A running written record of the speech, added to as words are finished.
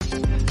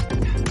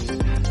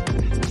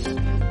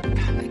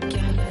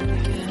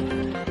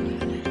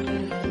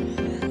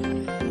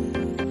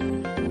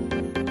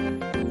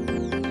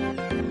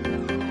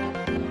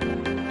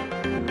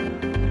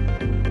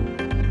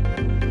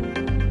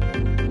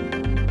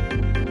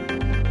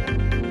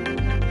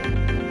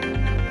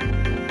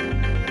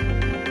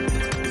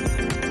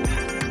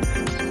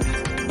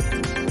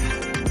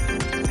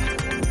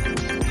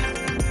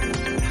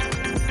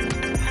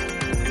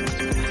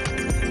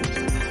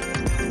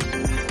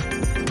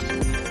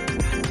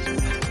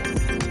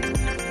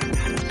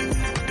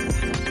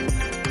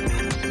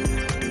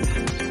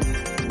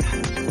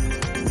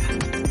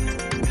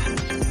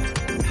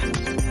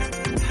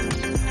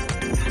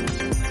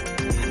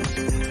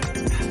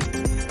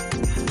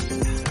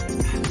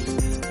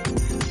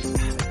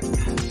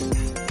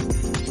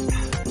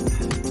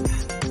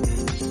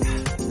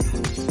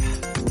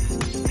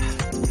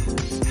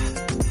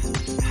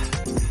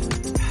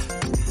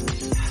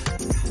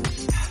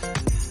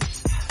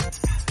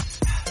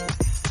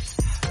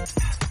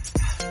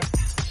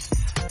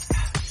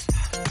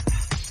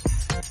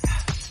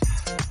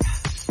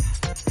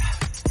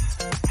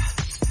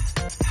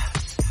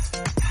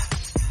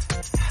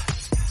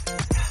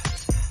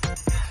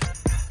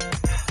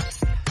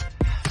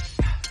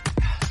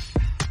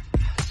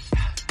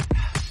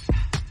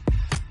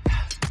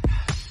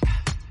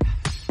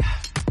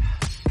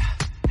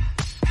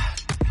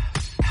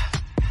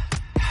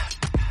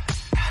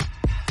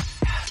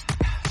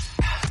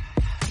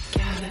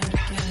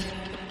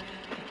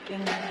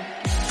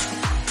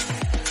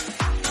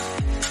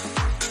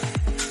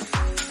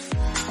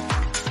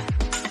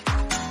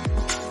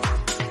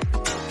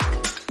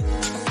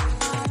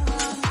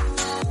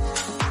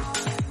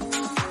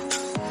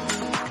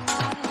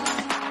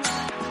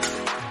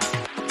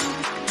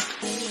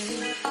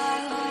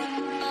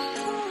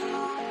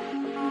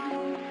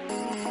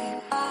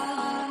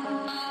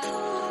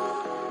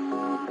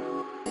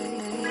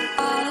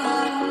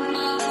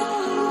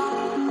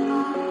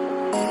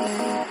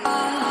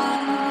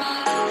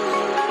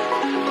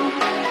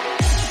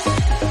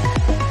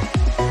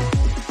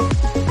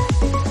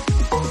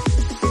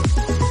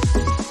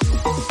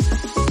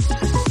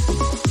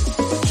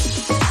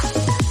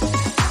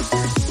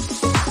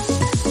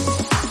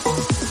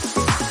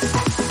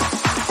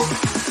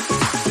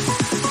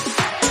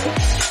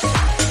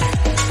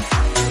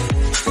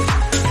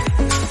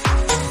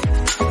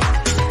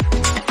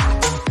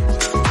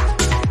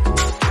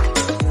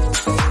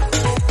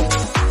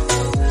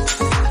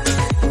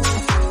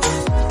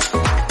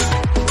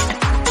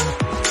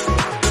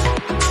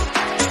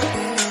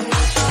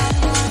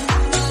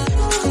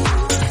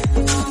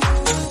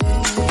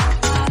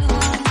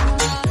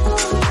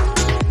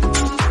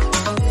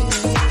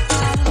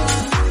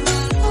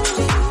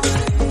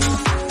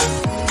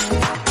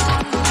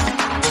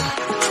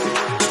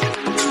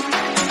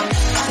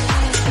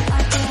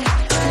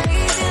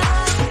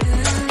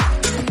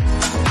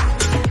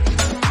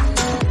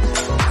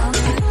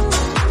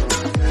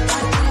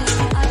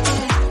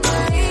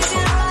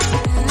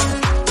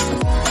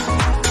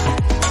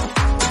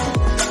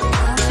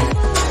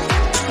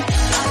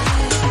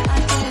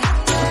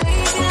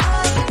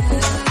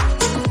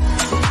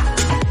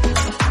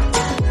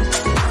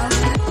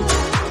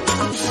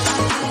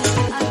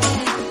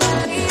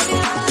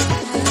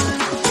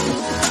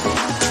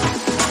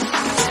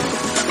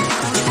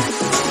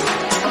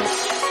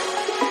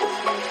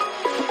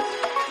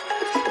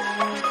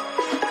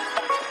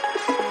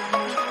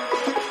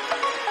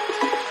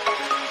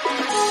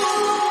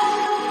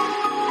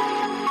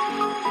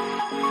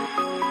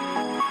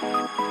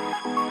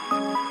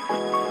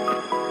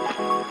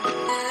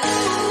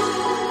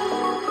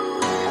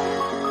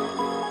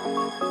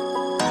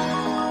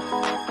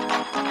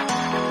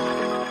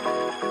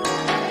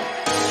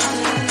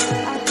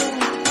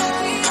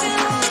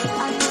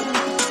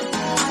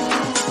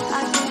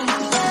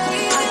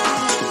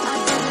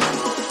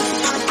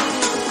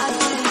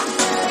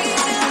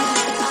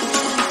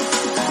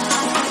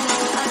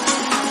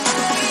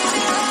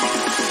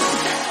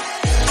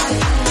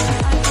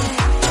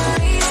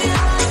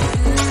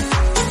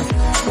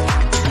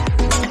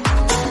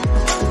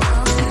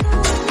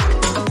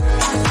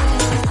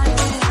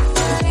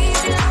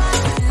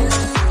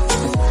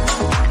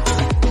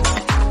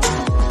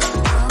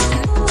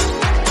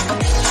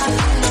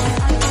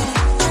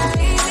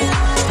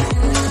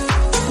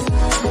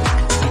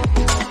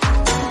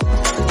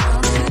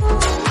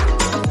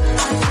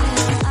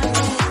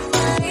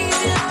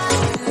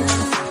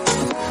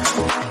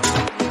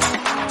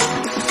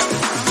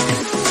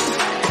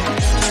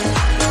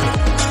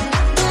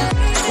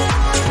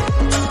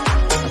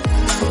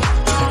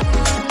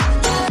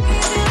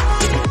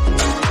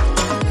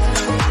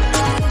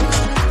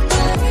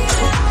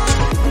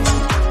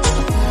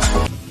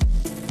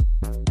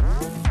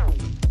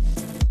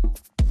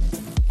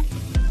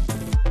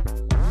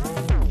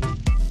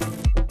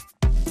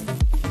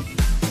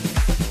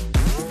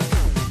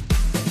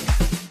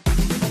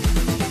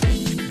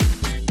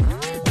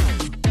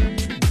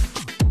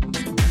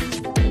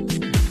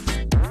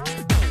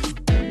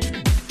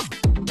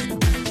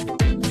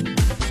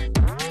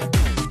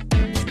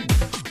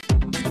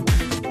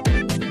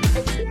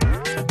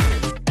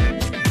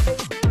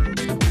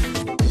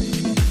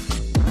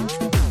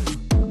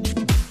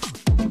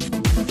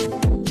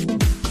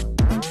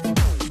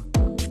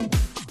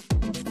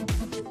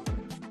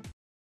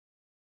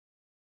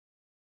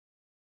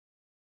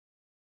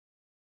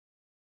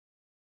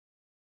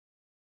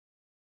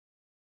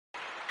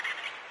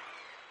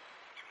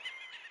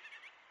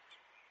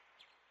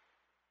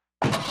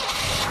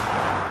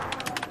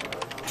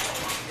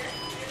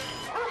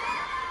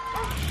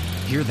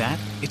Hear that?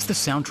 It's the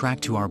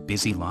soundtrack to our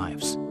busy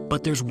lives.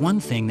 But there's one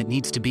thing that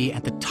needs to be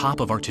at the top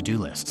of our to-do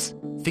lists: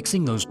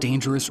 fixing those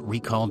dangerous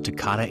recalled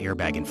Takata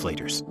airbag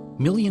inflators.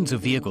 Millions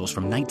of vehicles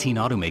from 19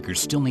 automakers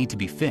still need to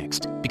be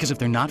fixed, because if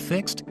they're not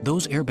fixed,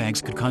 those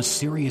airbags could cause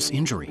serious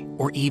injury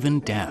or even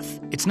death.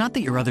 It's not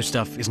that your other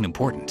stuff isn't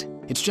important.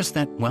 It's just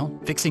that, well,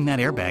 fixing that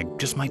airbag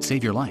just might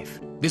save your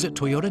life. Visit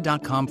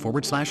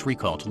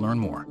toyota.com/recall to learn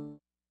more.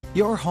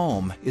 Your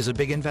home is a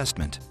big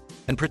investment,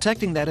 and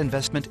protecting that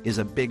investment is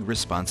a big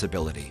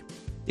responsibility.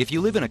 If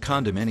you live in a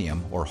condominium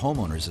or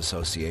homeowners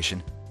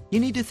association, you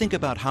need to think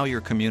about how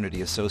your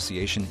community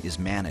association is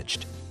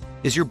managed.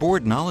 Is your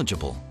board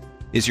knowledgeable?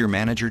 Is your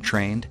manager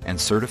trained and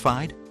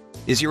certified?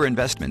 Is your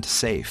investment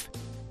safe?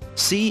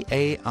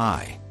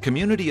 CAI,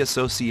 Community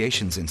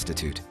Associations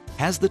Institute,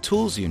 has the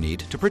tools you need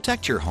to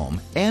protect your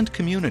home and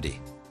community.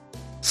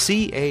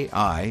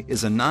 CAI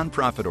is a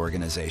nonprofit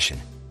organization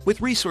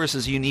with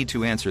resources you need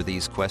to answer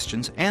these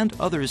questions and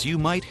others you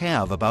might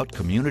have about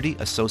community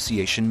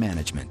association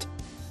management.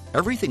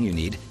 Everything you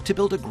need to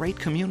build a great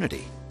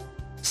community.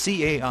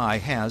 CAI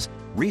has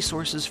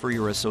resources for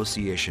your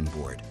association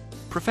board,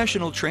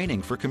 professional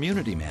training for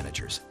community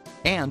managers,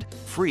 and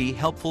free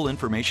helpful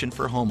information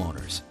for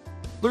homeowners.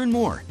 Learn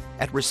more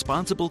at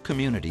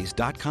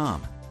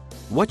responsiblecommunities.com.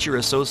 What your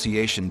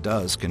association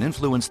does can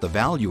influence the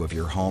value of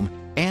your home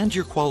and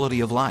your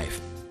quality of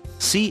life.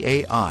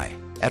 CAI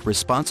at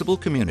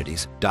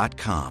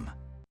responsiblecommunities.com.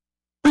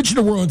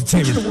 Regional World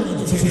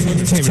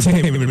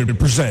Entertainment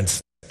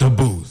presents The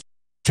Booth.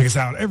 Check us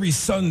out every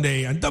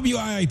Sunday on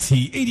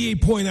WIIT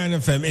 88.9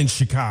 FM in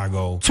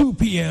Chicago, 2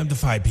 p.m. to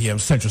 5 p.m.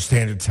 Central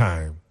Standard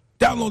Time.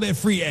 Download that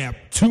free app,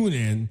 tune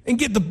in, and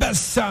get the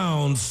best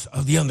sounds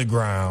of the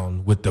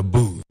underground with The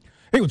Booth.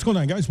 Hey, what's going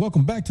on, guys?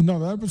 Welcome back to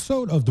another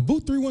episode of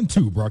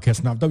DaBooth312,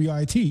 broadcasting off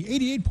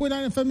WIIT 88.9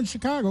 FM in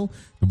Chicago,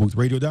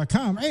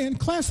 DaBoothRadio.com, and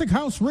Classic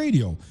House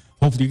Radio.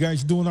 Hopefully you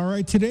guys are doing all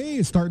right today.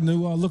 It's starting to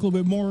look a little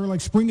bit more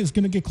like spring is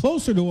going to get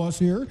closer to us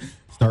here.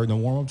 Starting to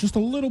warm up just a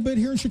little bit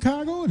here in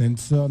Chicago, and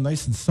it's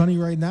nice and sunny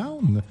right now.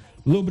 And a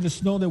little bit of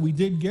snow that we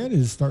did get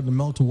is starting to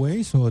melt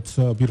away, so it's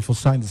a beautiful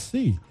sign to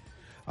see.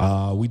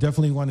 We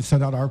definitely want to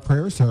send out our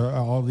prayers to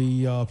all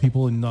the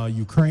people in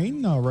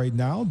Ukraine right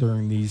now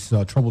during these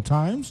troubled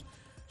times.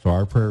 So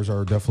our prayers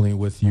are definitely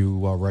with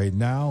you right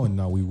now,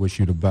 and we wish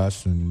you the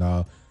best.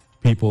 And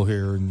people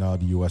here in the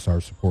U.S.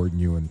 are supporting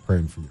you and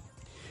praying for you.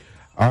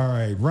 All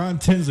right, Ron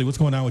Tinsley, what's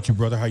going on with you,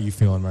 brother? How you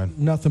feeling, man?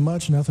 Nothing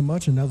much.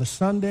 Another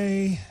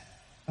Sunday.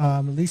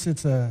 At least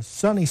it's a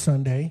sunny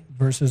Sunday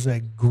versus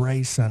a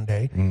gray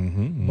Sunday.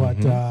 But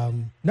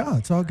no,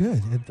 it's all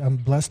good. I'm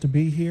blessed to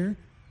be here.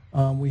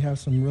 We have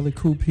some really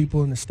cool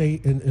people in the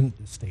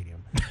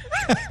stadium.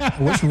 I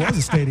wish it was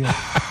a stadium.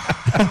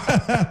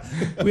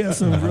 We have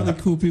some really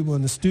cool people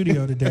in the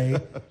studio today.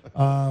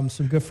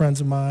 Some good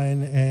friends of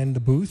mine and the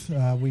booth.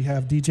 We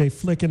have DJ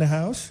Flick in the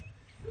house.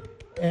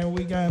 And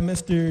we got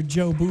Mr.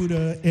 Joe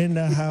Buddha in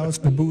the house,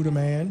 the Buddha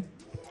man.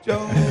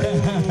 Joe!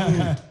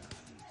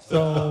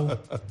 So,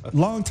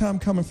 long time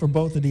coming for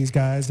both of these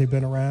guys. They've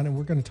been around, and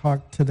we're going to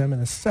talk to them in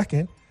a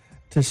second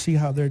to see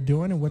how they're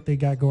doing and what they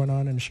got going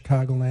on in the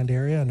Chicagoland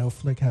area. I know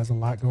Flick has a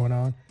lot going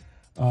on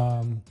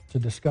to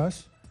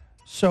discuss.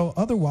 So,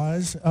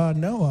 otherwise,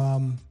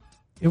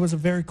 it was a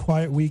very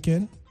quiet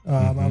weekend.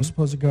 I was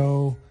supposed to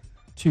go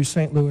to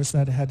St. Louis.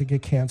 That had to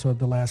get canceled at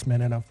the last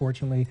minute,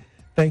 unfortunately.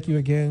 Thank you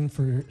again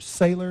for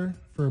Sailor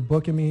for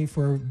booking me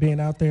for being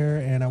out there,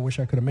 and I wish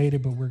I could have made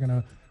it, but we're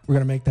gonna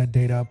make that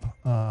date up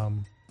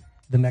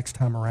the next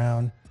time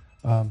around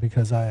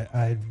because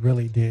I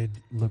really did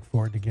look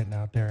forward to getting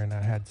out there, and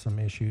I had some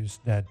issues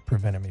that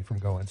prevented me from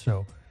going.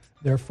 So,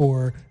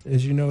 therefore,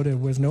 as you know, there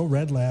was no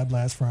Red Lab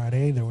last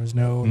Friday. There was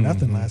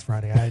nothing last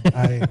Friday.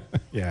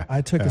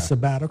 I took a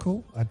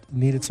sabbatical. I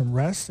needed some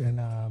rest,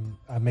 and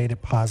I made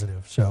it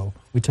positive. So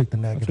we took the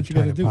negative. That's what you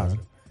got to do, positive.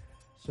 Man.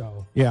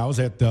 So yeah, I was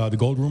at the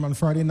Gold Room on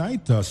Friday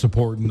night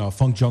supporting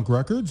Funk Junk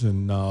Records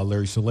and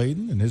Larry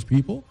Saladen and his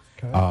people.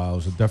 Okay. It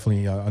was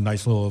definitely a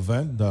nice little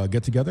event,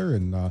 get together,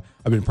 and I've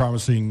been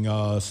promising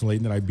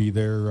Saladen that I'd be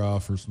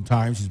there for some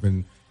time. She's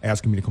been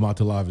asking me to come out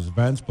to a lot of his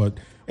events, but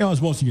as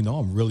most of you know,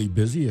 I'm really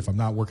busy. If I'm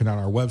not working on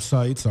our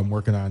websites, I'm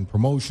working on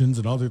promotions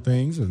and other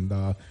things,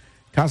 and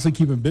constantly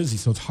keeping busy.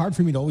 So it's hard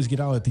for me to always get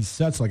out at these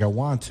sets like I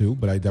want to,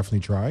 but I definitely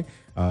try.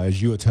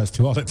 As you attest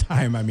to all the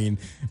time, I mean,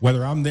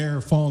 whether I'm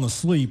there falling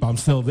asleep, I'm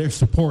still there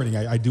supporting.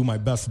 I do my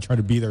best to try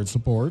to be there and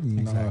support and,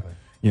 exactly.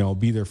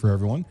 Be there for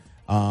everyone.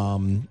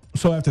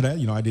 So after that,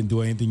 I didn't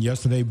do anything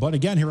yesterday. But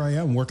again, here I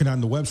am working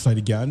on the website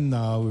again.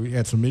 We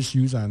had some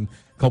issues on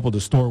a couple of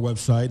the store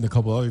website and a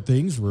couple of other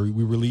things where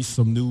we released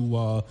some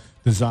new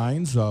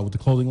designs with the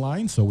clothing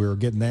line. So we were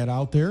getting that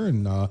out there.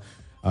 And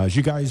as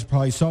you guys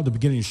probably saw at the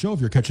beginning of the show, if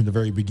you're catching the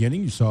very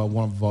beginning, you saw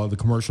one of the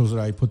commercials that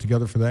I put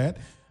together for that.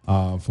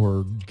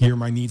 For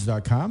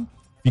GearMyNeeds.com.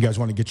 If you guys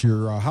want to get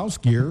your house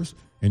gears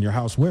and your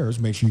housewares,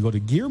 make sure you go to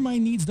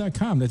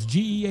GearMyNeeds.com. That's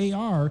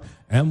GearMyNeeds,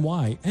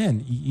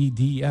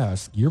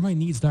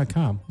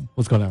 GearMyNeeds.com.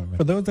 What's going on, man?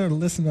 For those that are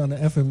listening on the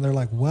FM, they're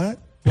like, what?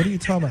 What are you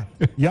talking about?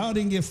 Y'all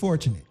didn't get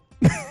fortunate.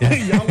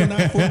 Y'all were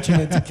not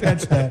fortunate to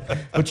catch that.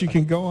 But you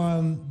can go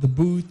on the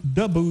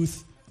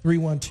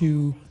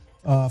DaBooth312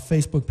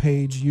 Facebook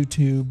page,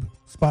 YouTube,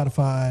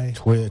 Spotify,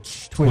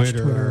 Twitch,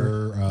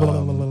 Twitter.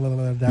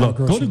 Look,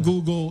 go to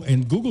Google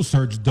and Google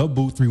search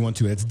DaBooth312.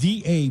 That's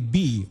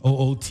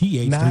DaBooth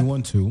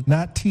 312.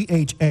 Not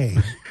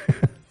THA.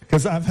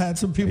 Because I've had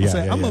some people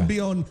say, I'm going to be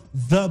on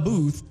The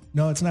Booth.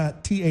 No, it's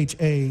not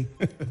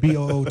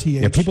THABOOTH.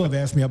 Yeah, people have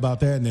asked me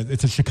about that, and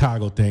it's a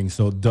Chicago thing.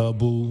 So the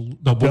Bulls,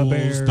 the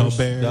Bears, the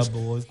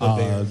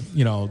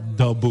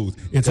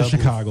Booth. It's a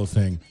Chicago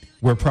thing.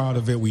 We're proud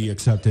of it. We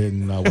accept it,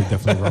 and we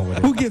definitely roll with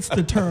it. Who gets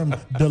the term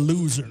the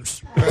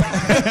losers?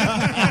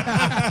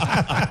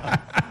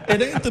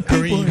 It ain't the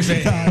people in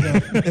Chicago.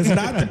 It's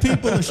not the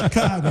people of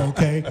Chicago,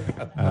 okay?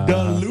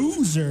 The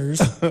losers,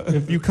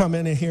 if you come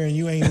in here and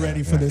you ain't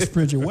ready for this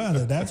frigid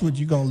weather, that's what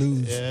you're going to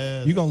lose.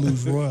 Yeah. You're going to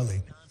lose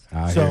royally.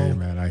 I hear you,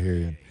 man. I hear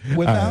you.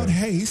 Without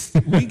haste,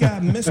 we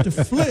got Mr.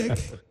 Flick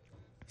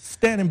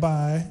standing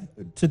by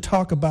to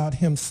talk about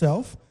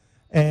himself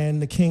and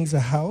the Kings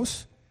of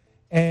House.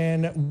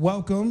 And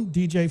welcome,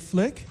 DJ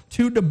Flick,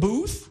 to the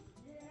booth.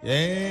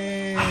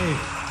 Yay!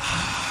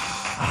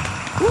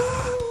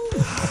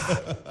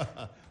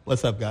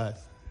 What's up, guys?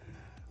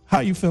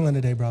 How you feeling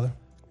today, brother?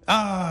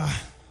 I'm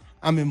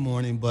in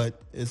mourning,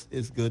 but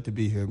it's good to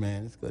be here,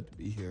 man. It's good to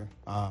be here.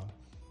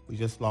 We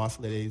just lost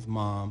Lady A's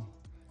mom.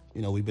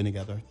 You know, we've been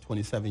together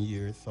 27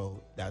 years,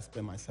 so that's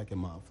been my second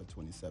mom for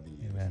 27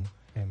 years. Amen.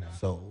 Amen.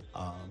 So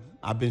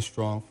I've been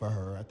strong for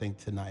her. I think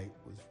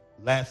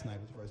last night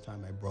was the first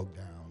time I broke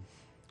down,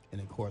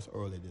 and of course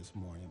early this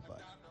morning,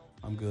 but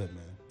I'm good,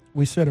 man.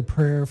 We said a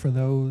prayer for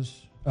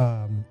those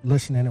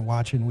listening and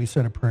watching. We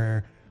said a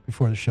prayer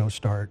before the show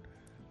start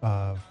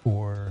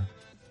for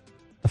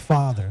the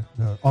father,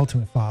 the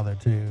ultimate father,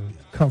 to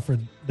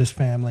comfort this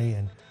family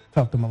and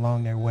help them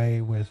along their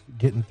way with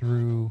getting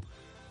through.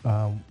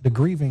 The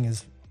grieving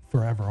is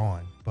forever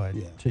on, but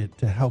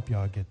to help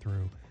y'all get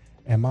through.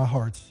 And my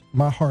heart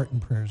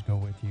and prayers go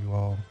with you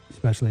all,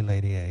 especially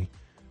Lady A.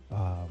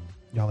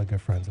 Y'all are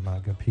good friends of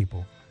mine, good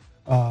people.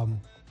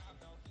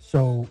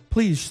 So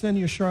please send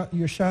your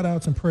shout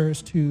outs and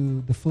prayers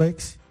to the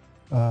Flicks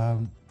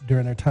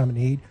during their time of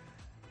need.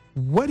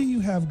 What do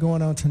you have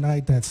going on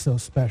tonight that's so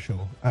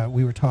special?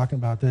 We were talking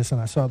about this, and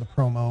I saw the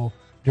promo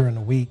during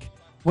the week.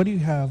 What do you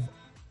have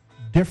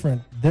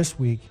different this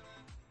week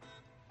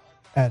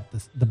at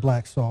the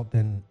Black Salt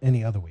than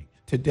any other week?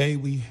 Today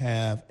we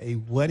have a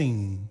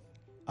wedding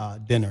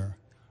dinner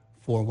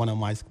for one of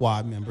my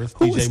squad members,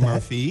 Who DJ is that?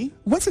 Murphy.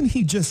 Wasn't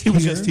he just He here?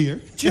 was just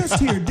here. Just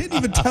here. Didn't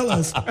even tell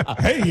us,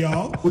 hey,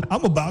 y'all,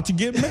 I'm about to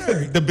get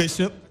married. The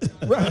bishop.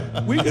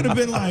 Right. We could have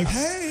been like,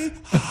 hey,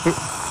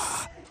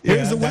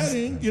 here's the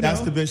wedding.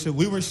 That's the bishop.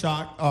 We were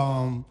shocked.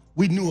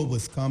 We knew it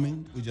was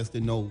coming. We just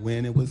didn't know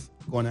when it was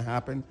going to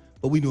happen,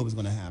 but we knew it was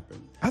going to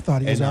happen. I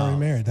thought he was already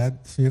married.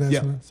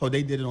 So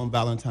they did it on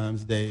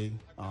Valentine's Day.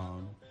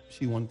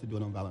 She wanted to do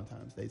it on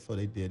Valentine's Day, so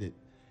they did it.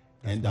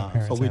 And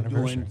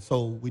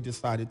so we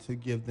decided to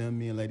give them,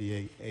 me and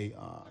Lady A,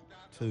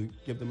 to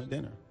give them a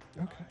dinner.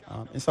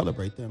 Okay. And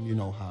celebrate them. You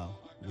know how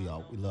we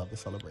love to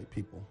celebrate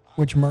people.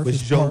 Which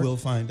Joe will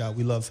find out.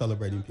 We love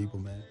celebrating people,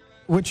 man.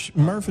 Which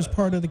Murph is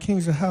part of the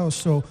Kings of House.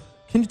 So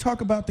can you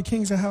talk about the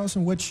Kings of House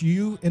and what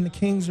you and the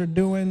Kings are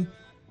doing?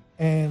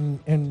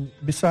 And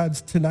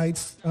besides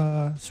tonight's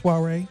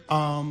soiree?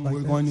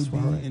 We're going to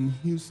be in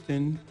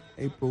Houston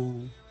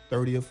April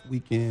 30th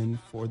weekend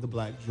for the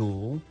Black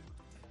Jewel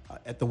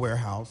at the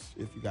Warehouse,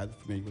 if you guys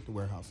are familiar with the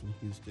Warehouse in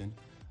Houston.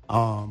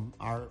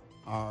 Our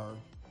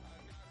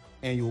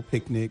annual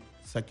picnic,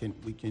 second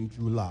weekend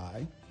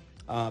July.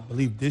 I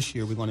believe this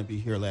year we're going to be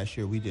here. Last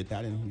year we did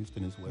that in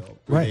Houston as well.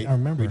 I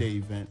remember. 3-day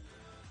event.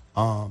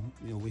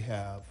 We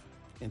have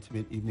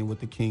intimate evening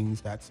with the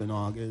Kings. That's in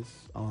August.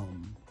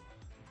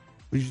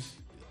 It's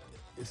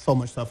so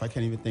much stuff I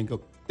can't even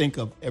think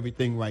of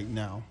everything right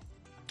now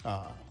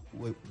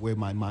where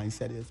my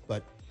mindset is.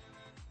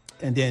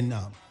 And then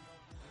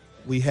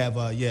we have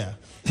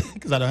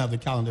because I don't have the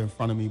calendar in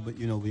front of me, but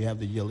we have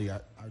the yearly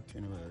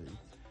itinerary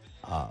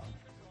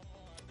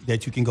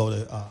that you can go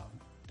to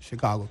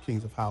Chicago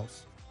Kings of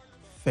House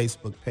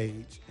Facebook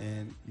page,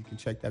 and you can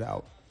check that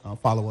out.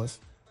 Follow us,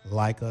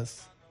 like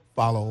us,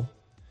 follow,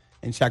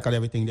 and check out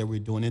everything that we're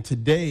doing. And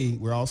today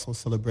we're also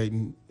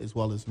celebrating, as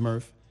well as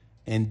Murph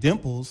and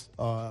Dimple's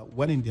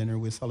wedding dinner.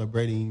 We're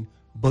celebrating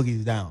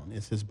Boogie's Down.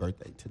 It's his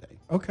birthday today.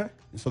 Okay.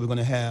 And so we're going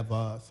to have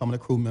some of the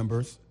crew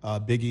members.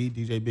 Biggie,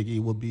 DJ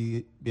Biggie will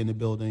be in the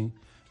building.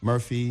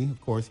 Murphy,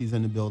 of course, he's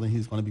in the building.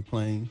 He's going to be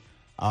playing.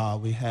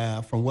 We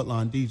have from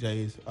Woodlawn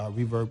DJs,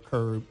 Reverb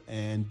Curb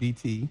and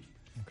BT.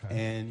 Okay.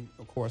 And,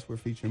 of course, we're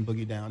featuring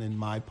Boogie Down and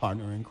my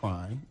partner in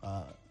crime,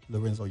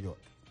 Lorenzo York.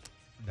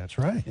 That's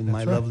right. And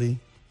my lovely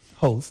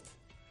host,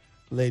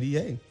 Lady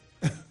A.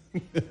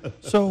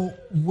 So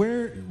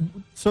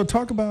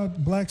talk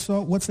about Black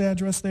Salt. What's the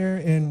address there,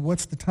 and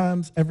what's the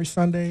times every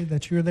Sunday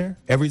that you're there?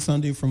 Every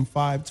Sunday from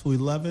 5 to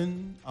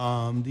 11.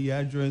 The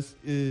address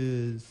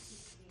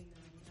is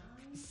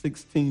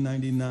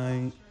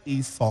 1699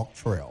 East Sauk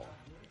Trail.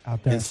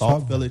 Out there in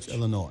Sauk Village,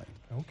 Illinois.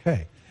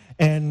 Okay.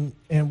 And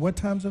what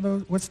times are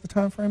those? What's the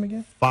time frame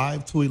again?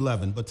 5 to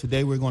 11, but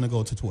today we're going to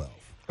go to 12.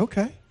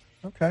 Okay.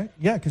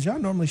 Yeah, because y'all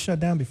normally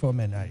shut down before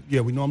midnight. Yeah,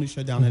 we normally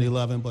shut down at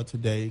 11, but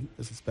today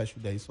is a special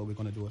day, so we're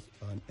going to do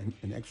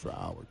an extra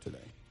hour today.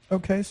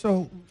 Okay,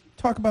 so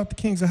talk about the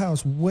Kings of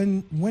House.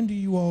 When do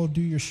you all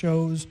do your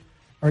shows?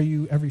 Are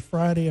you every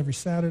Friday, every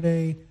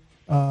Saturday?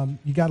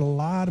 You got a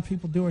lot of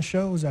people doing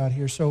shows out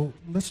here, so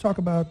let's talk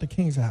about the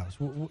Kings of House.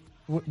 When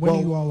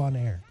are you all on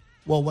air?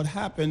 Well, what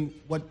happened,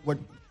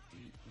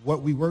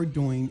 what we were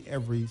doing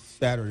every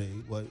Saturday,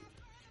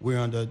 we're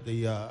under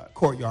the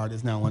courtyard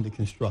is now under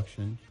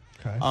construction.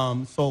 Okay.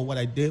 So what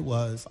I did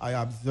was I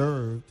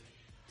observed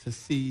to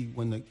see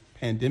when the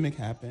pandemic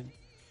happened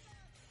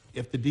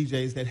if the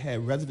DJs that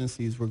had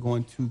residencies were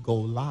going to go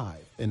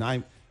live, and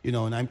I'm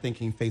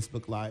thinking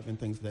Facebook Live and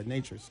things of that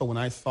nature. So when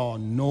I saw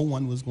no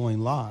one was going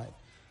live,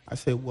 I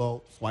said,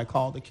 well, so I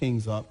called the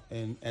Kings up,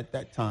 and at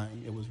that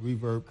time, it was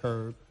Reverb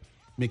Curb,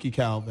 Mickey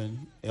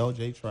Calvin,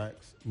 LJ Trax,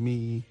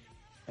 me,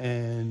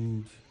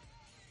 and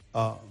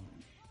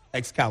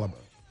Excalibur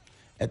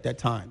at that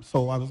time.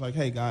 So I was like,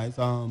 hey, guys,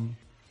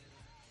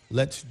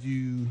 let's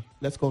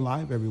go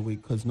live every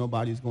week because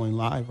nobody's going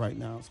live right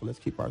now. So let's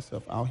keep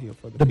ourselves out here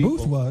for the people.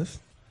 Booth was.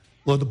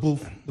 Well, the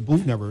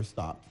booth never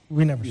stopped.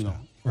 We never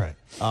stopped. Right.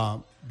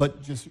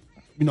 But just,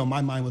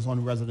 my mind was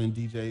on resident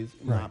DJs,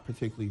 not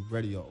particularly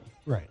radio.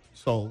 Right.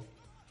 So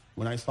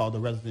when I saw the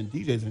resident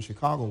DJs in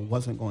Chicago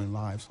wasn't going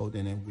live, so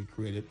then we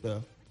created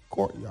the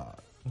Courtyard.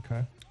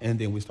 Okay. And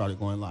then we started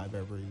going live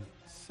every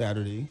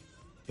Saturday.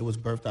 It was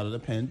birthed out of the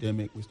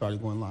pandemic. We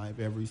started going live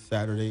every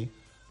Saturday.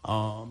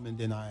 And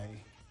then I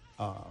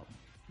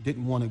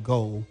didn't want to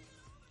go.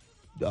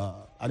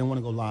 I didn't want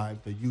to go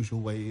live the usual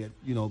way.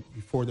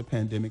 Before the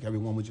pandemic,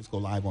 everyone would just go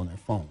live on their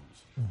phones.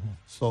 Mm-hmm.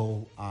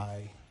 So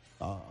I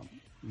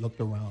looked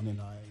around and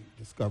I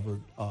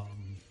discovered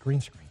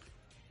green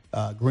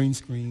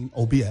screen,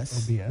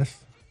 OBS,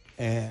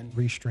 and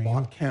Restream,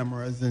 bought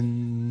cameras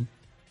and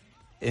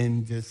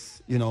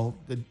just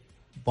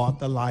bought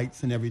the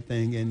lights and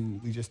everything,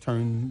 and we just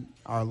turned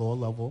our lower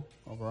level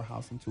of our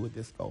house into a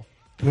disco.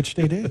 Which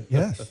they did,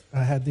 yes.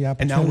 I had the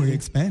opportunity. And now we're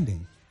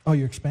expanding. Oh,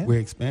 you're expanding? We're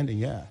expanding,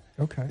 yeah.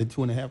 Okay. The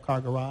 2.5 car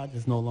garage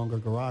is no longer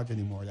garage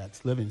anymore.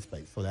 That's living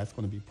space. So that's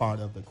going to be part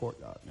of the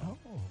Courtyard now.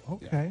 Oh,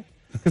 okay.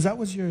 Because that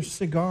was your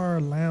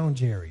cigar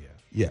lounge area.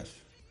 Yes.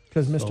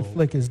 Because Mr.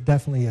 Flick is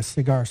definitely a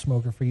cigar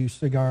smoker. For you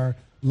cigar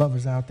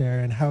lovers out there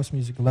and house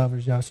music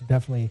lovers, y'all should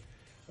definitely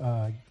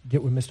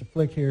get with Mr.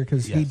 Flick here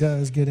because he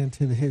does get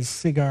into his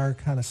cigar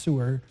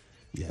connoisseur.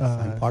 Yes,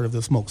 I'm part of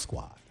the smoke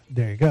squad.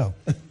 There you go.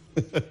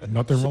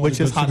 Nothing wrong Which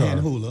with is Hot Hand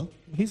cigar. Hula.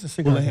 He's a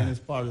cigar Hula guy. Hand is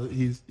part of.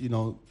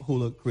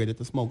 Hula created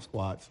the smoke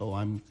squad, so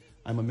I'm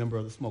a member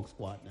of the smoke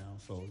squad now.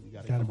 So you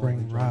got to bring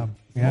over Rob.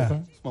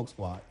 Smoke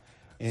squad,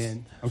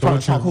 and I'm So trying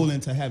what's to talk your- Hula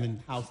into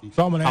having housey.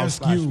 So I'm going to house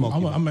ask you. slash I'm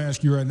smoky. going to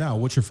ask you right now.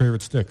 What's your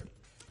favorite stick?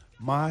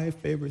 My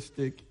favorite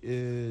stick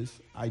is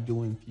I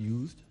do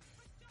infused.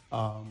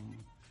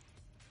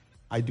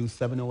 I do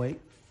 708,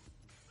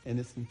 and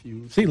it's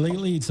infused. See,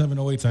 lately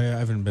 708s, I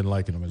haven't been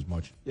liking them as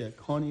much. Yeah,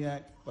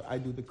 cognac, but I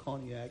do the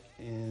cognac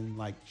and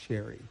like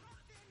cherry.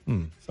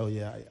 So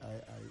yeah, I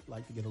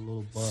like to get a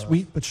little buzz.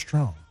 Sweet but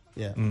strong.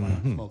 Yeah, when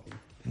I'm smoking.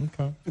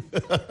 Okay.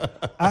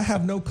 I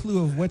have no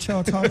clue of what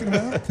y'all talking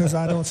about because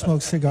I don't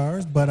smoke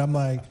cigars, but I'm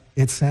like,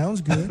 it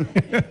sounds good.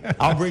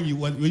 I'll bring you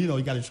one.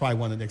 You got to try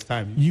one the next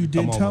time. You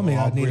come did tell over. me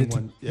I I'll bring needed to.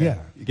 one. Yeah.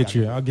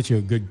 I'll get you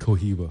a good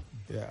Cohiba.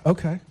 Yeah.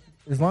 Okay.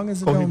 As long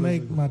as it Cohiba's don't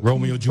make my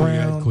Romeo teeth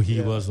Juliet, brown,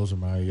 Cohibas, those are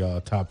my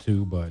top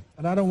two. But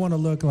and I don't want to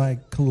look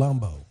like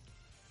Columbo.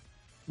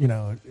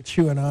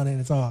 Chewing on it,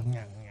 it's all.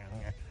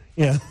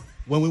 Yeah.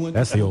 When we went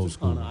That's to the old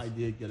school. Punta Cana, I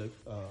did get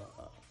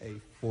a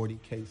 40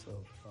 case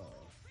of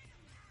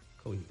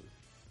Cohiba.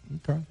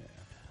 okay. Yeah.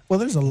 Well,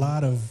 there's a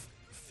lot of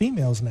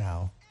females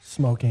now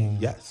smoking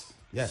Yes.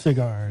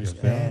 cigars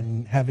Yeah.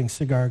 and having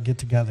cigar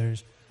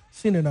get-togethers.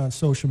 Seen it on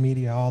social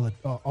media all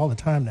the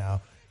time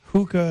now.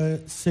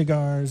 Hookah,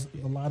 cigars.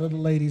 A lot of the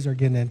ladies are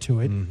getting into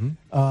it.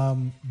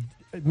 Mm-hmm.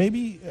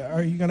 Maybe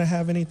are you going to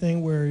have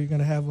anything where you're going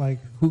to have like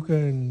hookah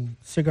and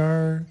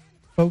cigar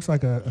folks,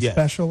 like a Yes.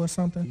 special or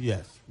something?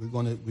 Yes,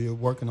 we're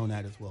working on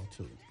that as well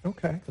too.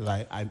 Okay. Because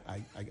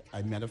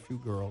I met a few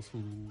girls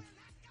who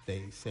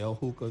they sell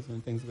hookahs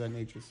and things of that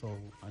nature. So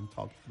I'm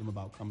talking to them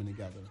about coming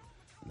together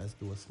and let's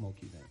do a smoke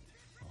event,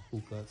 a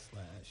hookah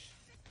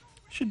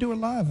 / Should do it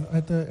live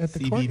at the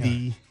Courtyard.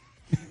 CBD.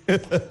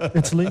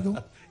 It's legal.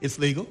 It's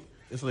legal.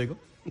 It's legal.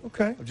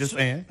 Okay. I'm just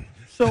saying.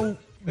 So,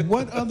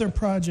 what other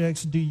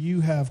projects do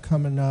you have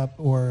coming up,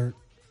 or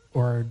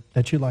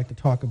that you'd like to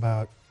talk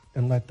about,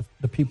 and let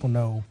the people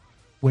know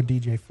what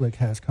DJ Flick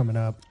has coming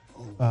up,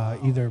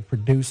 either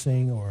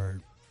producing or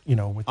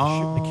with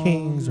the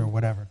Kings or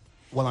whatever?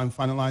 Well, I'm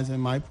finalizing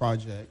my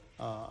project,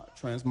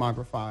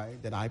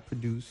 Transmogrify, that I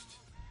produced,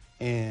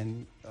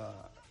 and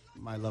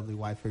my lovely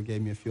wife here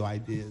gave me a few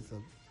ideas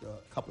of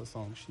a couple of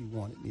songs she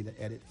wanted me to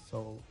edit.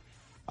 So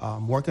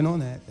I'm working on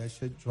that. That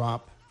should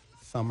drop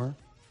summer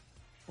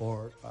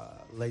or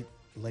late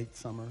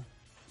summer,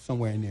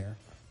 somewhere in there,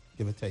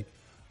 give or take.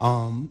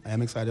 I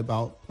am excited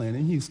about playing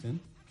in Houston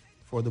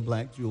for the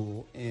Black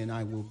Jewel, and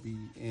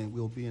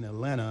we'll be in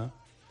Atlanta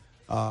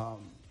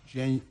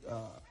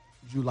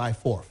July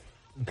 4th.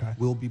 Okay.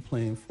 We'll be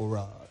playing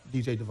for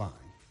DJ Divine.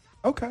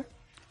 Okay.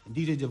 And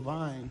DJ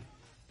Divine,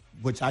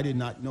 which I did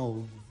not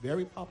know,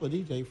 very popular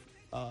DJ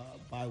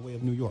by way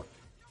of New York.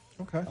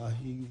 Okay.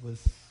 He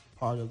was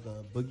part of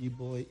the Boogie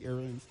Boy era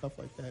and stuff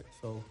like that.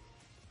 So,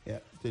 yeah,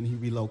 then he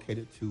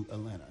relocated to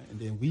Atlanta. And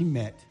then we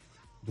met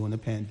during the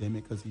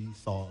pandemic because he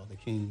saw the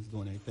Kings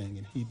doing their thing.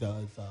 And he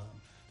does,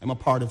 I'm a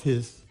part of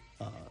his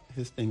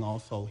thing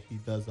also. He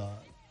does,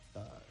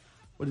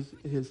 what is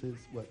his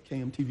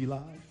KMTV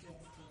Live?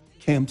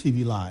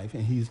 KMTV Live,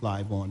 and he's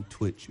live on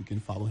Twitch. You can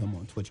follow him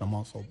on Twitch. I'm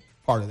also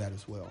part of that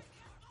as well.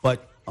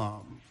 But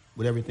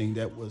with everything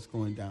that was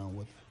going down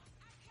with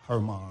her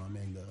mom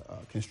and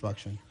the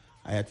construction,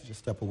 I had to just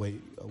step away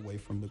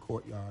from the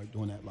courtyard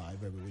doing that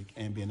live every week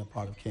and being a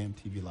part of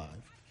KMTV Live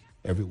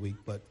every week.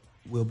 But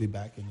we'll be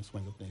back in the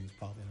swing of things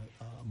probably in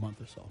a month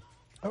or so.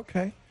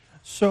 Okay.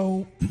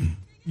 So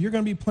you're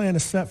going to be playing a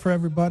set for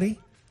everybody.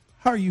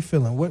 How are you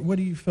feeling? What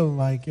do you feel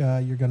like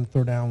you're going to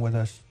throw down with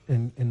us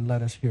and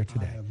let us hear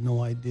today? I have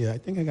no idea. I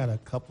think I got a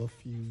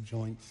few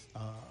joints.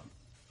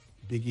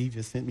 Big E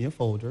just sent me a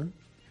folder,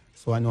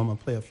 so I know I'm going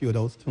to play a few of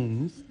those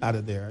tunes out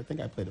of there. I think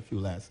I played a few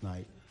last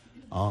night.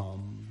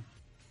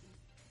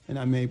 And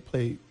I may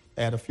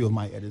add a few of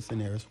my edits in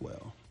there as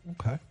well.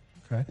 Okay.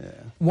 Yeah.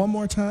 One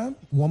more time,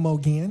 one more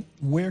again.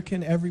 Where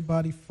can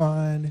everybody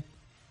find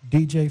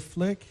DJ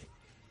Flick,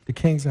 the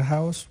Kings of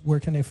House? Where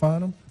can they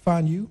find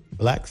you?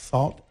 Black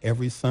Salt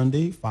every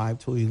Sunday, 5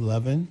 to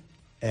 11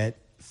 at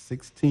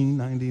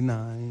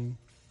 1699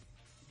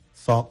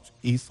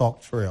 East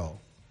Sauk Trail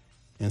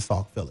in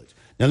Sauk Village.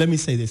 Now, let me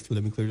say this, too.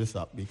 Let me clear this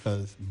up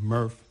because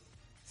Murph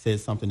said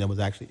something that was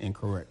actually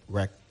incorrect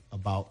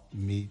about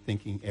me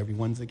thinking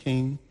everyone's a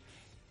king.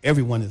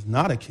 Everyone is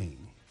not a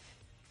king.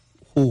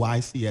 Who I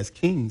see as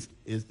kings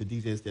is the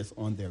DJs that's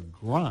on their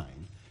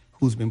grind,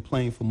 who's been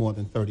playing for more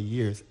than 30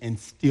 years and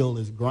still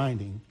is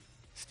grinding,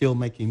 still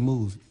making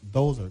moves.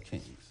 Those are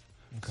kings.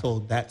 Okay. So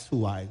that's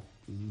who I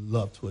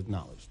love to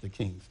acknowledge, the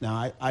kings.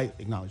 Now, I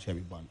acknowledge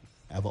everyone.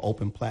 I have an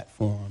open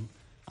platform.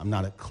 I'm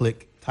not a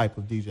clique type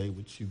of DJ,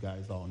 which you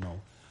guys all know.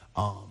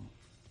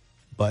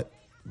 But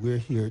we're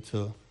here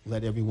to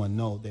let everyone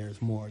know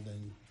there's more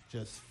than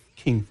just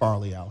King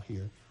Farley out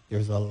here.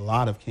 There's a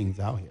lot of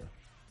kings out here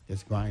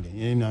that's grinding.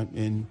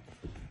 And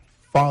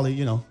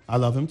Farley, I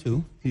love him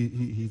too.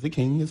 He's a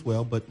king as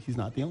well, but he's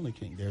not the only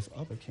king. There's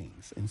other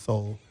kings. And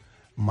so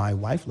my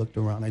wife looked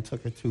around. I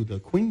took her to the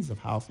queens of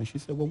house, and she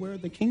said, well, where are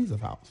the kings of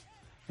house?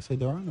 I said,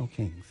 there are no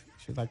kings.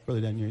 She's like,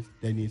 really,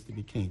 there needs to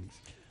be kings.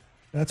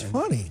 That's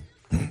funny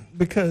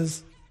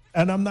because,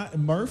 and I'm not,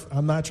 Murph,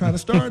 I'm not trying to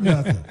start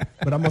nothing,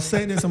 but I'm going to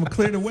say this, I'm going to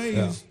clear the ways.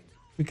 Yeah.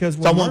 Because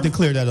so I wanted to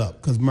clear that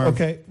up because Murph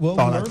I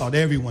thought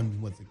everyone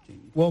was a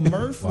king. Well,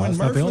 Murph, when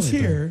Murph was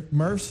here,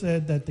 Murph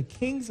said that the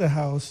Kings of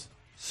House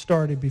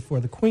started before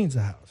the Queens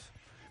of House.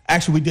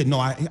 Actually, we didn't. No,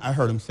 I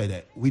heard him say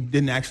that. We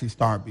didn't actually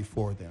start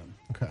before them.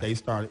 Okay.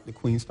 The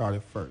Queens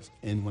started first.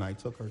 And when I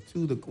took her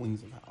to the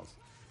Queens of House,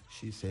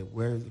 she said,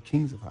 where are the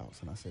Kings of House?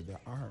 And I said,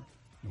 there are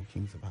no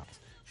Kings of House.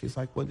 She's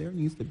like, well, there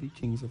needs to be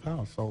Kings of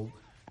House. So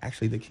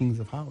actually, the Kings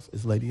of House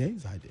is Lady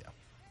A's idea.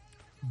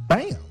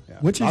 Bam. Yeah.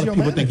 Which is your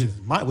manager?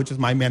 Which is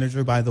my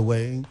manager, by the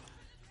way.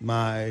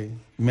 My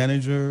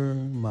manager,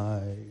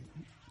 my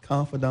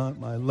confidant,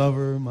 my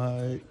lover,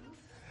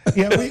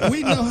 Yeah,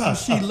 we know how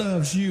she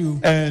loves you.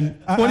 And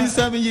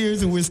 27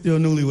 years and we're still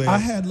newlyweds. I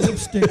had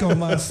lipstick on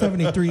my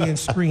 73-inch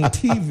screen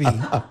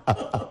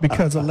TV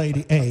because of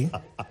Lady A.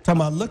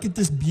 Talking about, look at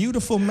this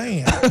beautiful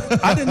man.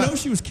 I didn't know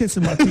she was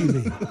kissing my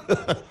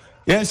TV.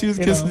 Yeah, she was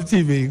kissing the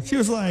TV. She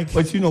was like...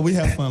 But, we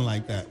have fun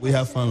like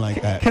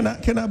that.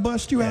 Can I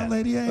bust you out,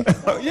 Lady A?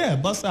 Yeah,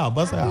 bust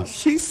out.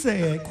 She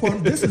said,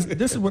 quote, this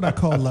is what I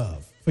call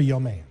love for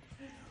your man.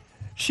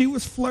 She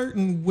was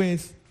flirting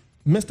with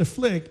Mr.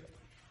 Flick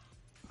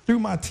through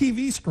my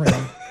TV screen,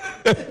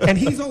 and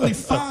he's only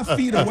 5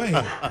 feet away.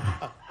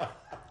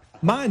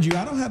 Mind you,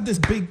 I don't have this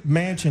big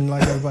mansion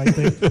like everybody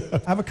thinks.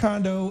 I have a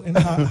condo in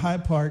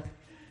Hyde Park.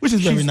 Which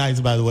is very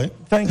nice, by the way.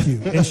 Thank you.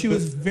 And she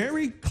was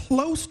very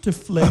close to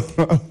Flick,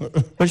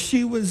 but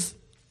she was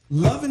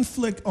loving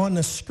Flick on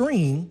the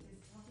screen.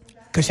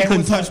 Because she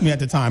couldn't touch me at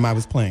the time I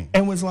was playing.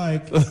 And was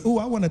like, ooh,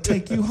 I want to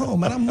take you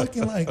home. And I'm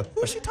looking like,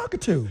 who is she talking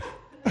to?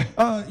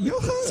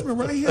 Your husband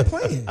right here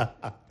playing.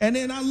 And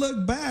then I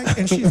look back,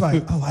 and she's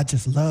like, oh, I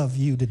just love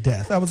you to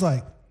death. I was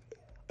like,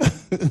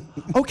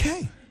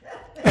 okay.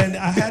 And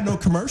I had no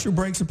commercial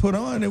breaks to put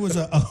on. It was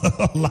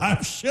a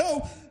live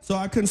show. So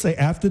I couldn't say,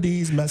 after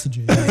these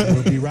messages,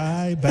 we'll be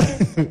right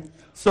back.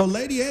 So,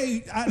 Lady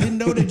A, I didn't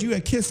know that you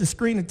had kissed the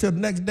screen until the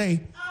next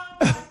day.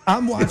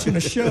 I'm watching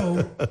a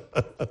show,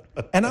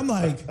 and I'm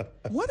like,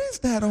 what is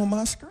that on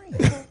my screen?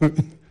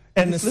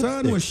 And the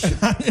sun was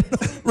shining.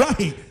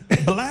 Right.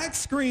 Black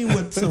screen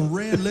with some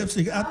red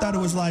lipstick. I thought it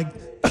was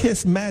like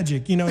Kiss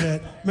Magic. You know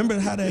that? Remember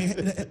how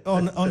they,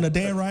 on the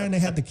Dan Ryan, they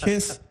had the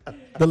kiss,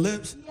 the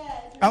lips?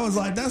 I was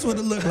like, that's what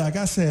it looked like.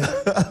 I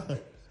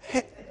said,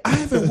 hey, I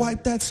haven't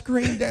wiped that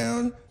screen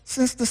down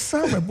since the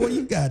summer.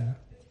 Boy,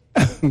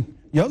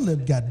 your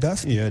lip got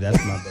dusty. Yeah, that's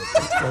my baby.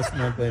 That's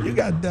my baby. You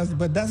got dusty,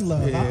 but that's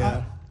love.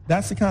 Yeah.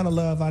 That's the kind of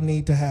love I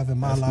need to have in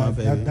my life.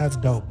 That's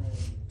dope.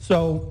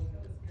 So,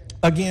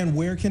 again,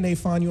 where can they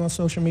find you on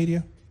social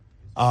media?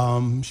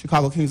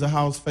 Chicago Kings of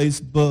House,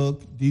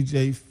 Facebook,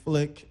 DJ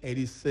Flick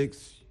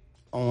 86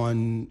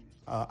 on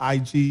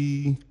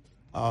IG,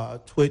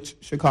 Twitch,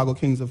 Chicago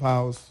Kings of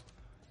House,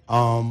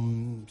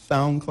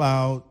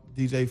 SoundCloud,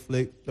 DJ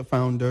Flick, the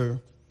founder.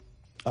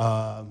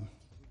 I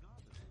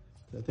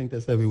think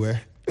that's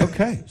everywhere.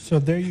 Okay, so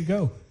there you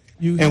go.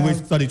 We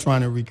started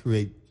trying to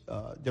recreate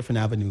different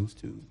avenues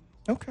too.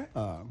 Okay.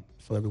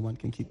 So everyone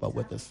can keep up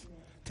with us.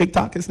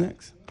 TikTok is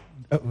next.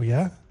 Oh,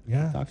 yeah?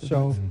 Yeah. Dr.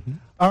 So,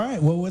 all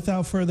right. Well,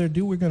 without further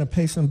ado, we're going to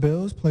pay some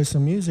bills, play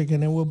some music,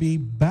 and then we'll be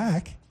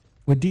back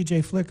with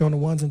DJ Flick on the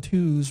ones and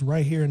twos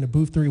right here in the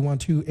Booth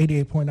 312,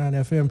 88.9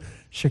 FM,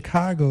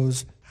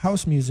 Chicago's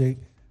house music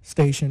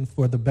station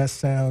for the best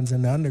sounds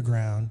in the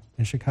underground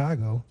in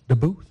Chicago, The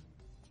Booth.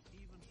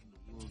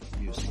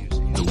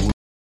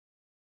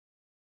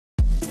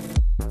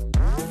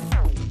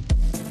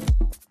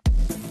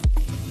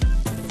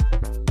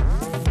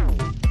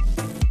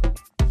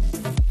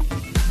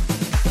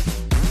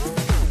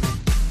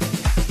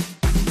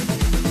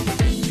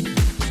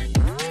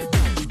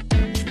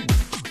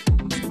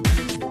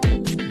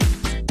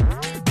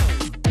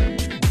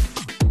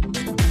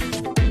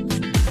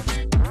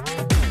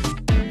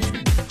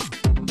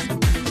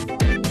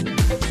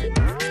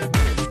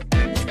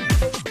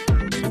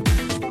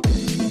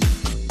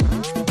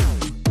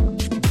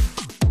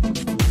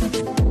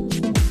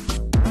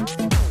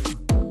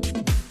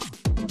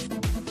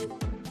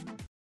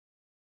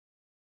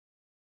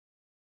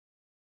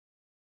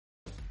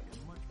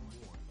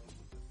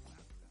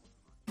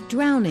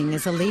 Drowning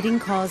is a leading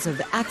cause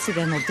of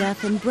accidental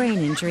death and brain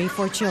injury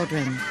for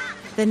children.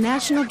 The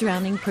National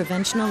Drowning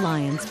Prevention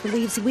Alliance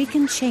believes we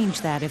can change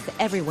that if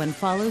everyone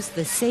follows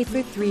the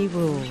Safer 3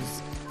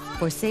 rules.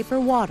 For safer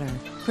water,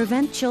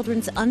 prevent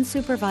children's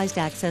unsupervised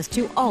access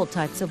to all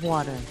types of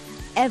water.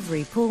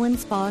 Every pool and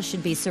spa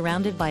should be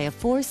surrounded by a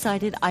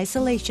 4-sided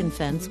isolation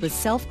fence with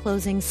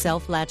self-closing,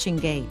 self-latching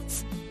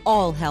gates.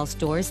 All house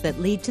doors that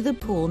lead to the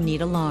pool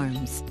need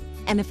alarms.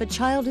 And if a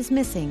child is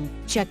missing,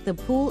 check the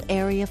pool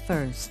area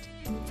first.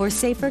 For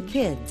safer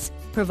kids,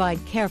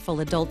 provide careful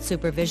adult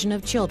supervision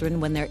of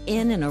children when they're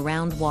in and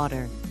around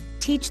water.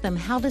 Teach them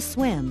how to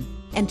swim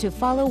and to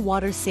follow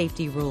water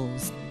safety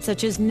rules,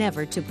 such as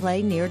never to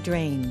play near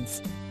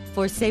drains.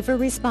 For safer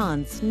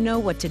response, know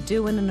what to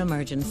do in an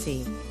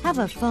emergency. Have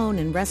a phone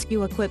and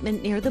rescue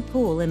equipment near the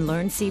pool and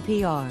learn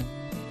CPR.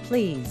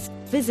 Please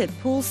visit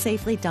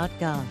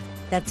poolsafely.gov.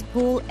 That's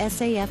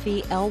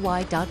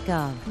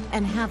poolsafely.gov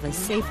and have a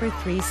safer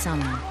 3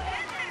 summer.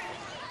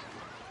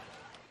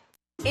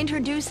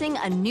 Introducing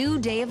a new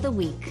day of the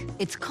week.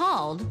 It's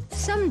called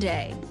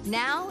Someday.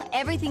 Now,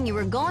 everything you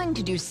were going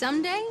to do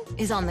someday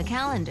is on the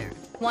calendar.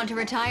 Want to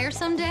retire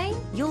someday?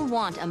 You'll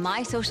want a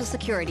My Social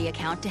Security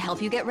account to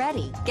help you get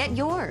ready. Get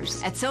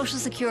yours at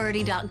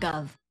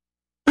socialsecurity.gov.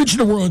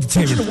 Digital World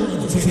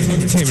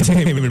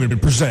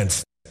Entertainment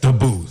presents The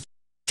Booth.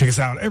 Check us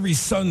out every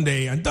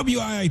Sunday on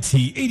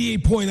WIIT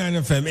 88.9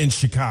 FM in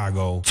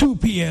Chicago, 2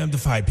 p.m. to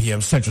 5 p.m.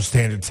 Central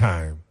Standard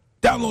Time.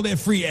 Download that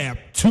free app,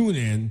 tune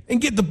in,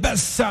 and get the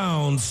best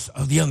sounds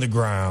of the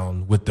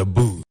underground with The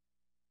Booth.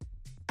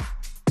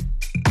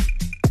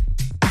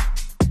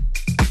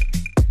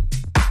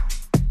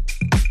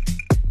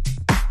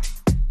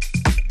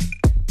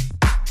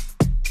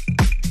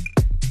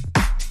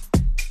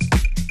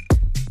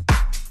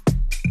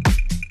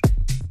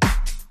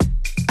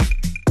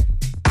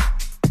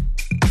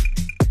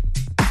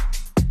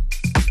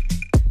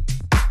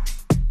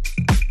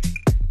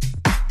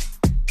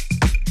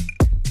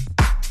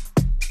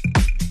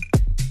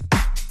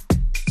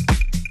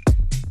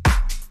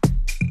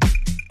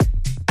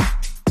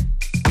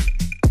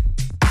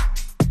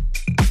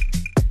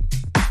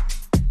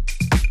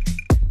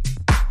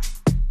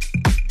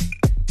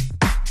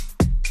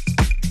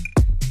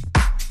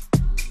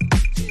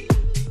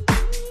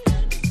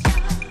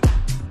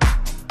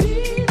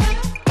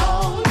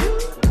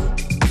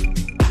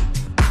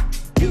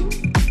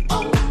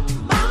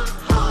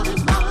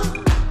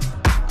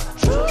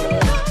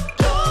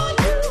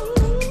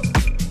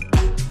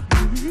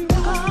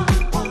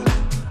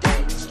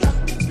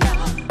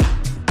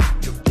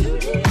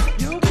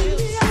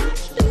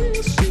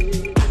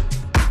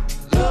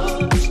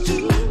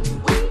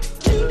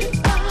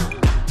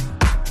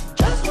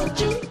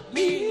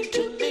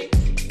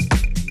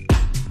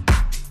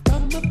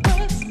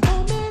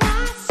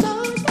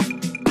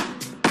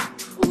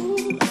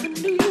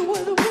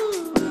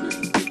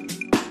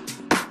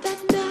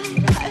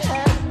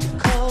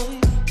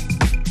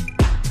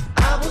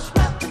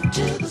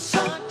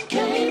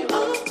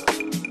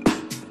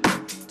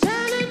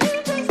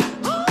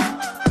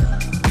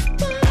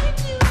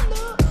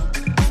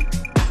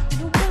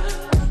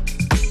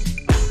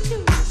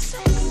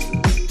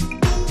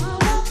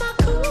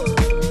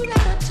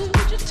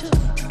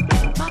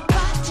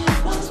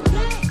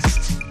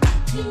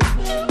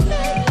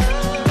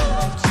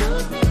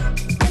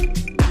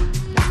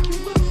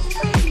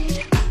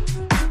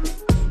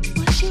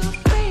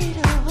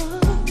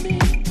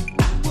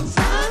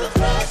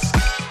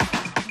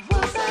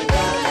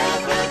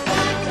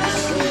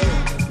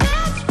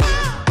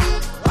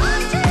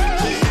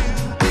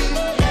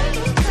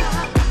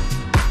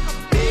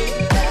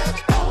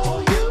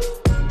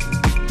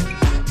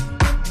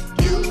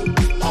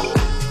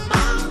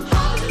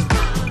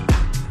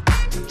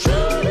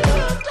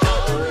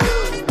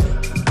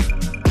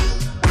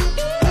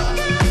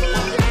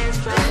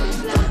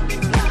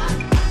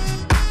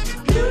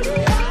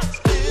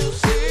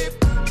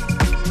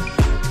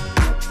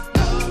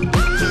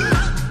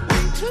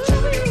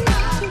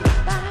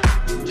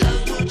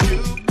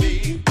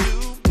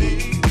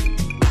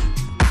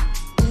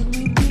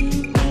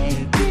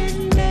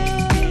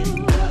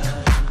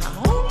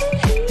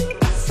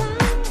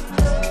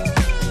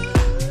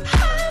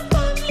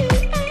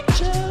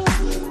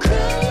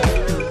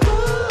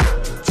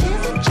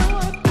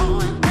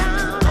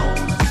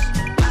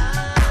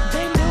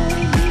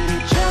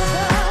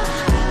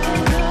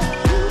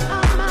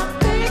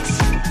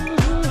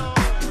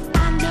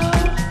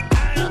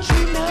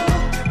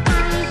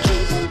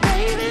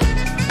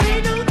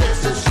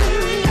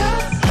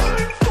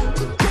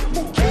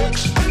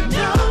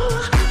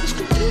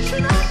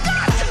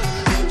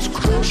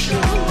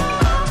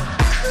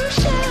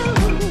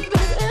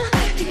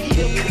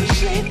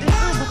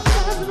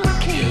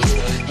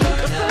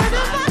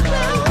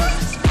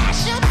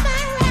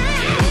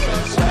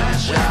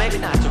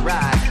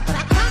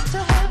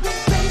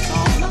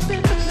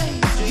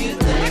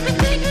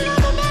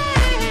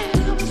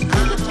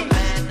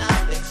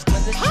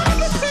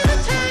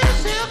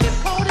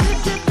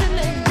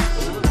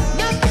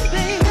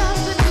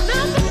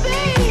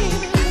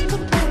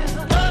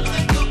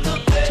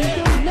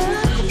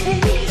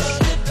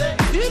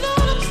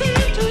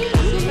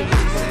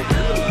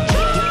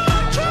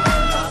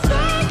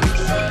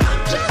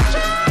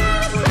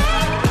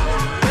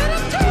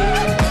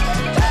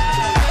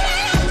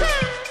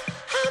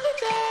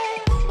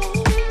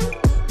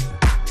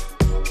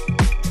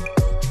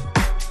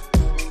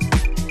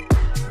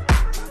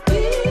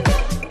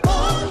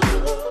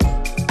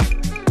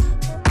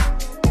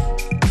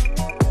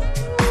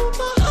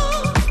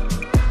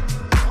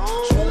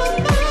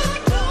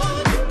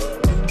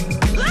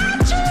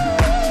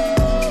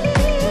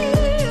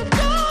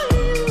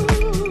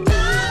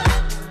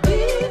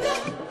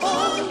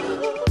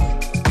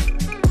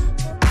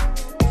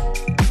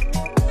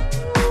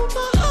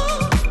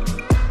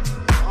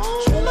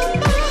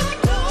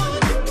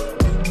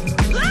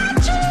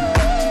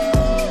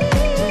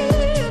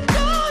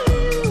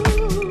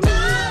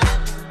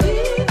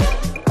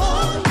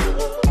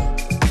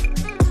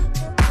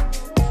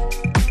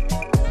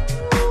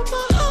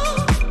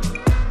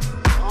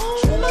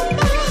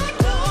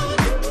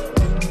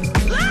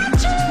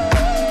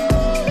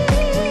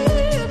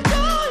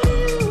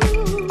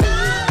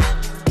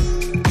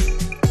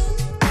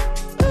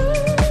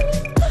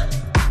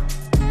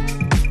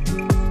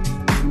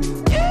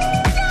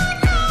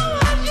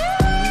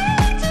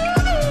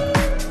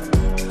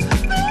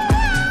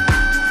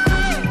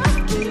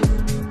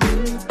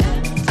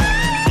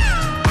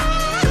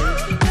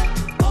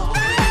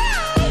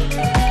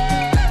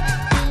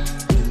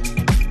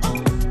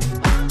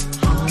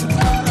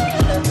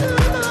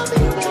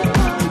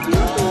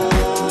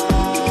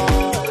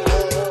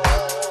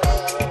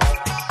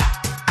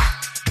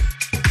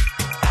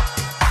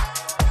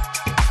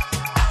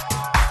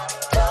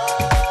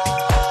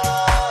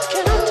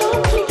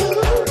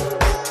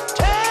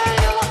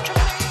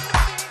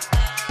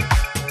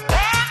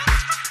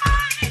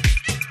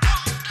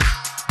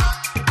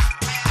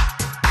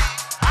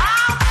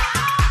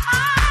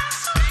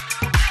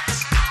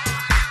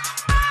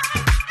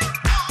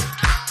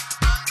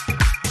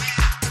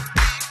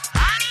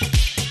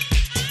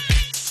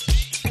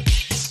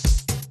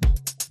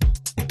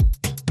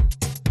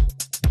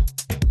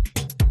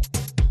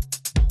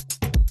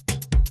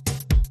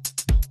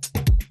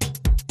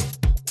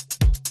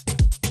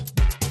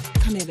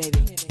 Come here,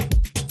 baby.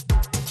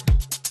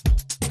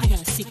 I got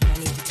a secret I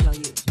need to tell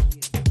you.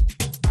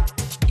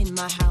 In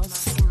my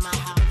house,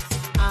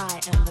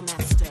 I am the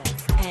master,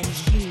 and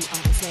you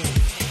are the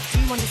slave. Do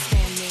you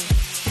understand me?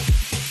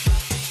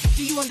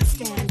 Do you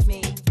understand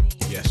me?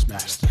 Yes,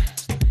 master.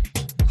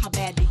 How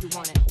bad do you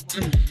want it?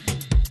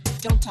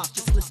 Don't talk,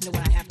 just listen to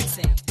what I have to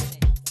say.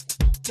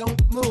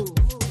 Don't move.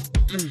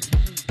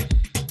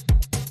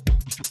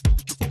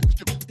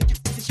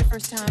 Is this your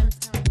first time?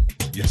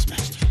 Yes,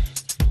 master.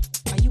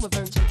 Are you a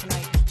virgin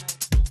tonight?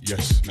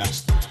 Yes,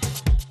 master.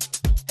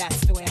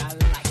 That's the way I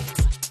like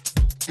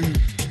it.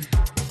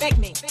 Beg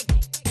me.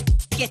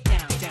 Get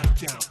down.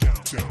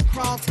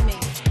 Crawl to me.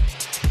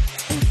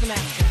 Who's the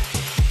master?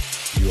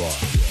 You are.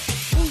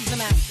 Who's the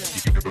master?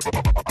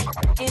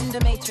 In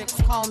the matrix.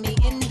 Call me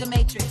in the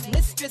matrix.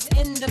 Mistress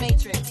in the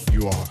matrix.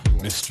 You are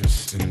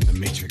mistress in the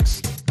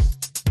matrix.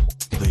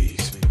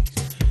 Please,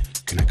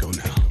 can I go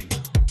now?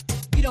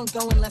 You don't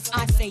go unless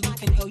I say you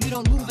can go. You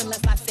don't move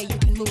unless I say you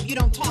can move. You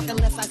don't talk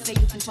unless I say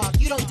you can talk.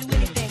 You don't do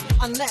anything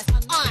unless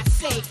I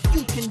say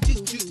you can do.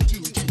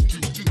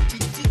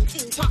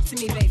 Talk to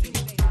me, baby.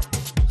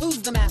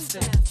 Who's the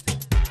master?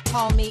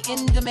 Call me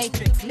in the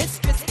matrix.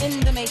 Mistress in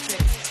the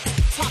matrix.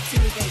 Talk to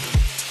me, baby.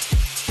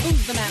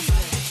 Who's the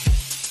master?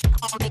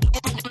 Call me in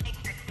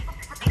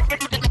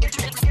the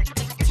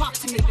matrix. Talk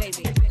to me,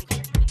 baby.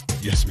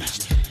 Yes,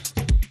 master.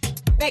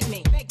 Beg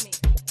me.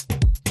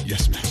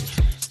 Yes,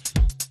 master.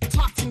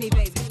 Talk to me,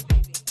 baby.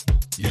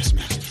 Yes,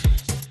 master.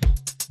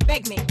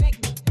 Beg me.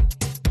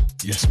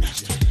 Yes,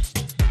 master.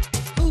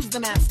 Who's the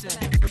master?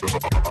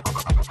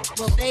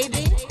 Well,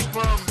 baby,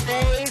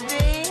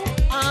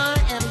 I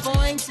am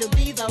going to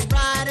be the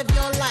ride of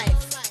your life.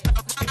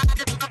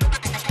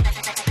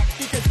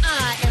 Because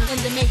I am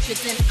in the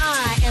matrix and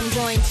I am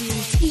going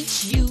to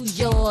teach you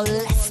your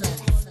lesson.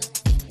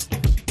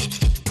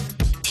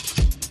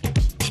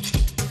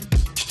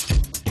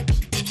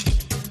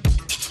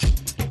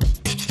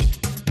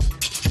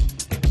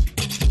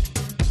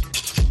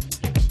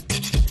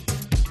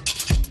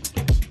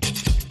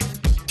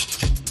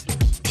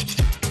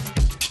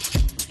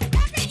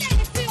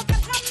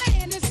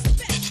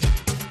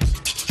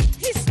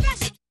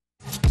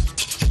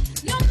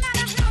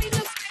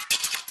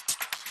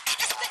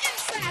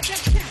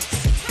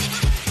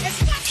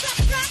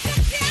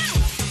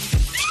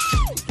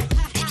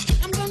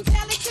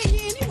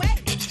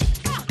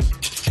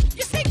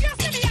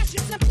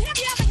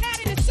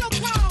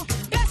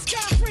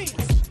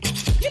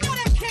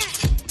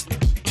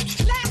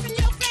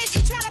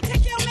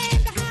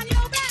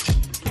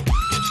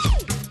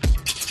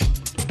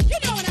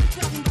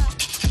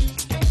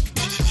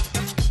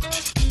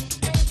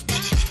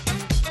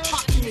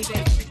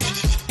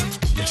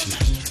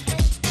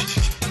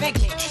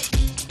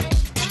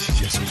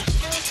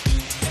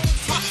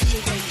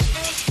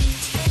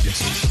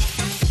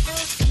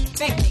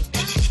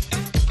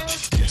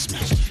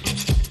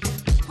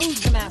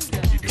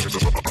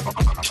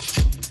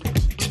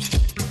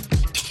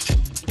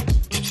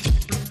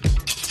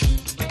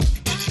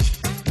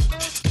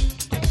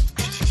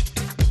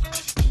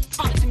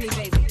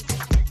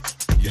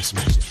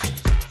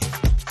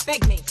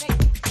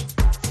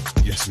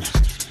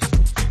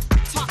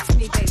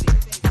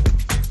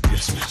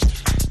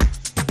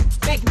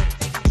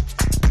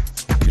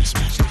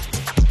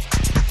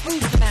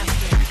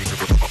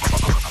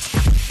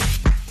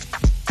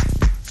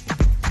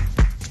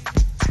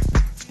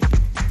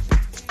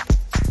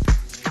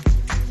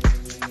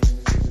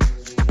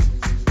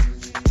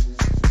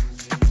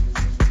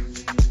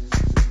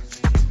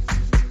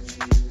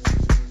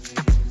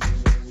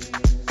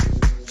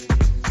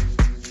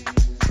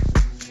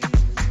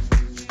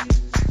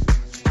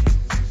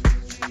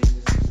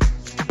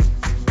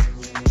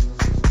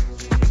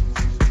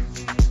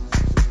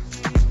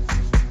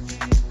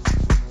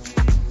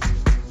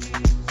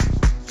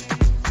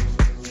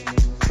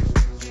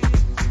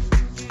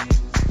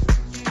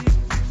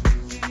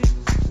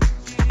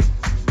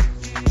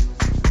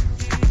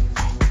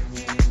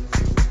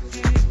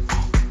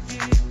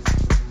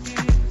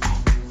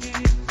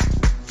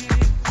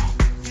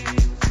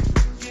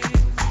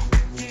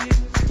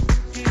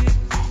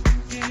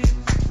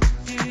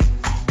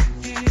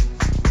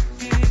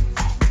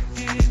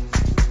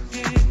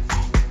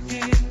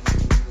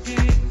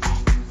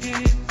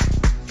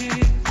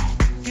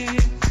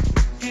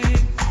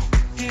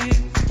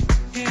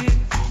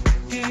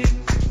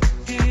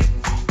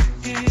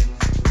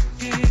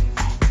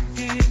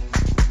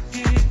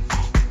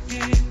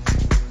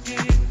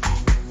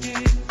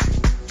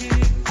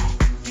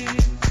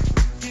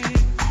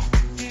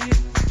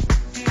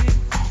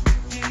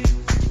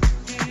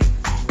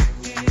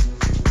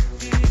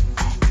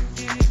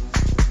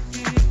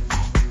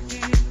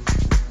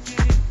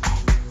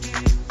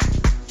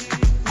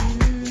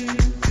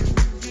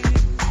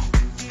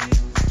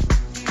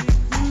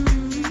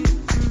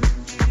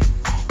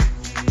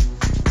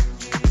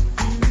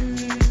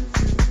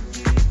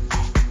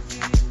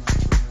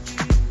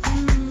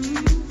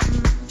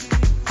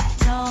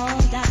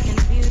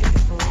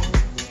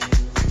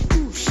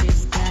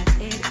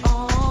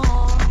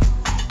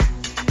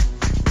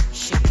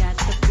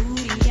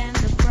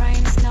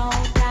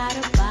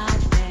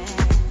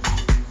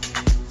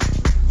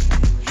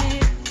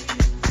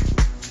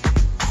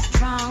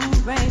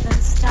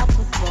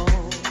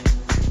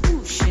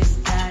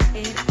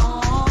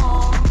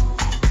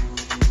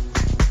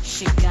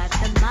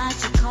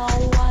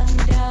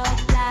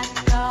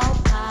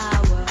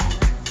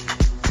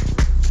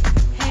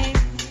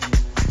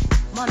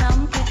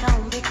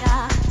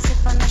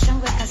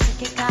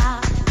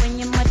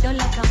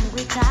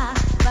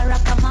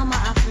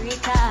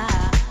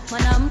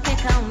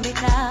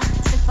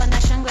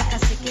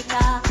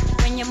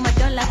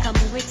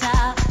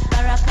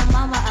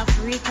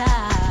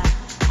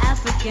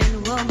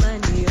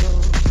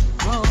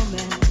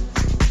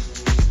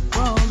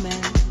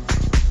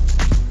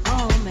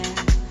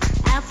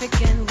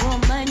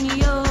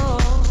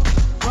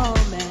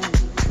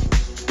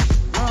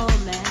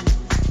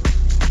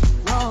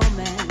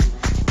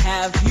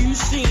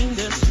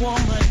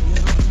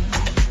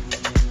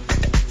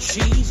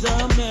 She's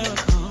a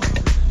miracle.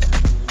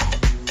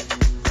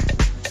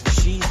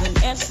 She's an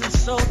essence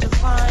so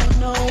defined,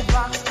 no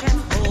box can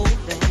hold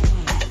them.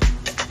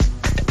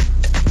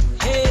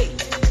 Hey,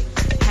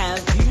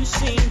 have you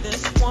seen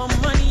this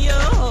woman,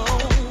 yo?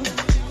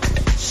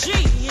 She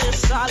is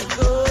solid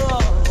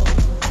gold.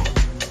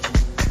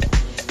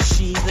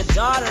 She's the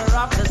daughter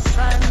of the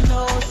sun,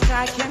 no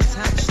sky can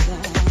touch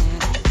that.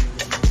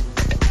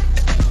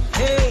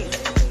 Hey,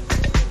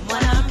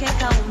 mwanamke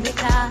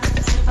kaumbika,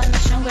 sifa na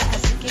shangwe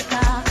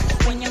kasikika,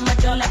 kwenye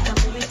madola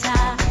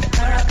kamulita,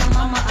 baraka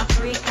mama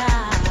Afrika.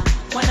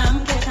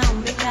 Mwanamke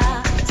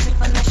kaumbika,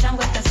 sifa na shangwe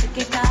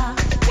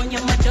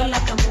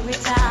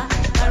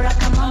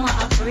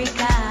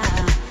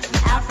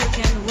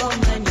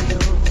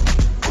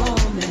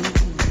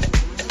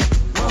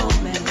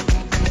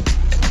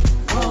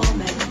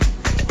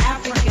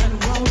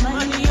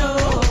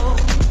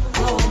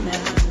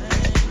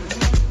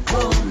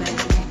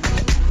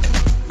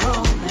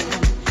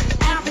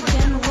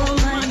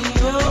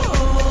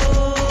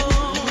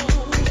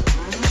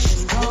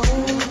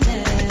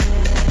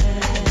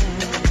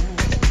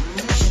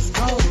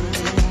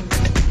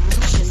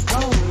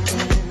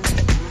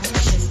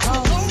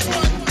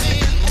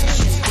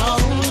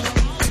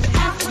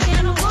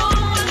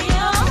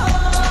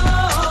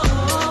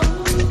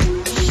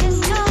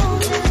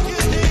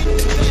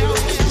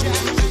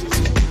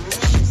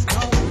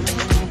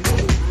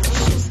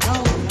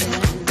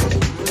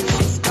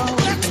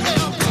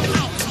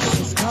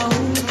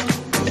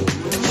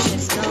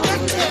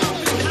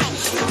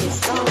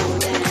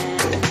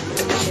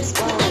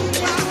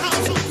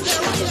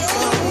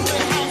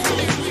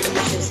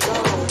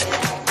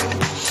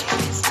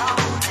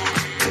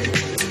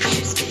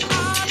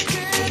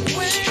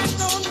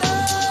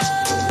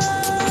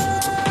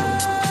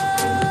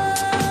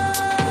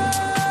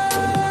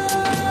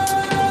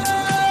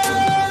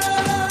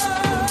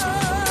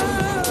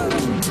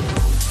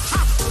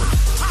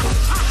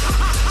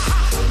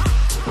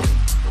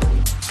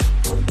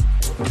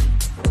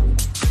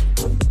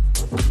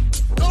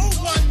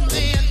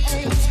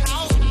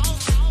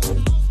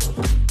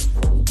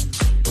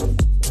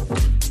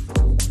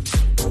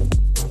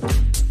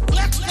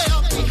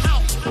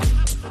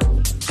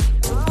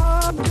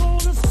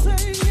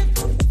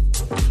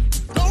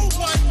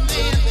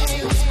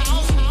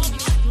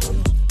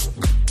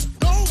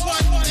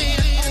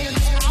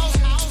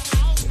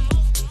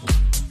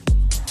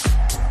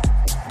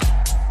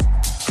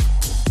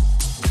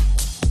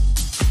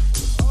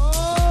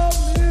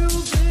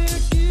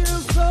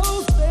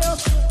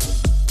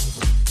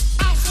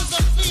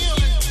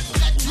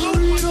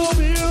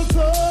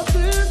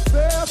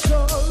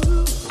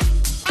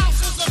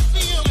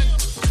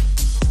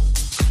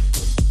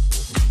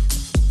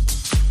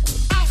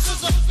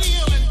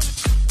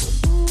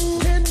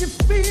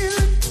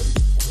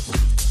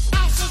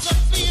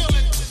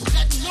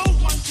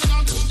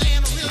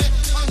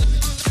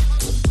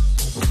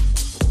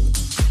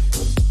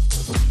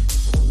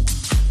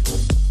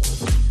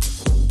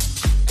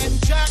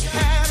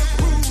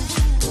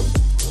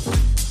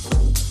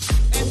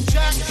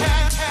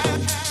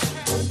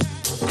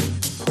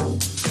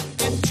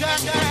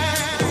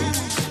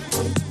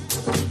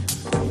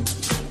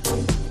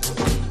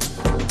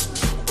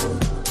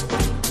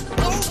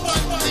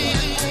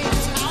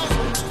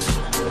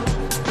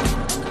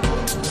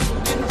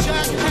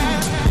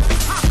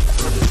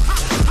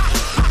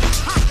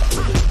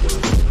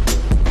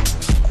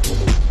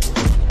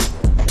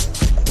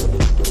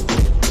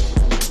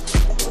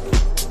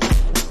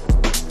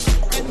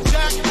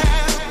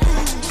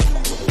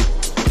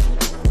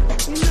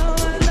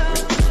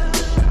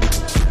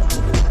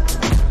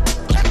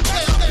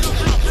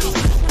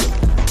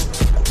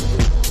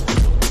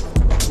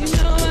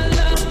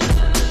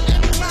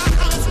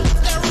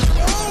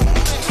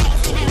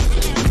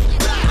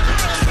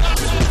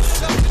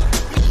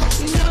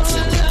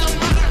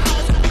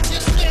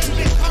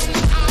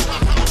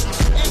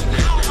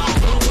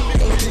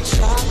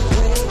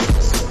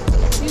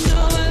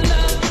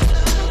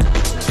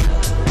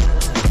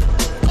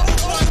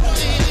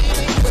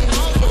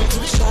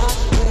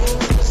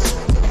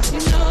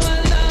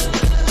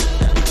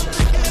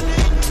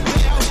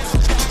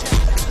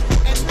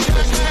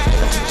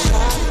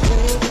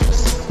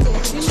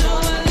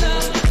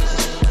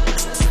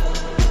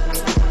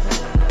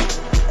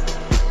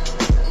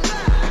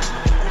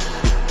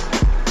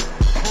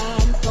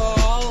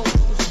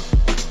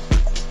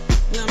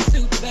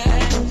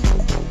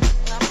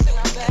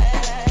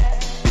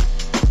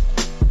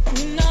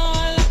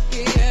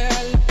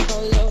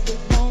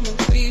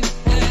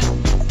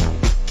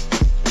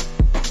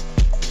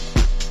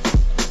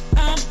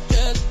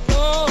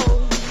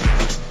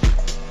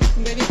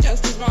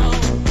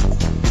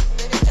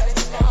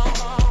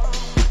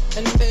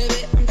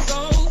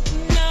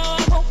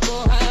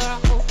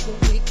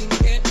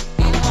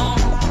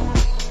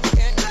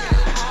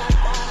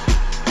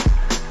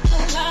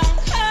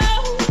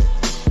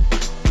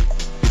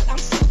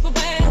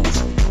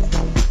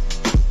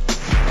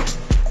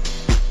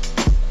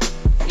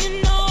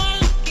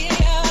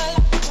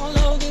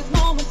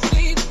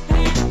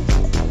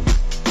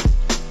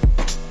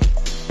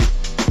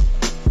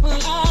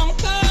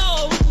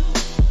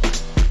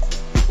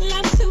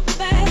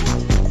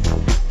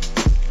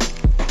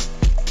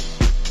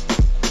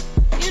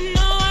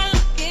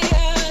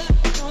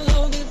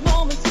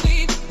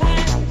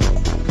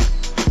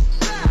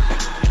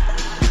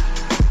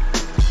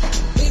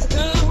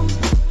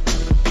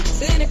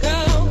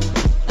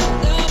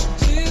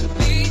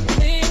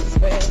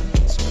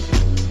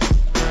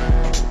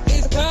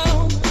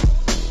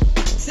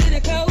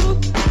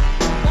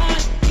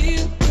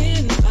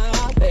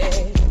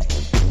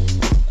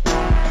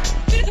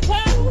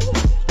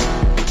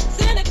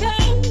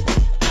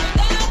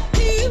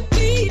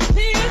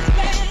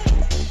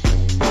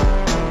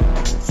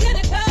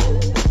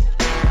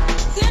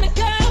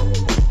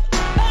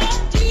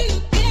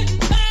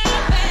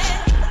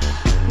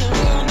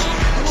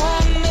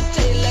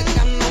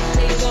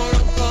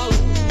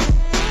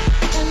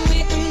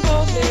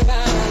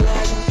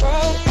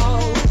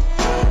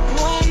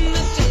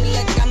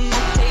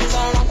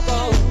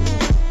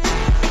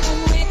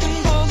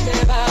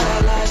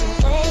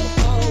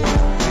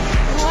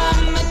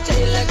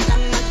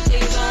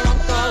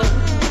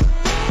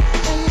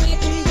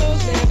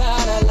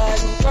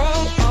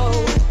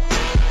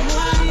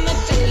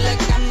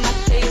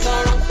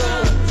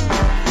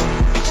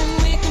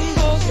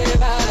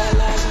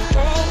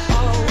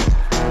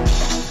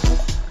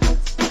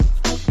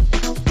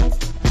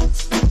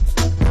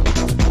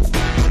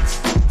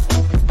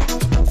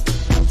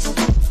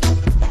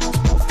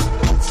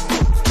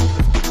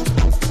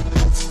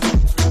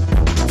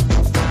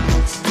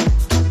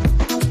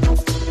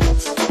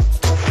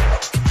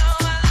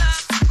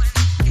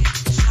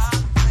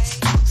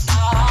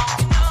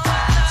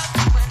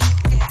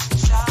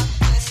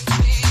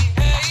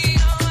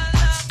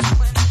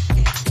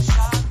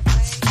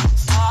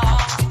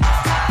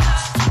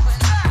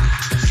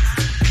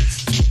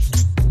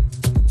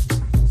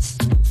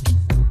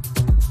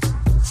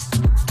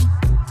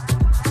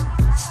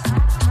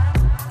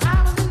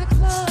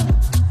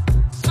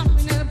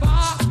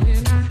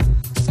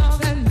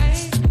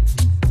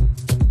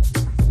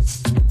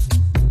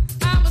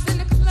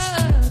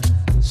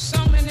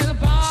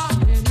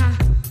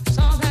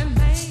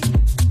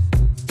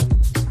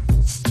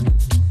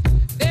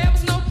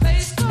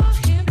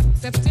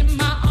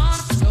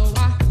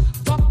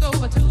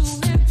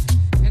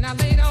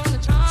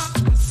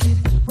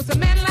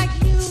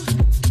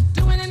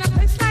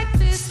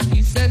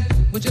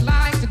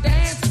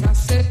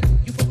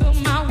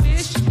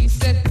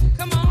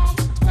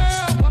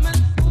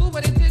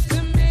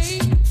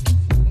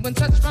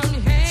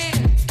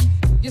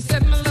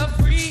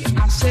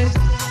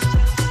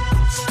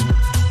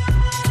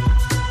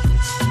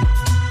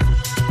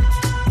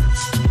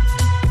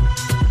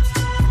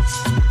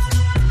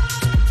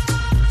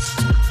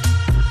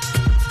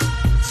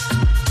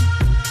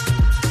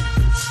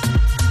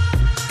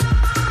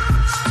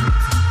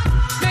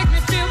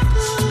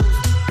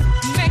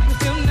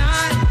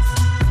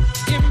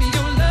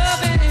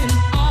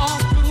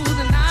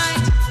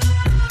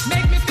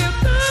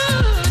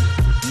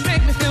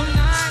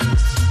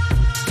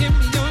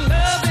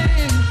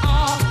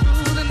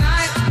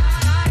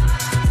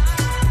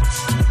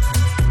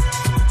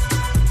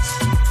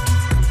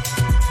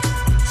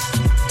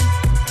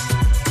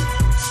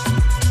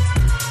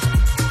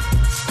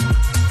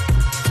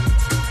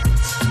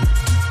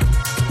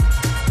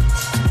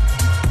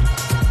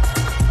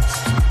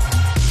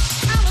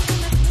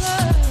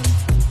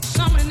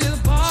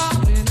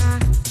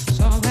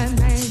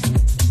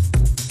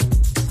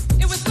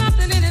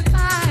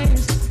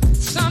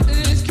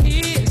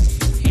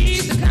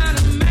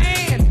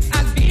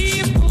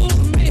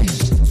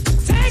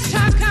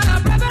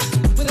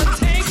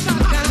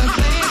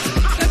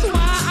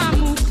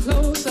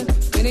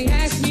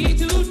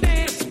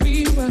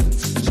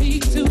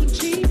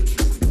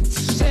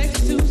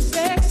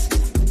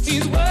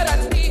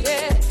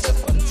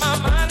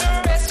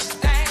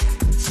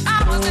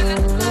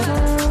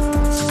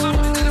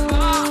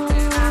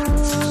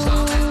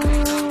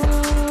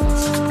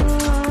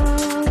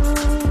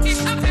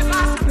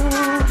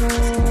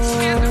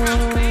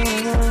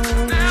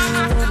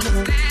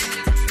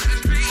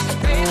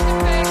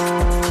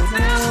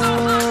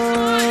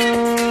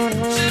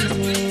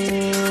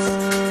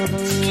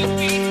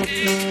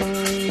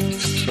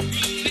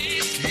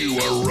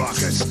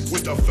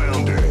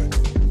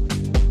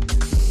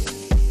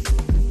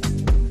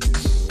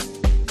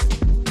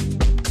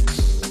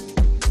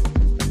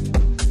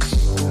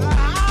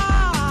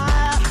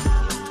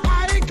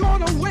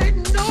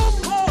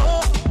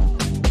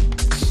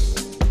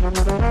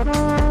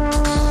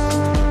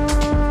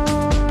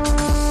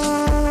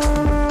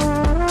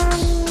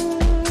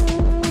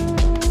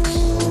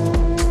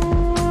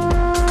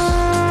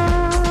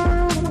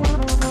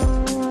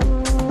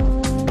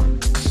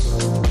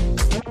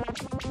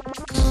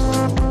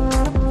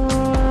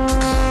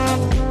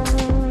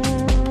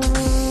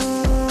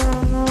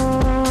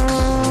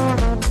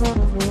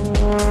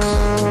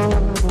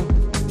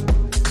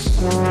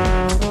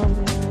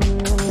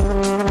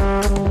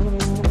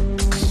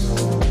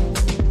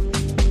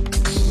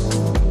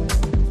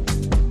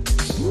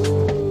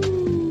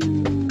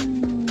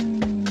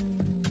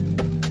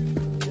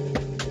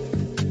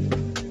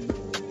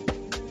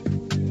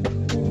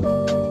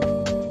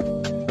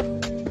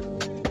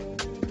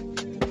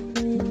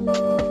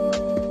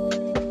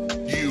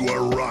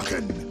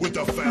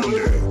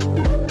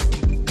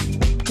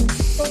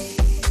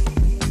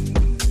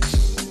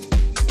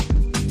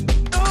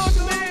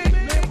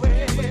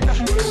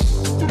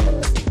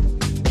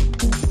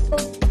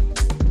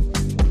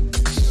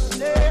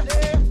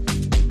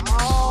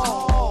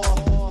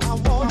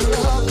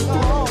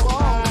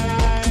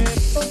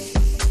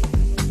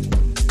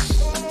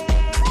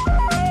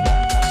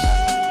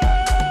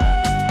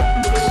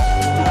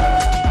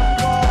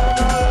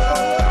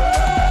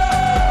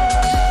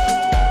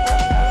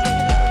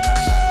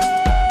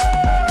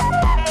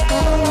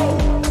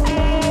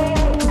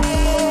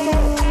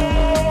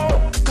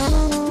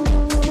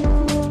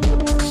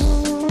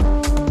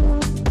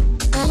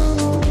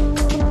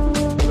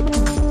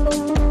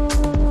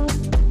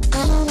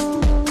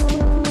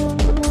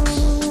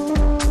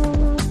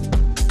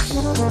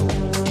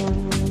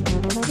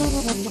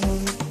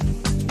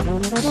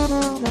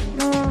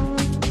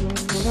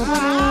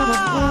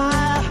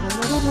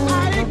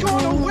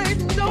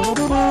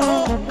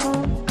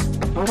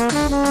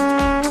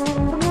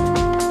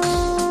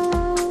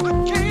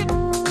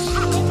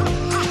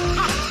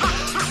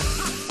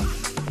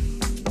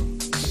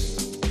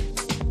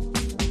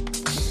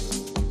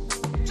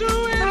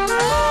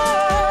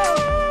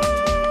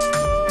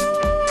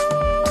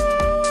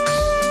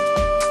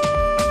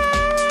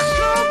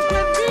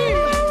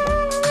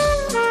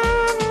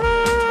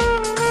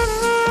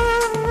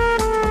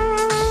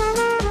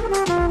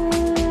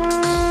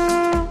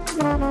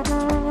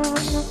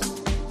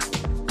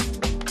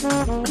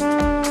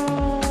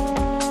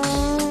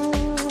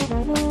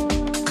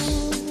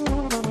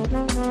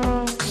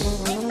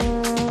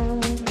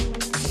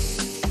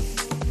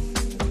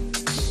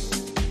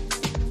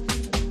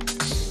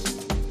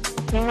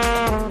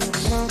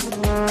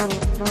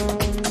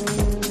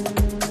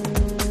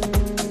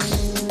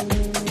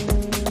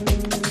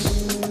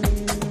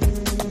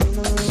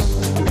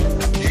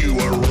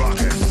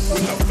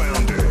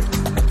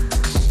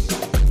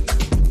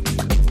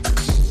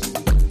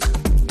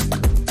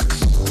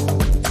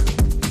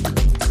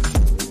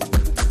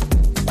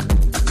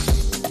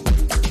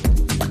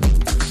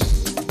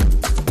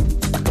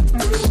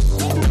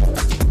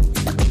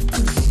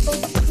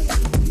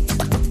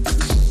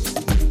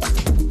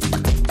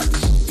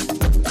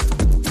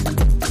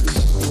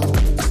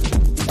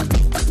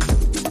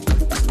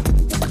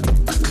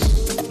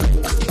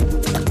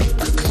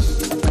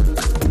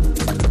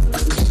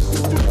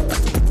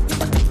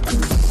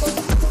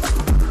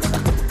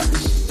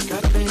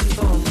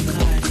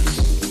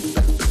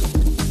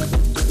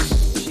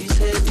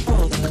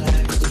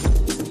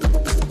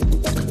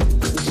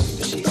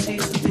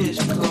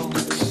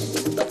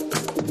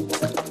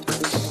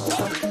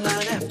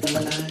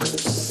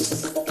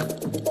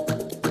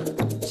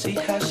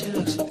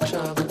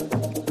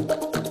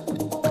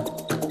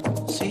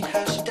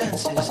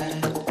dances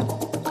and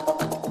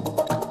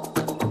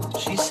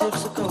she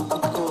sips a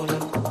Coca-Cola.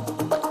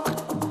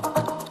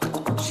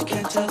 She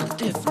can't tell the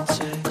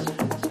differences.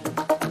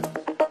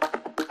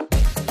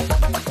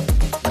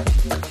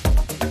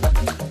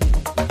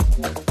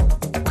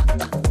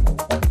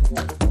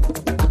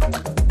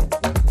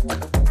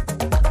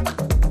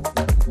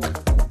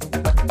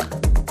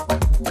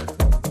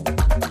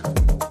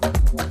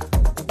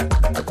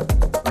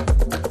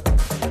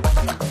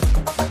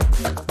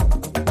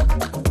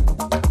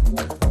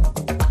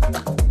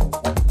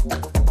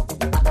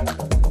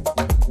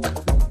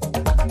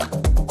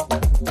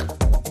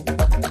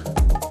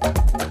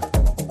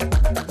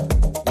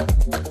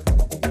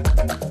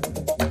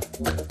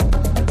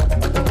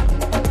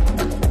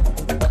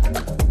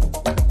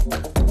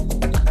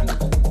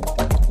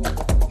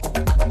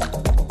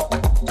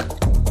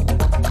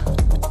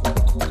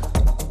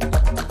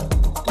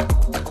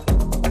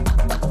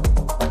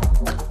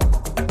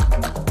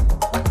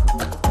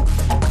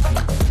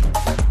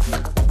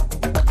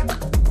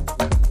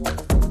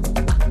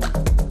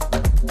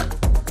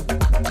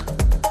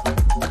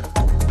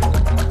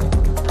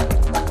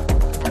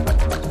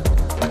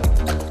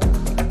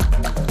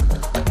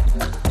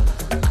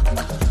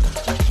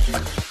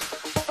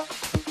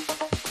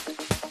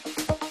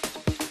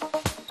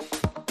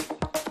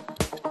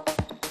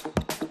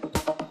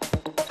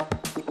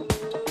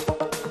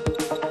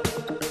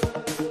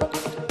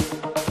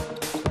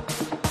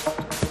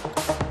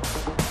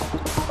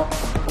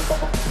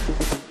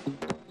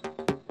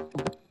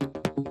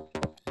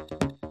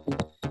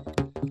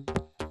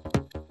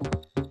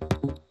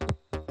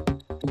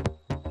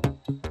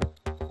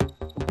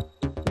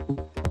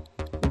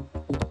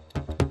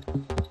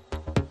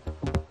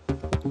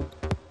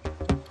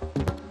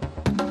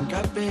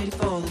 Ready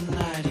for the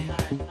night.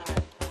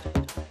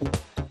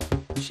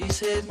 She's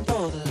heading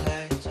for the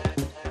lights,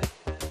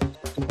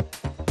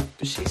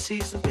 but she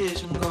sees the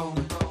vision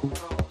going,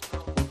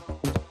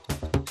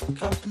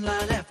 cupping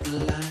line after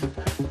line.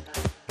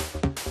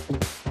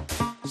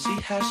 See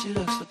how she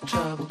looks for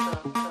trouble.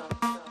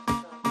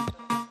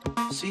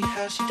 See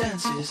how she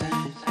dances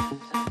and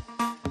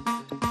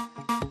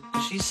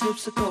she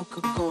sips the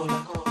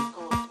Coca-Cola.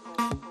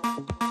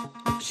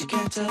 She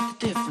can't tell the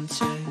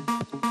difference.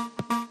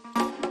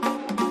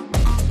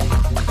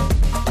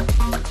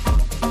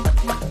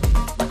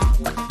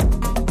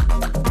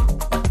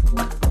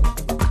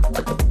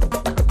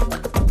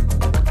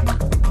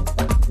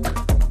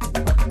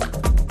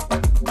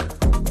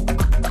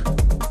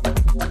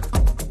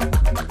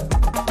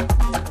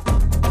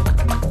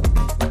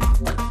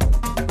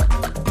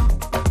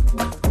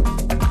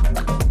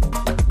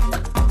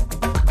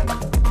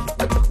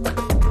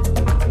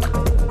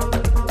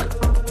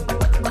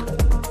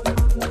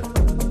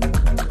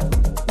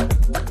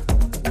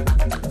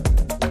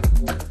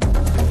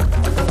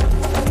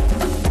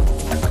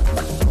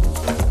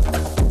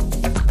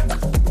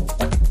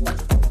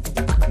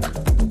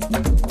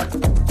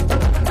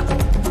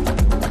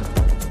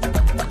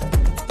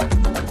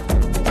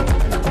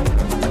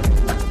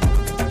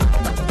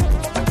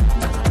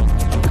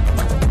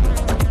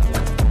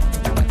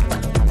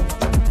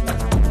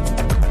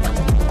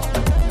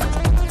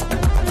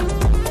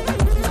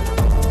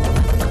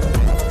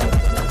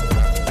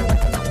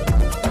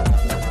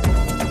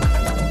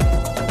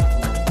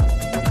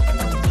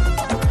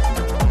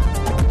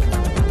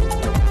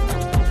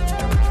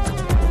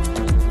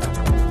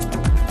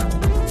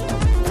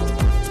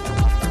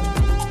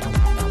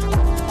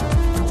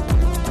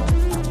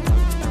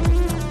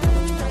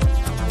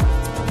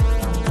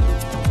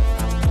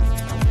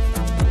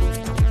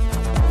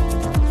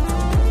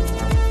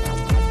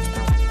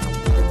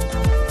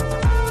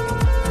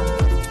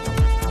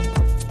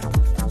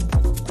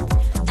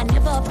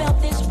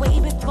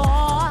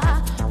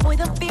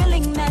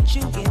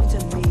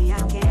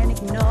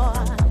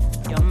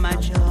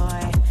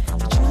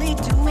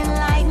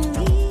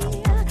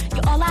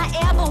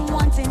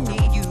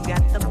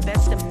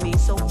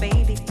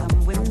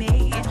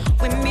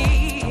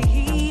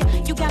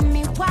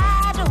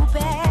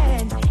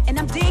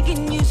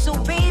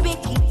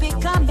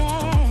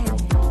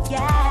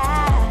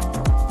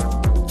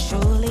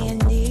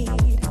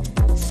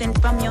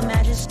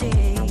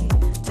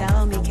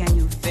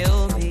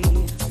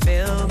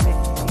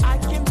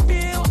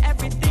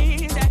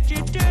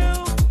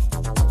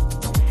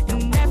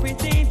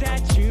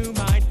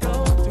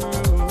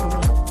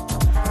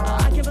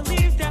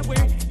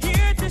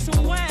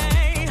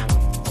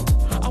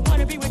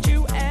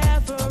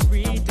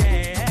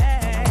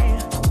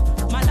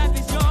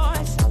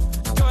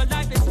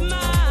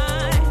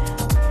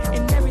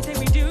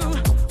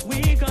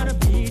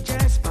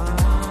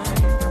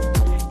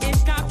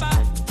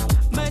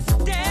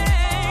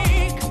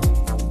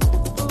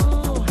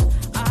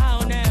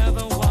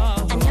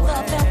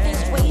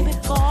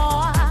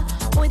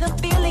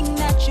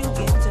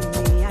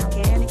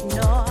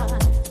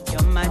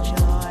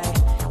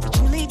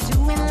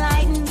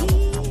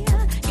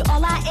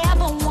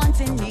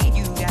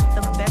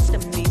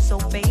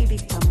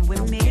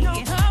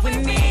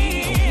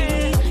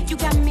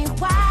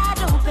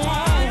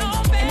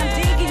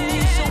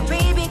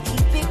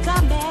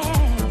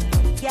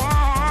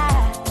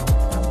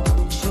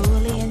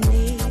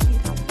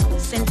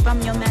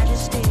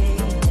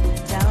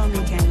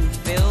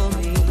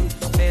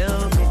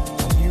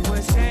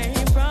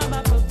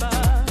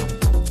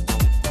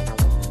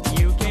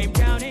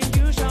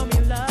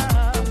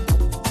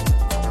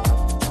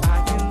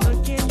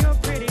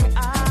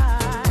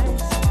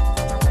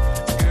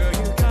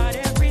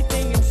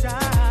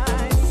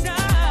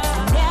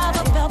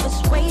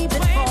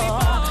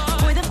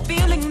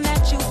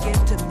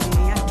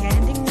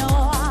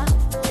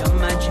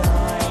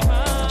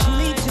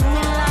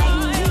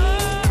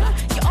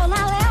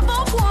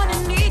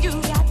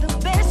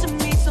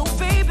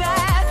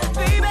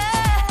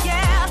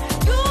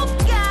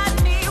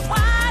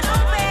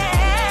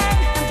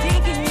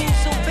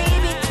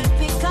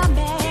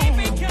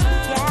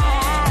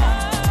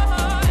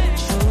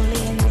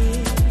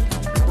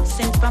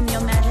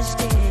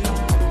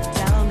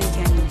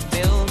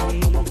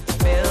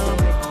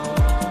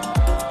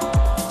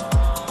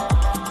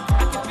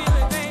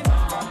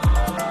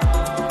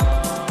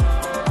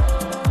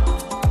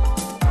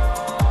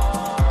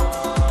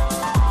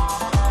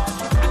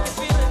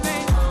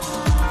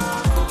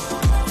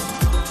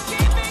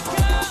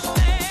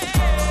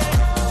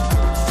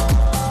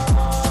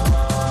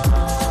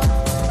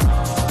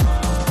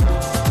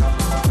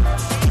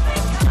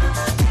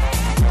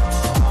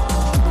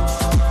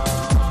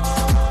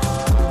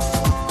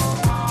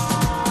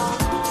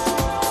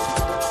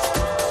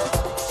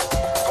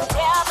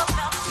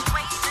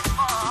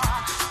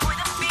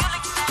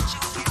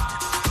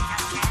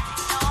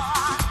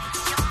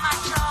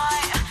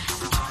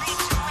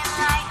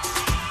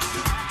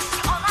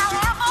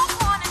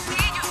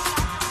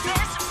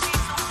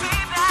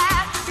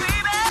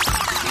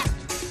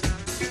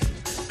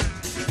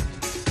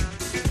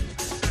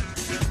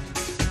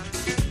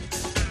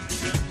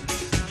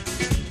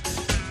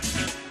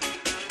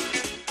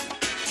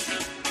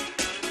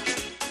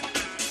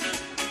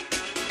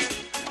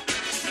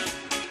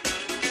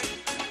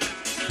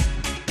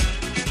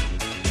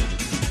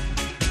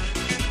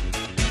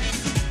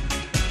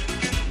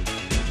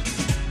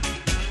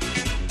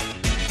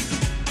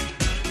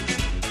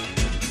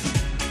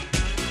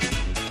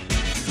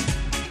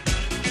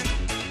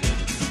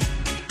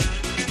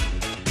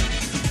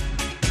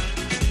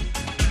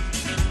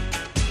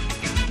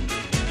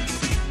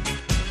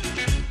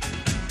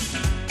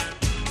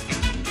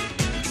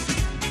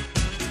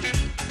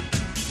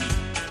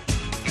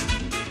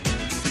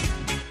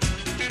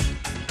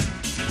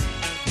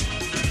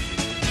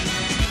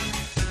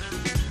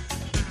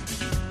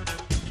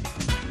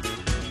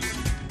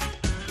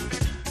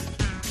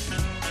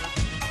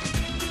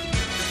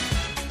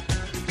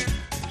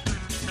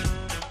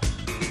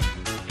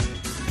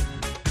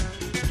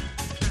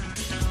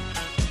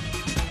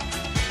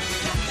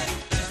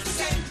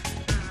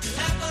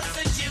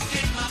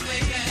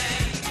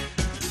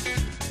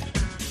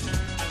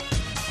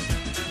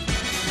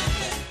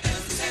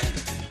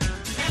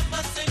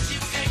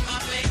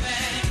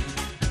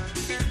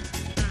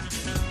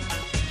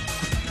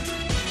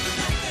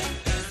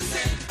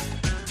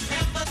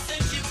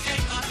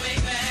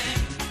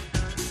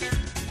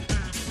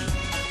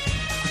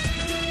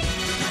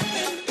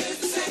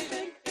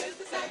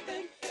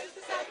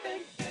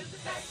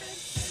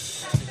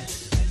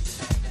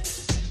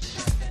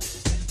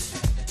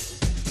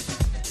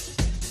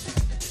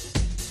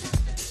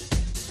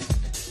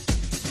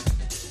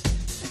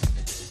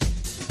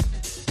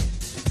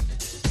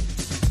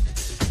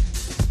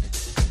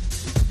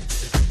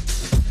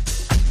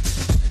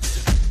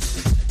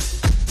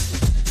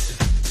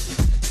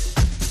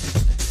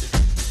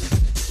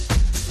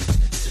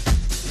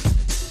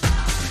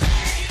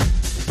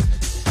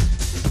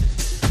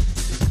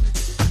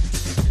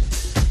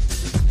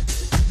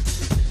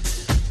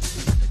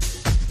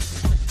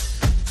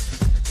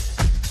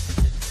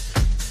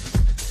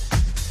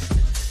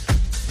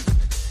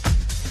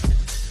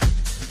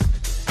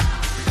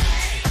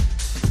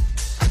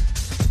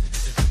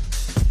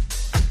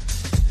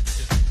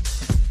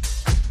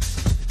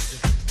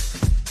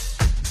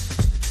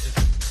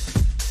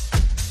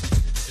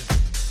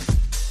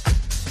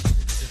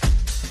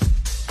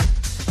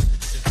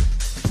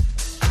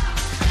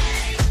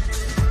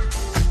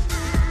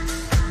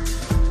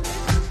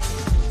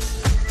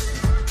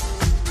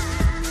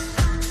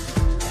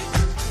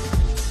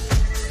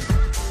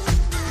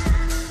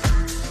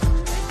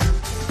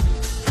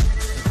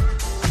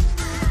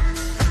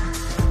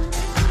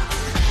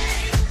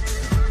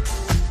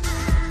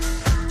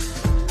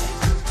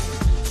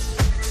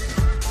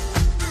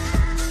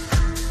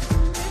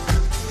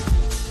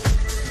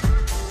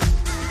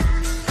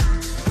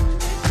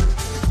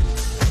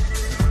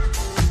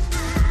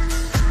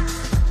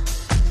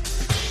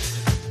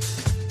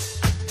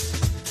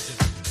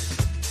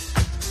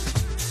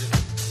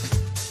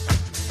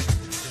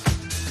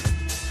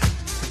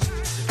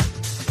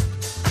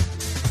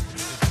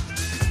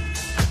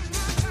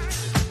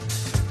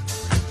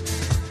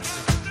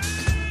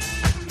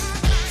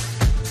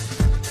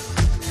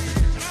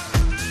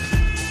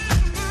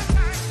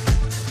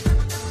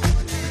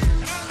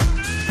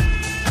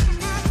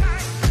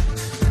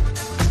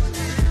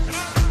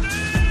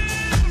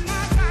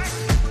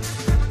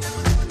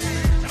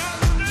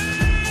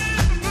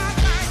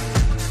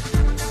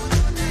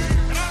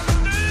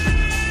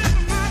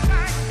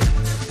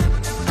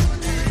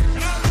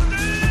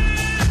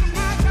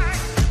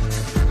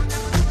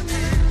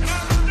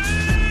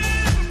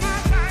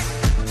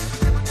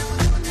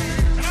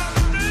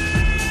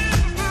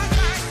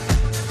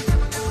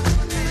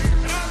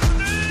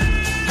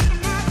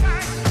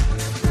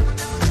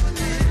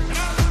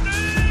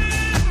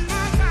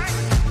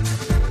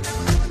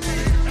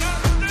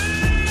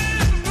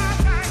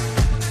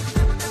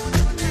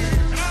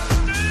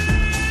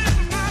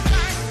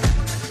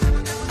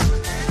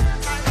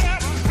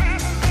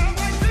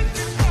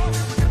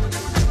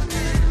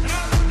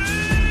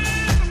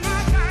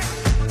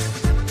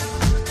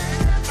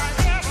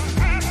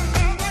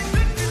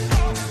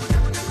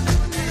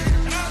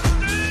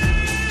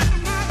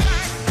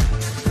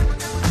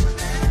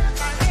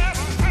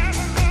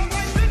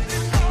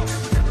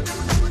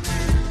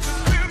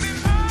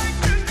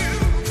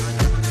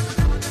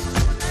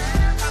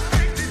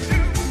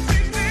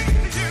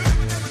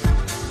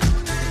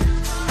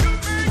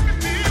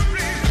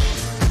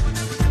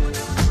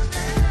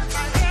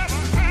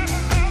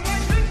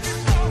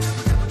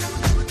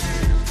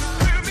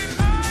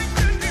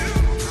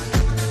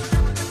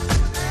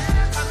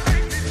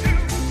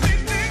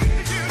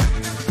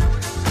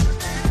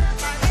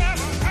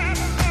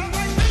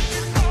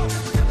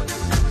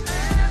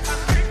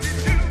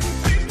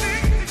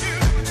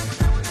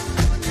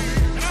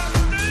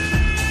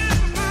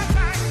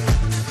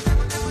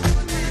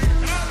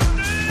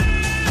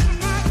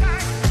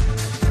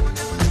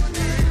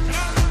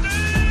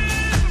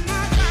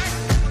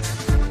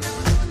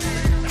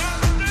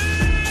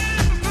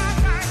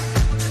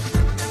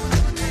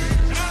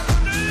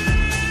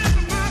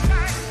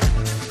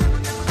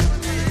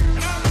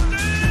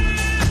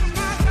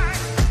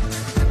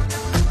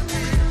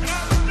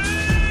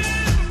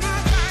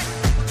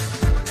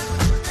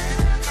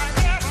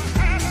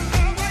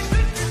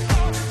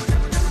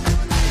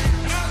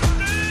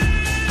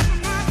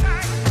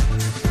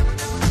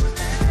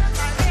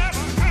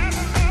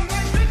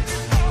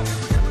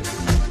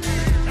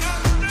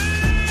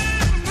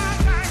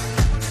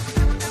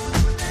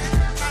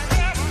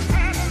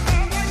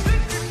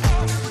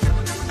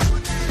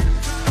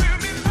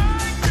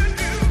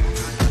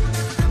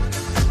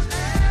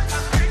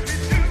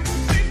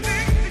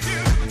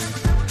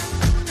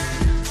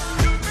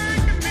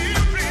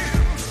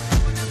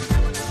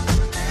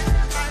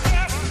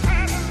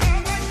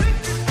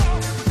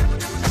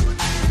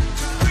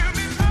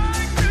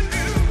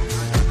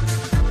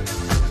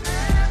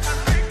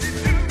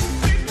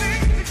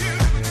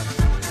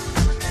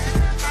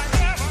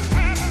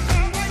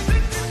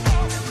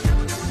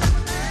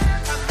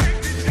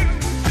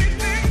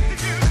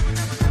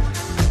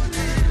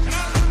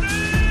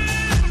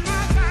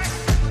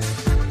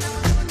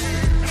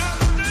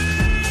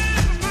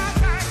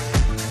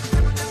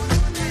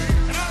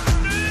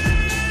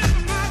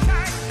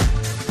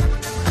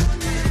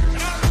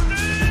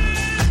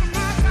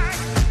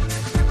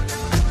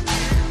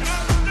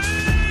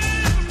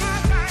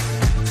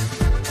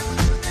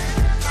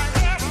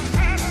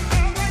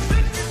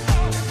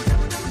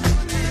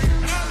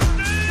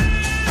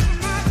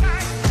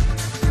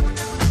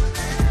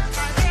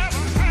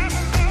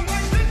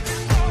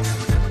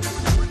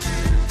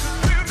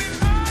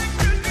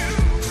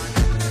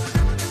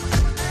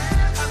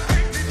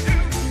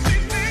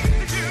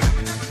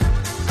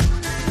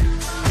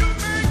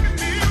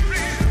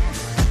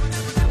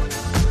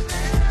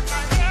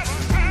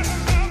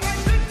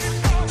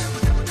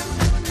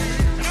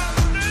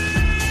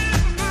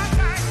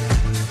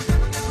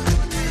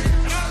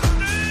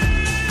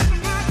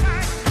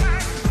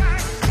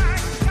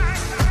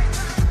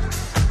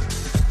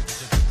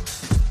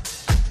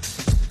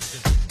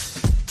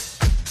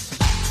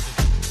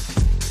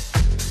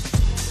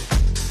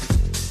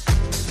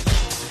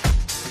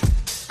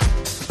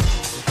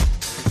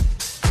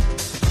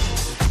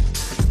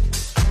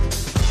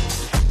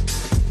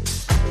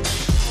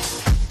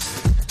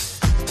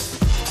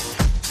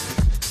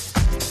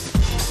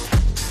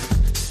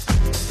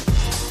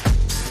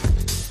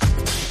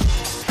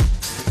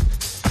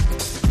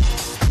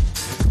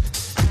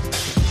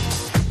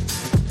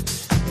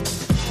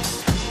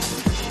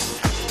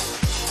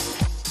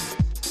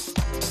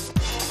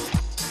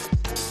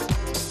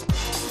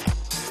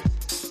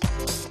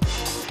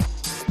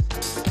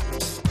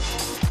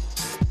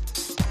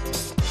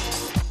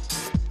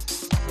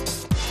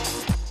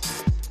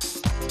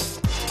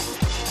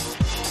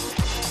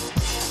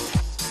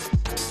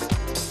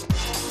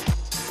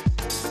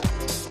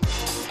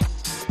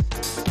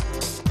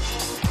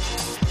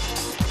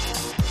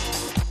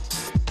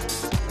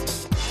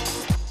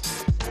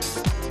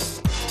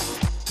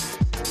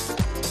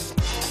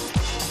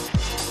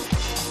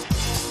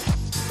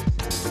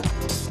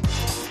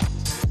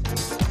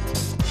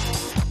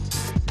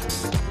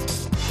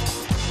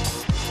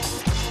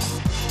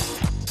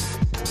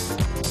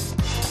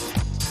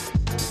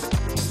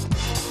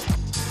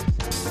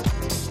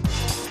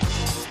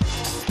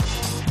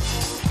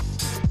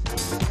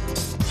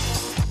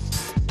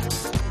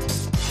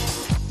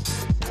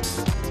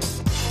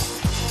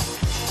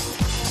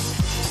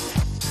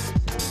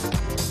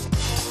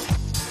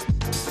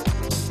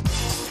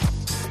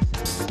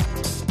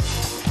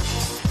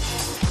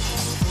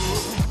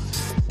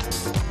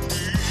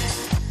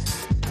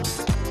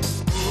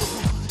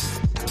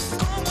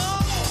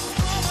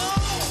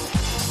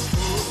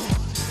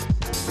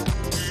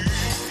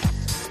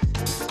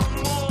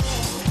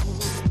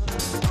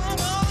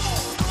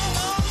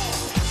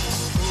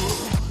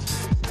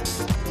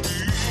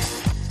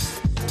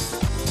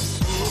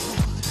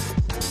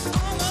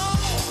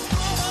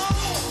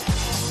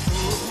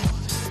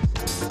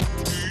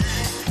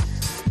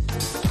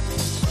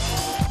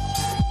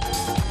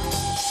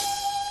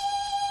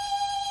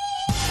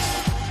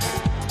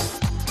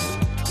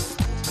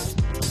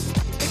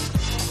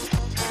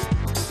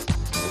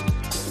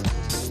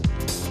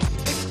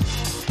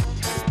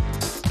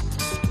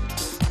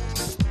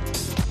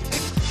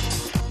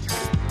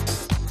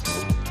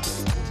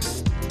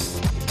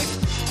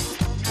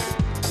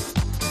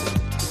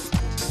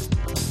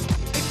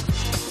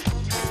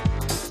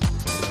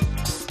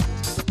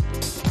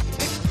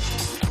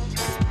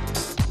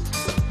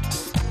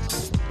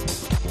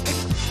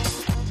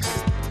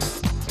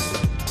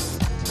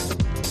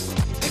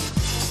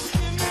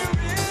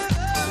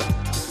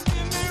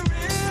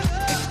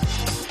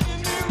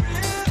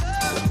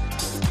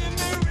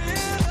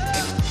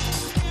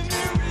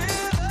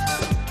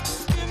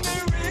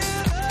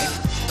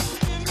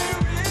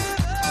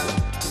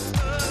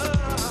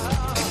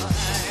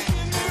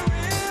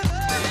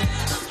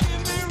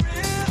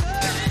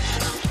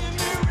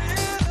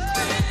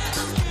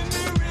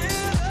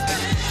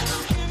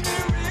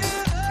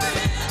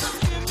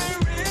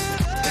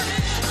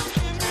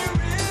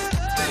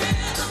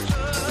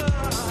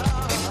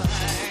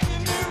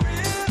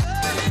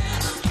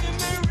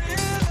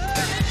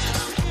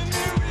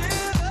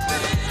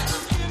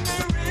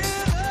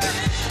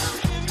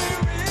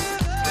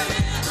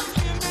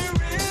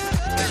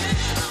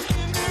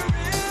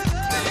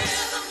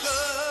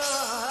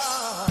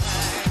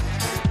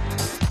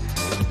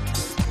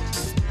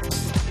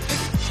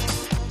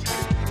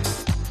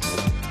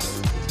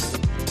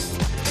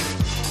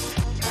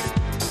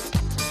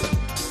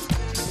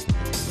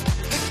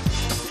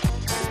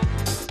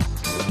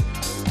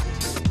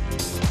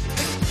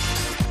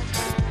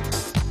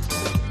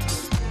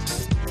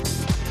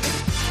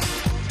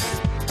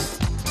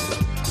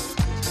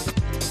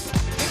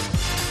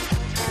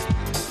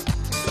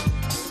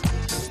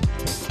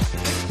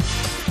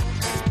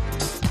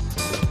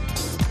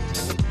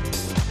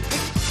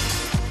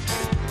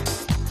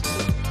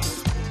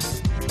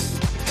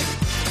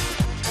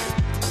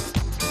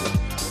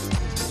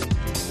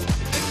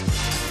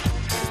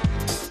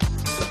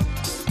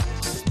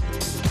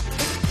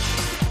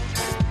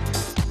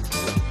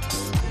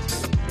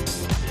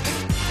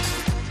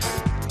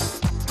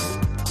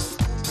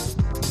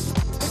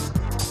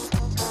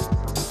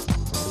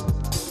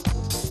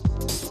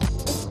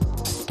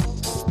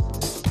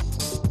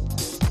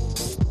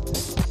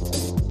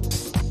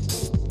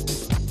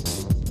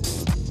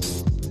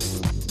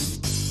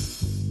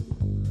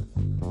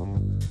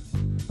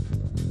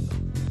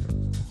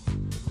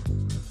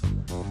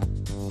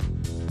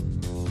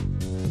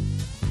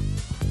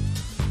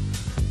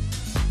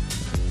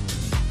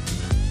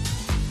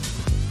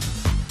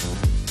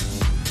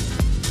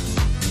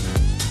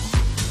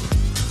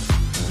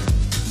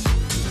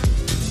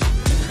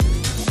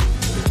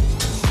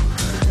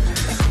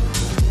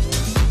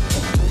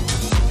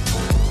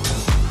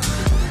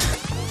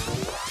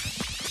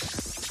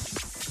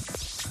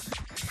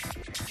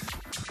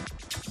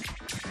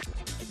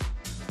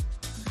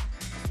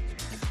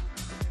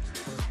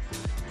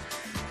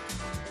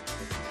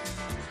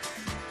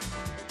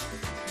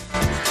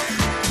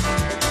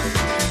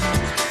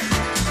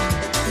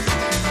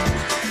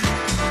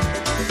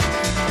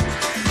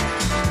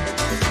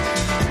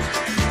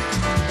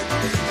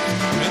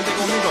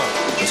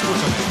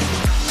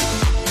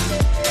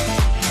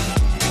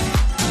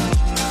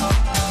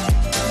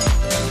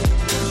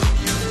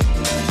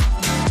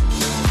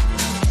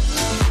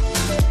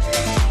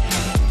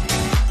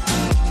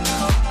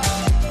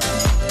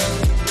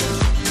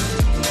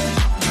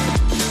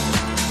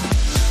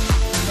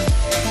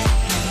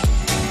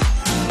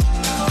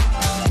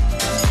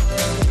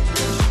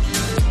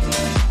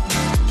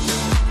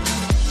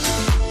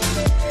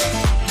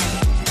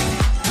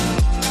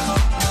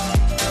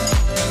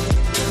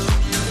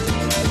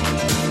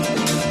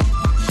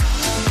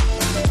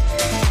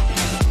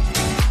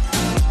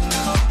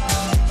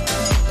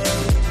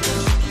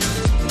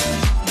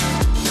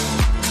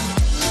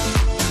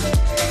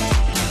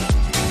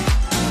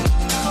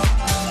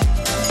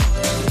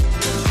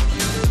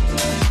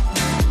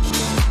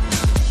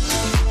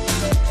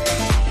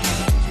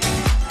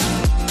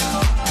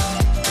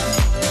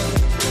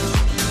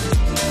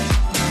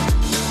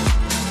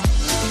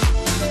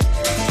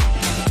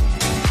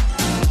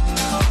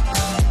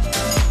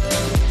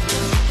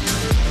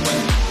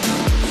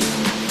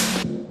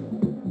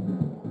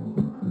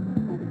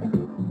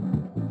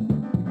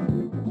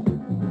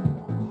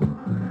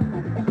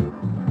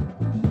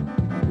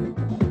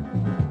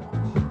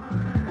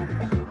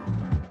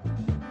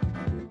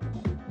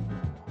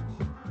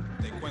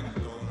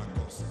 cuento una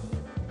cosa.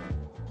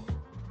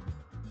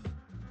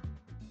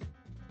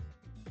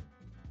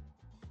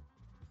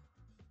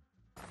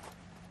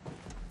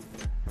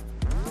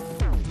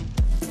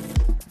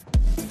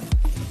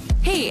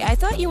 Hey, I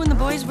thought you and the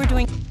boys were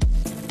doing...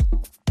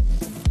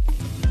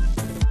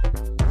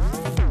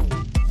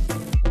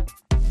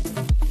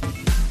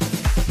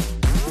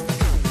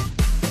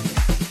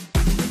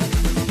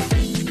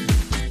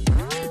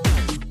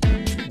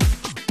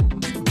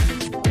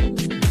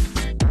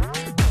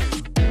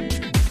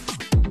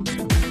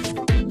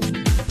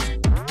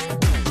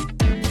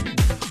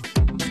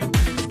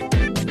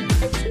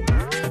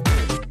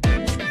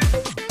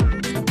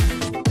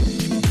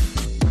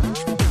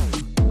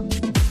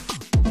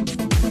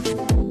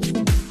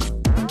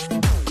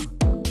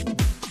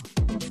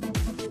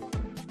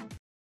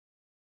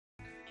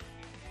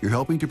 You're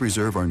helping to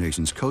preserve our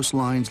nation's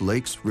coastlines,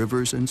 lakes,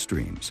 rivers, and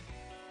streams,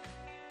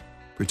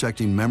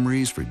 protecting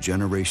memories for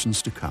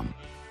generations to come.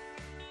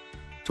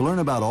 To learn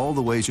about all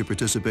the ways your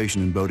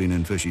participation in boating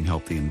and fishing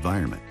help the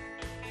environment,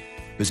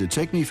 visit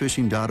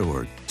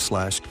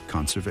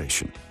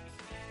takemefishing.org/conservation.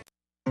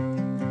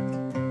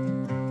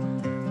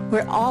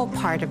 We're all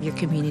part of your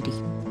community.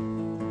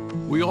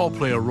 We all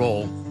play a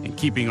role in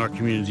keeping our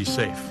community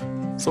safe.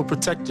 So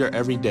protect your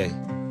every day.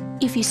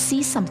 If you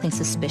see something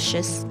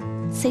suspicious,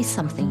 say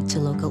something to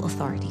local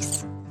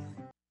authorities.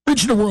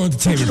 Digital World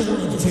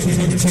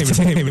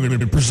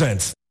Entertainment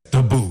presents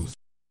The Booth.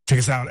 Check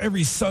us out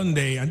every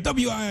Sunday on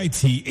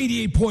WIIT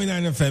 88.9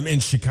 FM in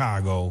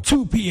Chicago,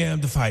 2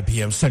 p.m. to 5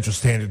 p.m. Central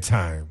Standard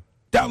Time.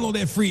 Download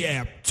that free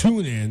app,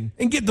 tune in,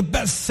 and get the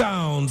best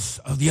sounds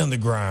of the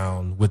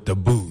underground with The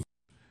Booth.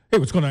 Hey,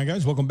 what's going on,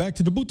 guys? Welcome back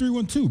to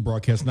DaBooth312,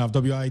 broadcasting off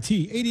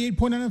WIIT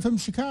 88.9 FM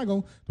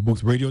Chicago,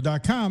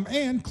 DaBoothRadio.com,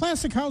 and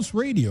Classic House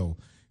Radio.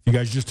 If you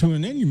guys just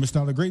tuning in, you missed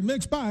out on a great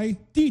mix by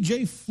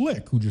DJ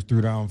Flick, who just threw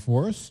down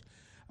for us.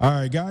 All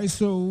right, guys,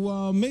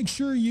 so make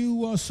sure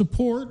you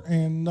support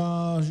and,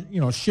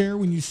 share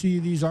when you see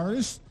these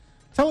artists.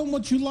 Tell them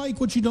what you like,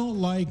 what you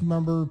don't like.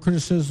 Remember,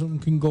 criticism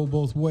can go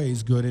both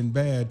ways, good and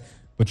bad.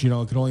 But, it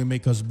can only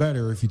make us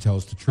better if you tell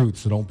us the truth,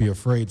 so don't be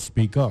afraid.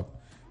 Speak up.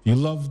 If you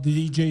love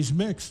the DJ's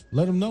mix,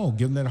 let them know.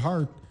 Give them that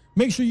heart.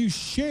 Make sure you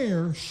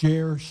share,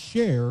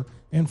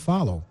 and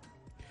follow.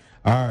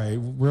 All right,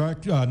 we're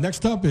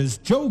next up is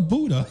Joe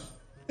Buddha.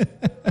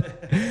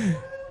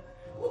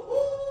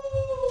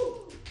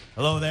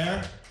 Hello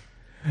there.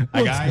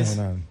 Hi, guys. What's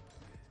going on?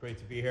 Great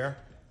to be here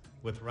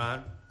with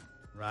Ron.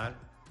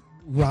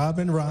 Rob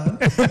and Ron.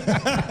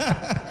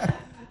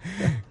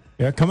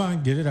 Yeah, come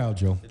on, get it out,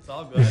 Joe. It's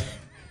all good.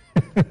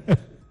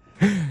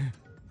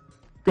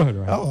 Go ahead,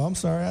 Ron. Oh, I'm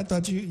sorry. I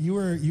thought you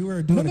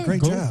were doing a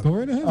great job. Go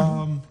right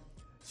ahead.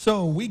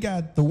 So we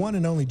got the one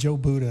and only Joe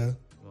Buddha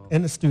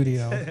in the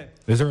studio.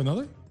 Is there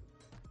another?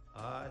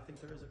 I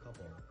think there is a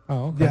couple.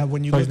 Oh, okay. Yeah,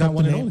 when you look up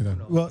the name.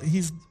 Then. Well,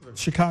 he's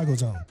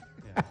Chicago's own.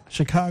 Yeah.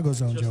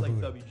 Chicago's own Just Joe like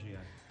Buddha.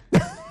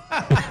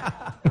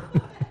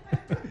 WGN.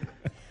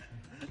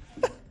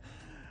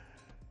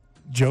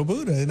 Joe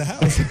Buddha in the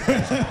house.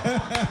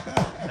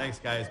 Thanks,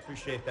 guys.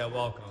 Appreciate that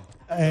welcome.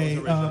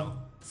 Hey,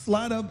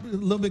 slide up a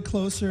little bit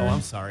closer. Oh,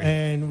 I'm sorry.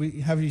 And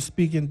we have you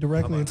speaking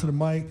directly into the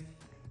mic.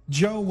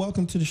 Joe,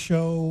 welcome to the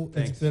show.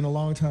 Thanks. It's been a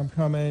long time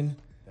coming.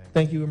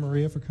 Thank you and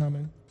Maria for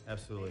coming.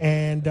 Absolutely.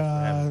 And,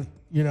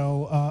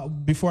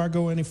 before I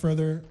go any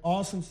further,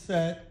 awesome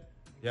set.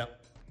 Yep.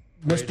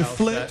 Mr.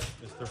 Flick.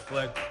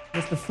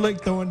 Mr.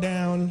 Flick throwing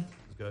down. It was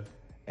good.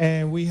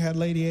 And we had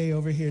Lady A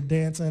over here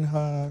dancing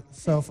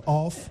herself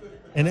off.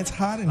 And it's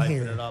hot in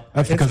here.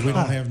 That's because we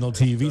don't have no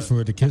TVs for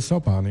her to kiss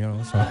up on,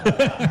 So.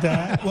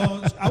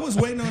 Well, I was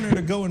waiting on her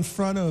to go in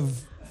front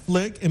of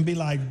Flick and be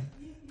like,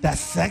 that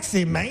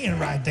sexy man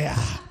right there.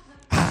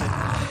 Put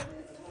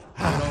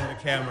it over the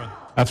camera.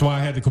 That's why I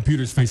had the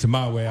computers facing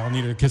my way. I don't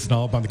need her kissing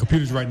all up on the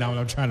computers right now, and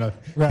I'm trying to.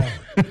 Right.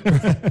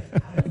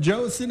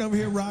 Joe's sitting over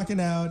here rocking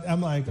out. I'm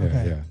like,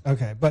 okay.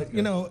 But,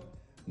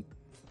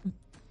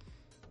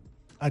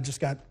 I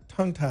just got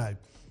tongue-tied.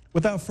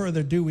 Without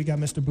further ado, we got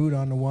Mr. Buddha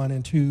on the 1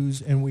 and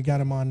 2s, and we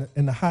got him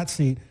in the hot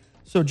seat.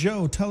 So,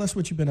 Joe, tell us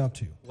what you've been up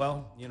to.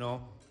 Well,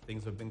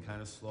 things have been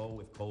kind of slow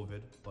with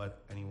COVID,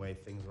 but anyway,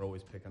 things are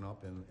always picking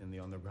up in the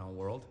underground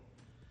world.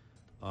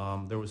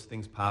 There was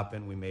things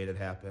popping. We made it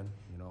happen.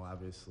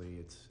 Obviously,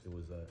 it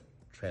was a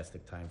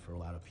drastic time for a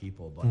lot of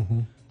people, but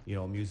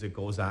music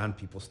goes on.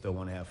 People still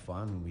want to have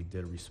fun, and we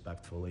did it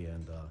respectfully,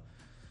 and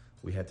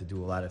we had to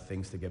do a lot of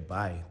things to get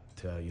by.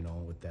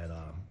 With that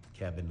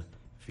cabin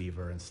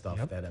fever and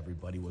stuff that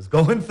everybody was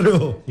going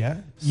through. Yeah.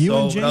 You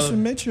and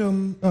Jason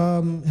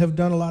Mitchum have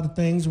done a lot of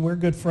things. We're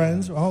good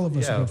friends. All of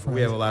us are good friends.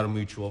 We have a lot of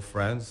mutual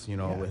friends,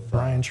 with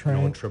Brian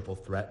Trent. Triple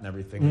Threat and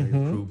everything, your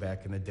crew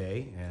back in the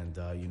day. And,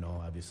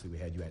 obviously we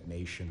had you at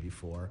Nation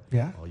before.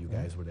 Yeah. All you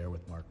guys were there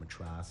with Mark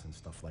Matras and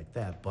stuff like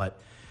that. But,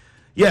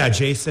 yeah,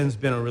 Jason's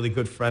been a really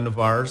good friend of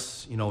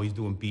ours. He's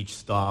doing beach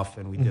stuff,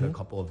 and we did a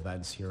couple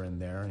events here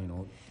and there,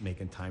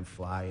 making time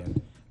fly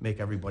and make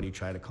everybody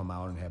try to come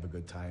out and have a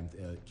good time,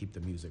 to keep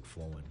the music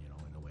flowing,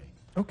 in a way.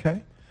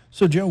 Okay.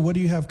 So, Joe, what do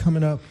you have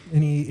coming up?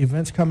 Any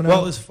events coming up?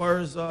 Well, as far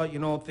as,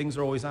 things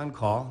are always on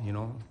call,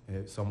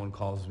 If someone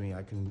calls me,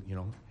 I can,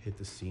 hit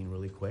the scene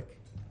really quick.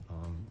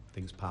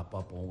 Things pop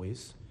up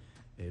always.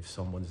 If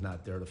someone's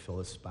not there to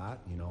fill a spot,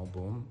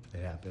 boom,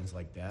 it happens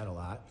like that a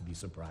lot. You'd be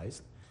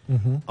surprised.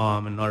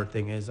 Another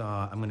thing is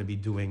I'm going to be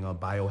doing a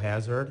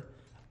Biohazard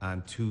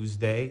on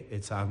Tuesday.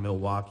 It's on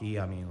Milwaukee.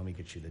 Let me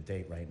get you the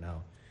date right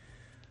now.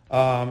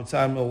 It's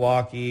on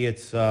Milwaukee.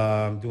 It's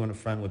I'm doing a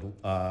friend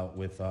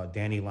with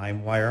Danny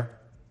Limewire.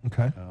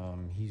 Okay.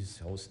 He's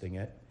hosting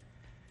it.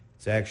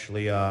 It's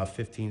actually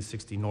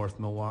 1560 North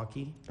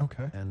Milwaukee.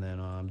 Okay. And then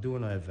I'm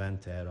doing an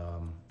event at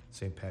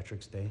St.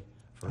 Patrick's Day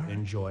for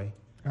Enjoy.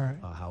 All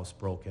right.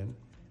 Housebroken.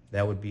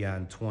 That would be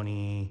on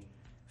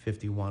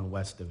 2051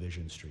 West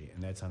Division Street,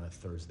 and that's on a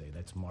Thursday.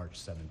 That's March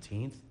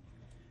 17th.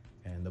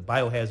 And the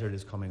Biohazard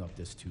is coming up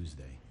this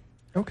Tuesday.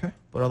 Okay.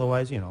 But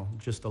otherwise,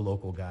 just a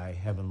local guy,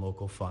 having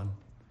local fun,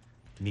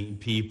 meeting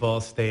people,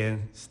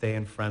 staying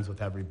friends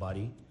with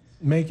everybody.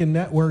 Making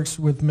networks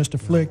with Mr.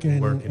 Flick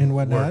and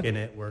whatnot.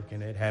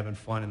 Working it, having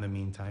fun in the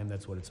meantime.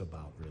 That's what it's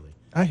about, really.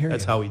 I hear you.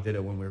 That's how we did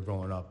it when we were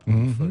growing up,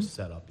 when we first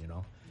set up,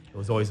 It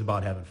was always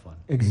about having fun.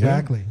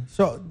 Exactly. Yeah.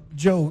 So,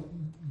 Joe,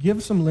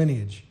 give some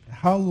lineage.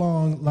 How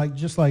long,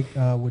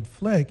 with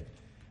Flick,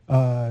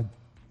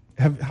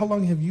 how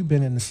long have you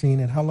been in the scene,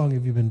 and how long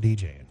have you been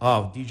DJing?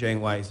 Oh,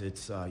 DJing-wise,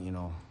 it's,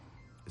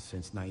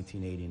 since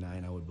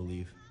 1989, I would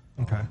believe.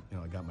 Okay.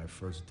 I got my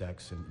first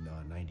decks in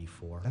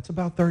 94. That's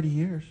about 30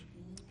 years.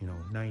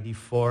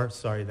 94.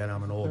 Sorry that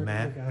I'm an old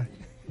man.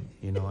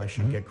 I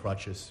should get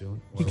crutches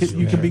soon.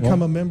 You can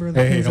become a member of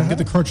the Hey, don't get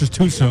the crutches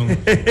too soon.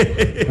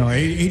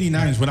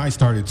 89 is when I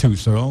started too,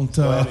 so don't...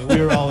 Well,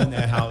 we were all in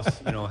that house,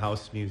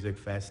 house music,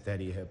 fast,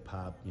 steady,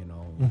 hip-hop,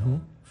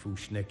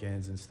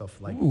 Fushnikins and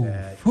stuff like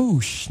that.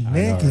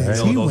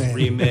 Fushnikins. Those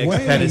remix,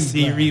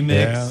 Tennessee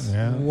remix.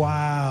 Yeah.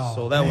 Wow.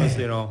 So that was,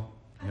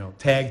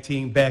 tag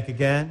team back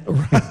again.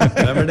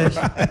 Remember this?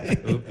 Right.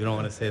 Oop, you don't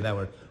want to say that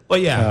word.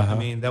 But yeah,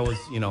 that was,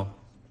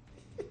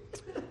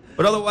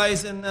 But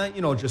otherwise, and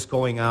just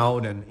going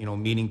out and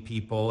meeting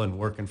people and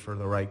working for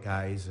the right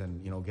guys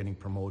and getting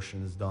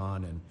promotions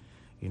done,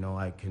 and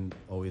I can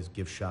always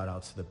give shout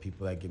outs to the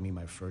people that give me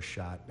my first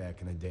shot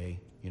back in the day.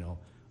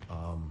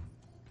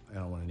 I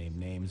don't want to name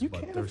names,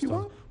 but there's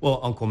some. Well,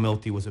 Uncle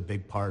Milty was a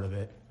big part of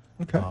it.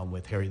 Okay.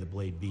 With Harry the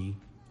Blade B.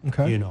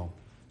 Okay.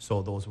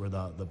 So those were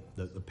the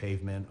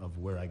pavement of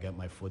where I got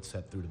my foot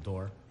set through the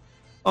door.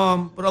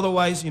 But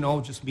otherwise,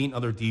 just meeting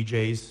other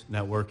DJs,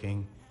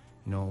 networking.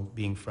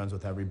 Being friends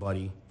with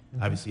everybody.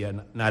 Mm-hmm.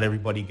 Obviously, not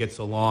everybody gets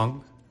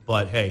along,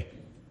 but hey,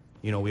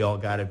 we all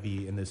got to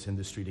be in this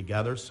industry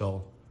together,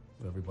 so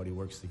everybody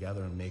works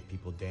together and make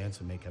people dance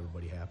and make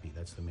everybody happy.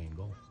 That's the main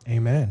goal.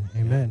 Amen.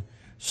 Amen.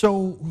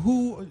 So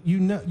who, you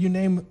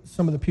name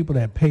some of the people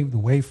that paved the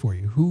way for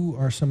you. Who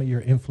are some of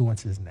your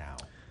influences now?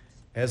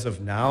 As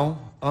of now,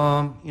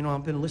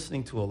 I've been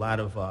listening to a lot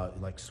of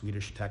like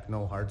Swedish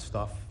techno, hard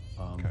stuff,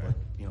 Okay. but,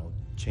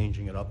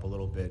 changing it up a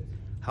little bit.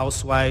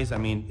 House-wise,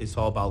 it's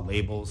all about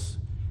labels.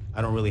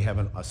 I don't really have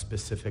a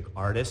specific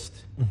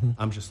artist. Mm-hmm.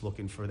 I'm just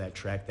looking for that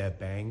track that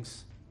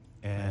bangs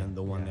and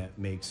the one that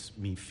makes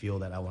me feel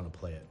that I want to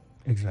play it.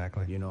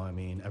 Exactly.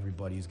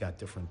 Everybody's got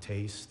different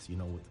tastes, with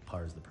the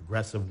parts, the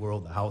progressive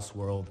world, the house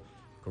world,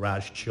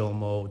 garage chill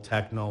mode,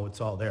 techno,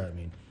 it's all there. As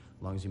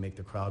long as you make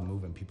the crowd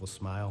move and people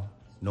smile,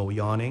 no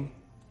yawning.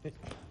 There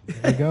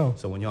you go.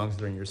 So when yawning's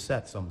during your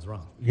set, something's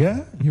wrong.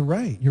 Yeah, you're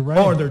right.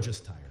 Or they're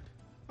just tired.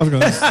 I was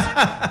going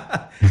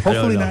to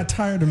Hopefully not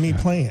tired of me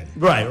playing.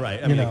 Right.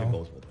 It goes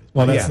both ways.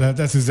 Well,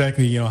 that's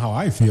exactly how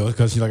I feel,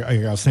 because like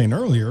I was saying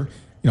earlier,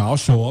 I'll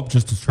show up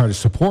just to try to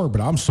support,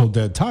 but I'm so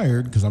dead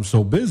tired because I'm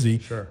so busy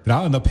that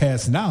I'll end up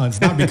passing out. It's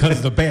not because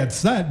of the bad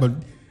set, but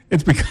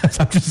it's because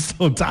I'm just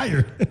so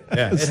tired.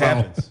 Yeah, it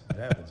happens.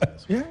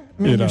 Yeah,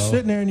 you're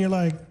sitting there and you're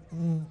like,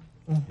 you're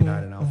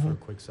nodding out for a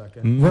quick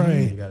second. Mm-hmm.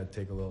 Right. You got to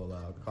take a little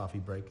coffee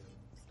break.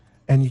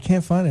 And you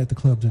can't find it at the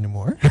clubs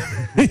anymore.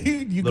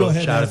 You little go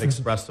ahead. Shot of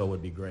espresso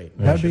would be great.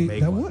 That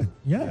would.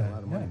 Yeah. A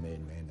lot of money made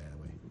that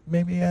way.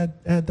 Maybe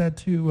add that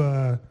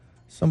to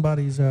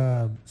somebody's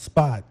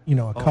spot.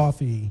 A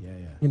coffee.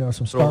 Yeah.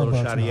 Some Throw Starbucks. A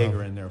little shot of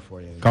Jaeger in there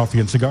for you. Coffee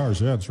and cigars.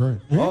 Yeah, that's right.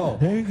 Yeah,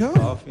 there you go.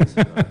 Coffee and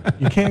cigars.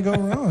 You can't go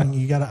wrong.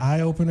 You got an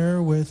eye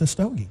opener with a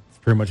stogie. It's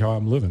pretty much how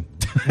I'm living.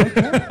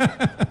 Okay.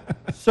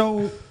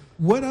 So,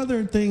 what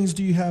other things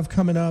do you have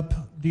coming up?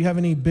 Do you have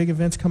any big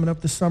events coming up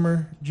this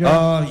summer,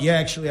 Joe? Yeah,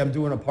 actually, I'm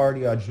doing a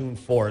party on June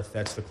 4th.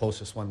 That's the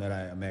closest one that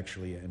I am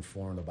actually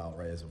informed about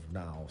right as of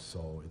now.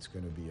 So it's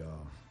going to be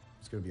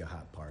a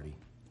hot party.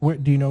 Where,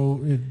 do you know?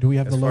 Do we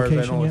have the location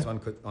yet? As far as I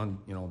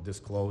know, yet? it's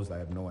disclosed. I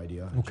have no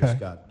idea. Okay.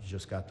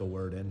 Just got the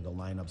word in. The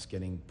lineup's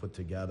getting put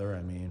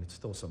together. It's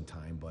still some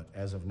time, but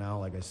as of now,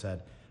 like I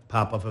said,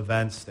 pop-up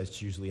events.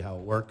 That's usually how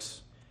it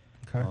works.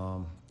 Okay.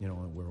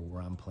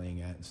 Where I'm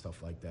playing at and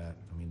stuff like that.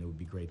 It would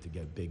be great to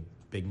get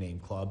big name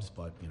clubs,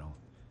 but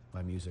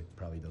my music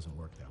probably doesn't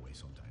work that way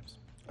sometimes.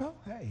 Oh,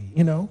 hey,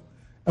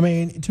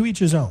 to each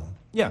his own.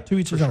 Yeah, to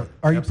each his own.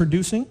 Are you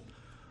producing?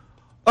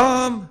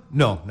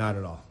 No, not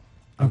at all.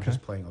 I'm Okay.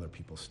 just playing other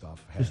people's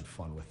stuff, having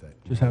fun with it.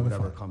 Just having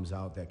whatever fun. comes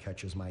out that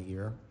catches my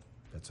ear,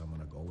 I'm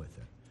going to go with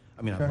it.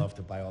 I mean, Okay. I'd love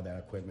to buy all that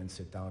equipment,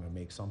 sit down and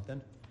make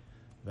something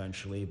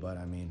eventually, but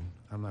I mean,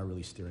 I'm not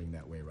really steering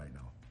that way right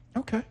now.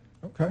 Okay.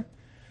 Okay.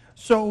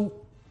 So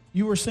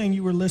you were saying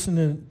you were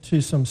listening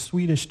to some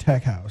Swedish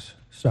tech house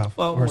stuff.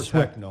 Well, or more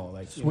techno,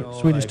 like,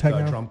 Swedish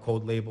techno? Drum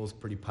Code labels,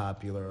 pretty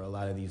popular. A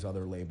lot of these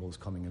other labels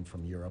coming in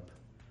from Europe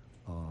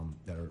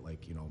that are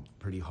like,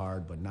 pretty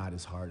hard, but not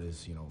as hard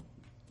as,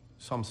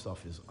 some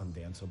stuff is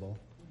undanceable.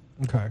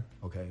 Okay.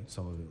 Okay,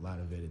 some of it, a lot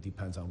of it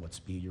depends on what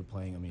speed you're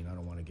playing. I mean, I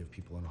don't want to give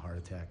people a heart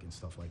attack and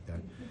stuff like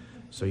that.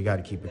 So you got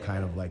to keep it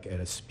kind of like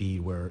at a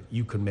speed where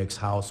you can mix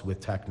house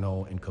with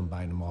techno and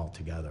combine them all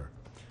together.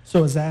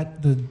 So is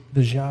that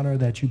the genre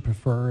that you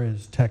prefer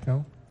is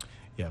techno?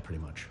 Yeah,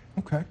 pretty much.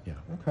 Okay. Yeah.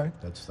 Okay.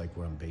 That's like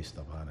where I'm based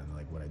upon and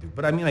like what I do.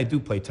 But I mean, I do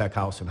play tech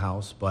house and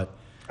house, but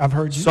I've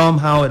heard you.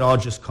 Somehow it all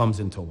just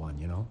comes into one,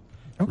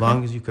 Okay. As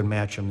long as you can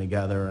match them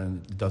together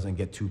and it doesn't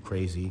get too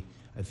crazy,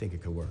 I think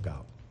it could work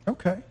out.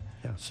 Okay.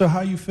 Yeah. So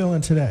how you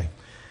feeling today?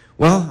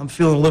 Well, I'm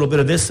feeling a little bit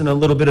of this and a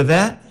little bit of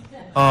that.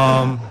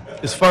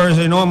 As far as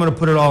I know, I'm going to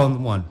put it all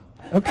in one.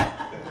 Okay.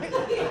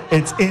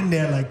 It's in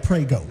there like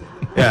Prego.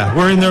 Yeah,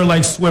 we're in there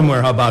like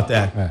swimwear. How about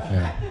that?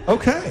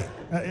 Okay.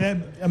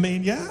 I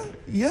mean, yeah.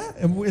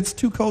 It's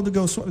too cold to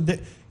go swim. They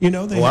I'm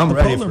had the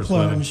ready polar for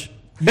plunge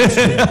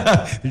yesterday.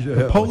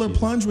 The Oh, polar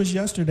plunge was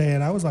yesterday,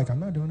 and I was like, I'm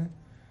not doing it.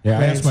 Yeah,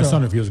 I And asked my so-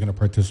 son if he was going to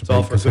participate. It's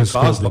all for because good his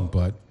cause, school didn't,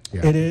 but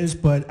yeah. It is,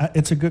 but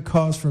it's a good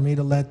cause for me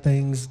to let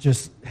things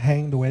just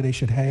hang the way they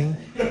should hang.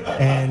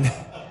 And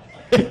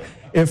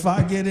if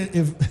I get it,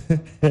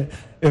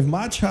 if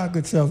my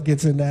chocolate self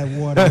gets in that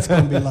water, it's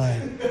going to be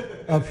like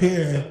up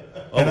here,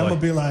 and I'm going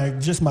to be like,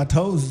 just my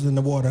toes is in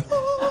the water.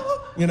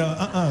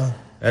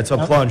 That's a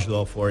plunge,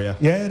 though, for you.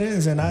 Yeah, it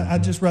is, and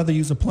I'd just rather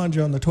use a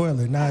plunger on the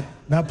toilet,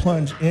 not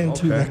plunge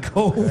into that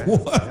cold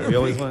water. We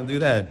always want to do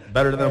that.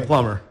 Better than a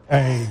plumber.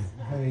 Hey,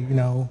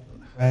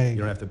 You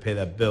don't have to pay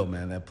that bill,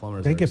 man. That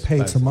plumber's they get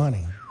paid some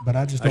money, but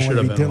I just don't want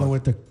to be dealing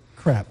with the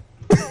crap.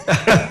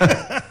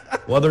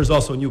 Well, there's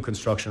also new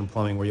construction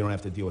plumbing where you don't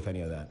have to deal with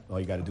any of that. All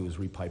you got to do is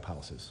repipe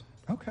houses.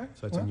 Okay.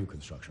 So it's a new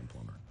construction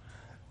plumber.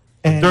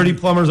 And Dirty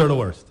plumbers are the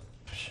worst.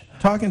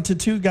 talking to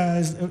two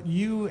guys,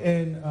 you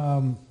and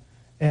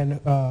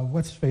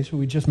what's his face, who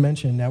we just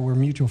mentioned that we're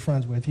mutual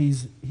friends with.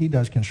 He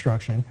does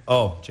construction.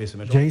 Oh, Jason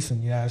Mitchell.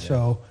 Jason, yeah.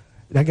 So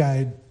that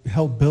guy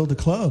helped build the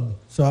club.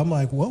 So I'm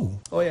like, whoa.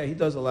 Oh yeah, he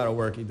does a lot of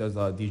work. He does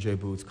DJ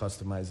booths,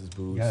 customizes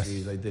booths.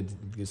 Yes. I did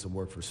some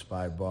work for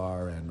Spy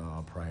Bar and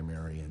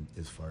Primary, and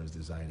as far as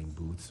designing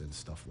booths and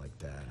stuff like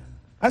that.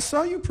 I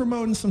saw you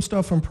promoting some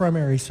stuff from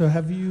Primary. So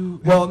have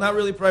you? Well, not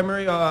really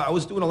Primary. I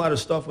was doing a lot of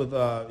stuff with,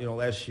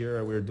 last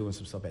year we were doing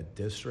some stuff at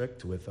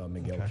District with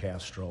Miguel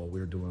Castro. We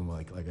were doing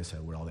like I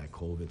said, with all that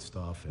COVID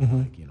stuff,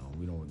 and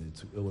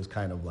it was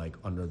kind of like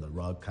under the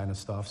rug kind of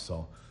stuff.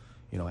 So,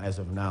 as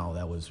of now,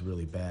 that was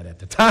really bad at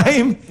the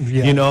time.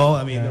 Yeah.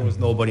 There was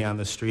nobody on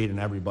the street, and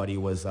everybody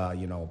was,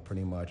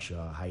 pretty much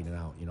hiding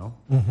out.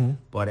 Mm-hmm.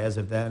 But as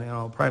of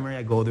then, Primary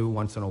I go to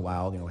once in a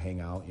while, hang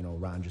out.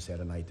 Ron just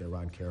had a night there,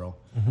 Ron Carroll.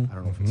 Mm-hmm. I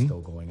don't know if it's still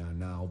going on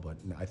now, but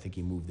I think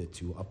he moved it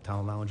to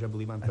Uptown Lounge, I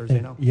believe, on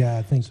Thursday now. Yeah,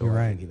 I think So you're I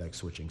right. think he like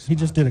switching He just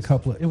spots did a and stuff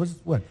couple of, it was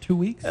what, 2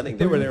 weeks? I think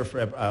they were there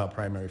for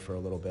Primary for a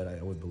little bit,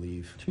 I would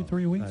believe.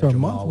 2-3 weeks or a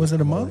month? Was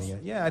it a month?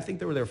 Yeah, I think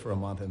they were there for a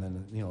month, and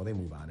then, they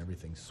move on.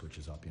 Everything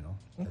switches up,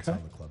 That's Okay.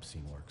 how the club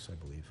scene works, I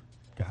believe.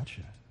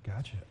 Gotcha.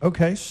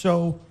 Okay,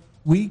 so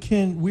we're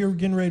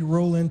getting ready to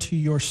roll into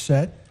your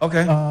set.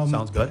 Okay,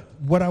 sounds good.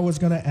 What I was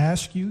going to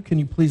ask you, can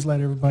you please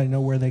let everybody know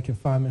where they can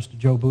find Mr.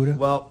 Joe Buddha?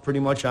 Well, pretty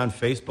much on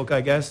Facebook,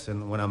 I guess,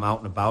 and when I'm out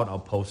and about, I'll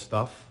post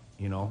stuff,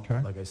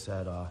 Like I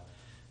said,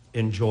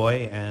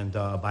 Enjoy and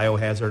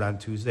Biohazard on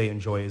Tuesday.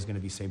 Enjoy is going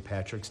to be St.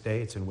 Patrick's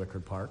Day. It's in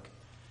Wickard Park.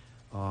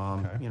 A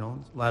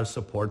lot of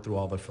support through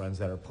all the friends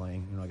that are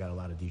playing. I got a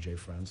lot of DJ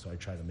friends, so I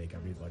try to make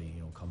everybody,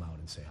 come out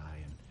and say hi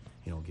and,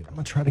 give them. I'm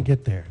going to try to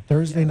get there.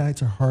 Thursday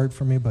nights are hard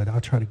for me, but I'll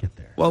try to get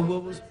there.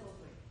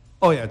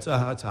 It's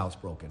a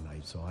housebroken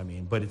night, so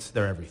but it's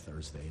there every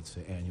Thursday. It's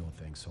an annual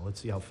thing, so let's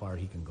see how far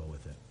he can go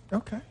with it.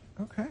 Okay.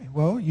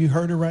 Well, you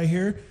heard it right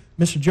here.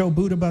 Mr. Joe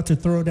Buddha about to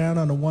throw down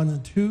on the ones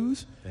and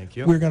twos. Thank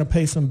you. We're going to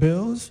pay some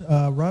bills.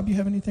 Rob, you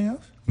have anything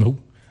else? Nope.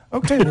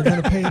 Okay, we're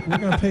going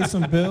to pay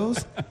some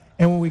bills,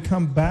 and when we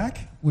come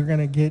back, we're going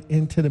to get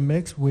into the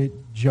mix with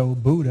Joe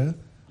Buddha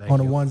on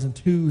the ones and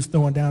twos,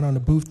 throwing down on the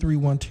Booth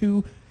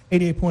 312,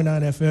 88.9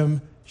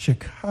 FM,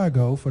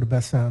 Chicago, for the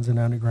best sounds in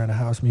underground and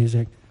house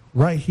music,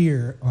 right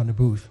here on the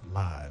Booth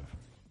Live.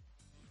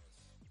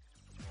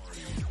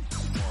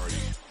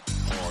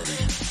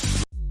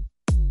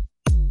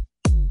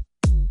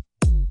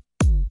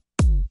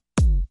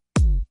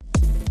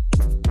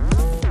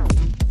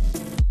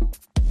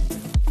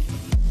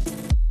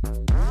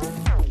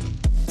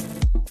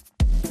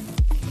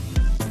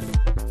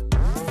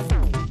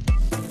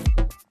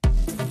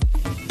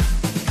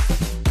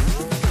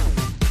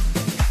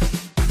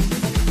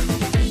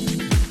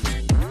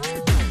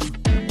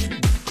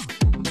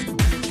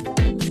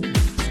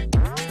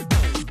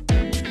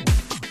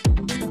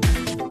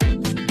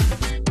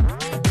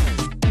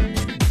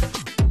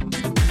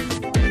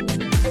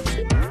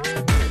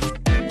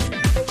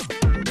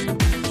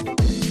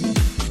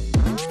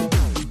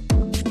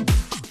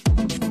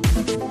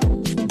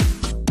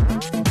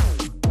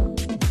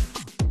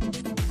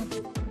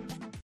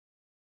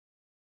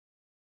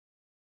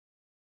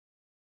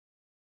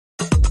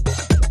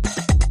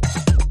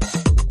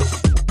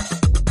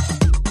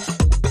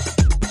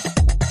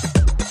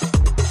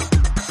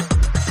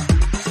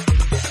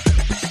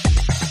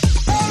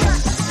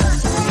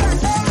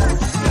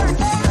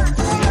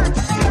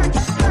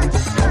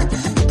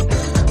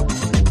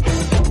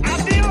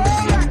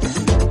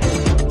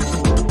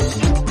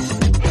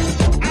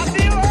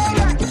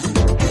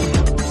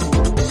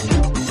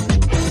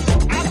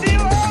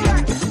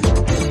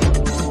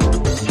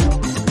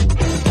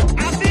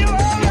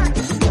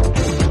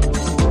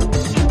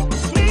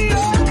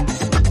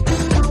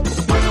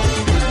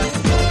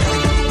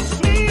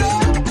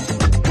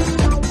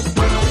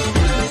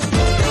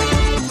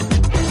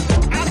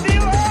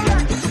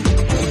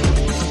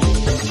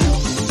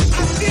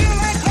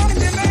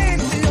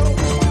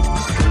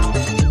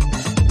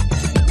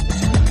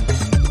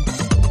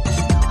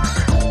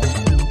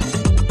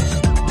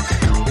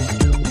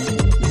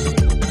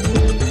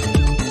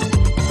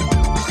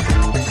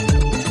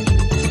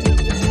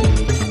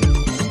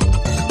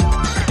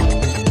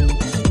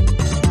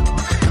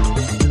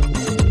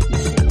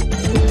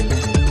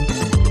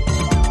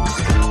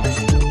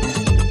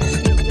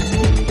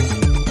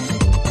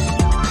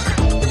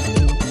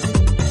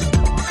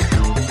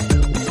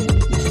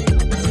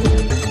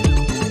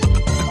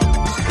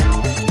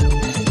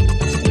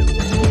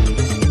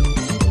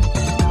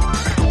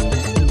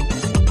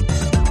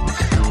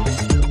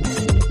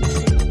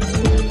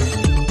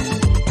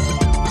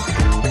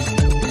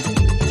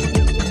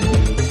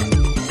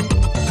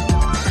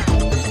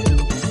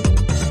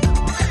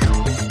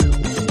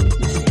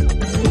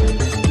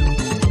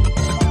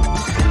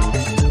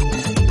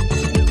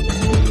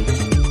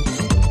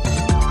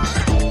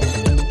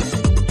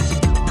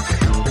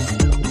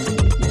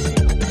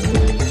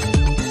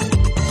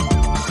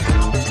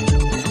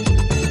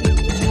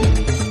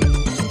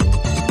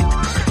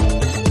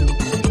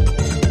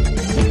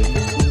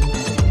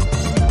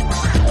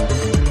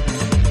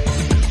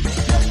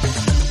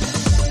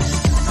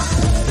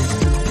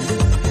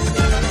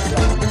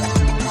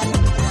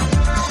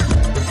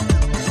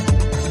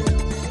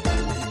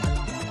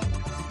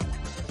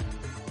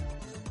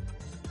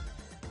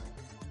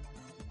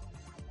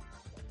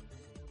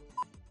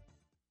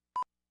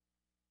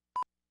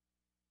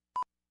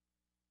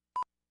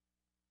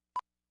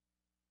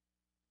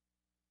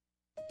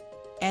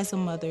 As a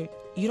mother,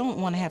 you don't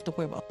want to have to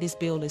worry about this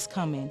bill is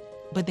coming,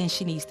 but then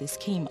she needs this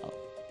chemo.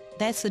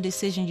 That's a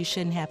decision you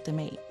shouldn't have to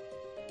make.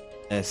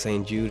 At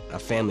St. Jude, a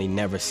family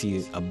never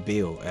sees a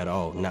bill at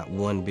all, not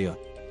one bill.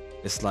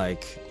 It's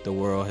like the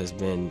world has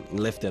been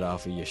lifted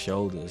off of your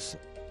shoulders.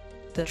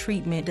 The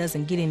treatment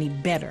doesn't get any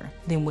better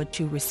than what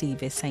you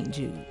receive at St.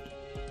 Jude.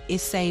 It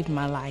saved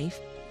my life.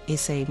 It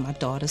saved my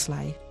daughter's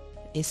life.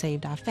 It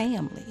saved our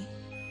family.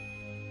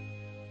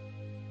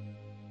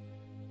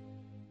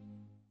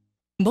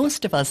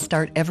 Most of us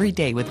start every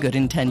day with good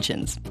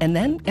intentions, and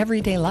then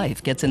everyday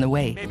life gets in the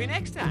way. Maybe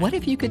next time. What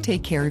if you could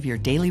take care of your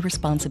daily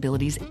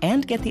responsibilities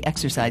and get the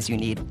exercise you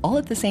need all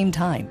at the same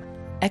time?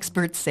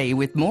 Experts say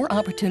with more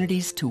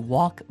opportunities to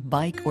walk,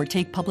 bike, or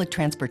take public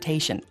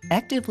transportation,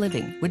 active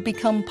living would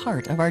become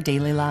part of our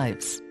daily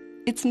lives.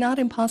 It's not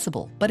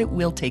impossible, but it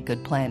will take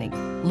good planning.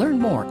 Learn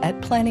more at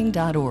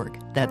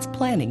planning.org. That's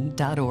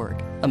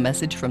planning.org. A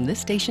message from this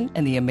station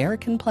and the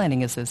American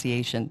Planning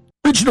Association.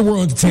 Original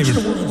World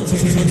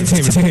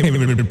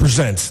Entertainment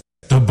presents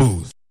The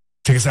Booth.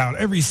 Check us out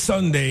every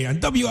Sunday on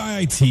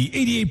WIIT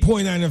 88.9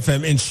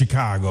 FM in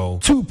Chicago,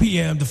 2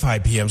 p.m. to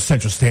 5 p.m.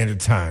 Central Standard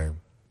Time.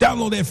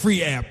 Download that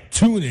free app,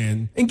 tune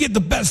in, and get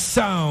the best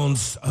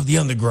sounds of the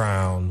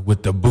underground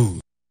with The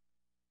Booth.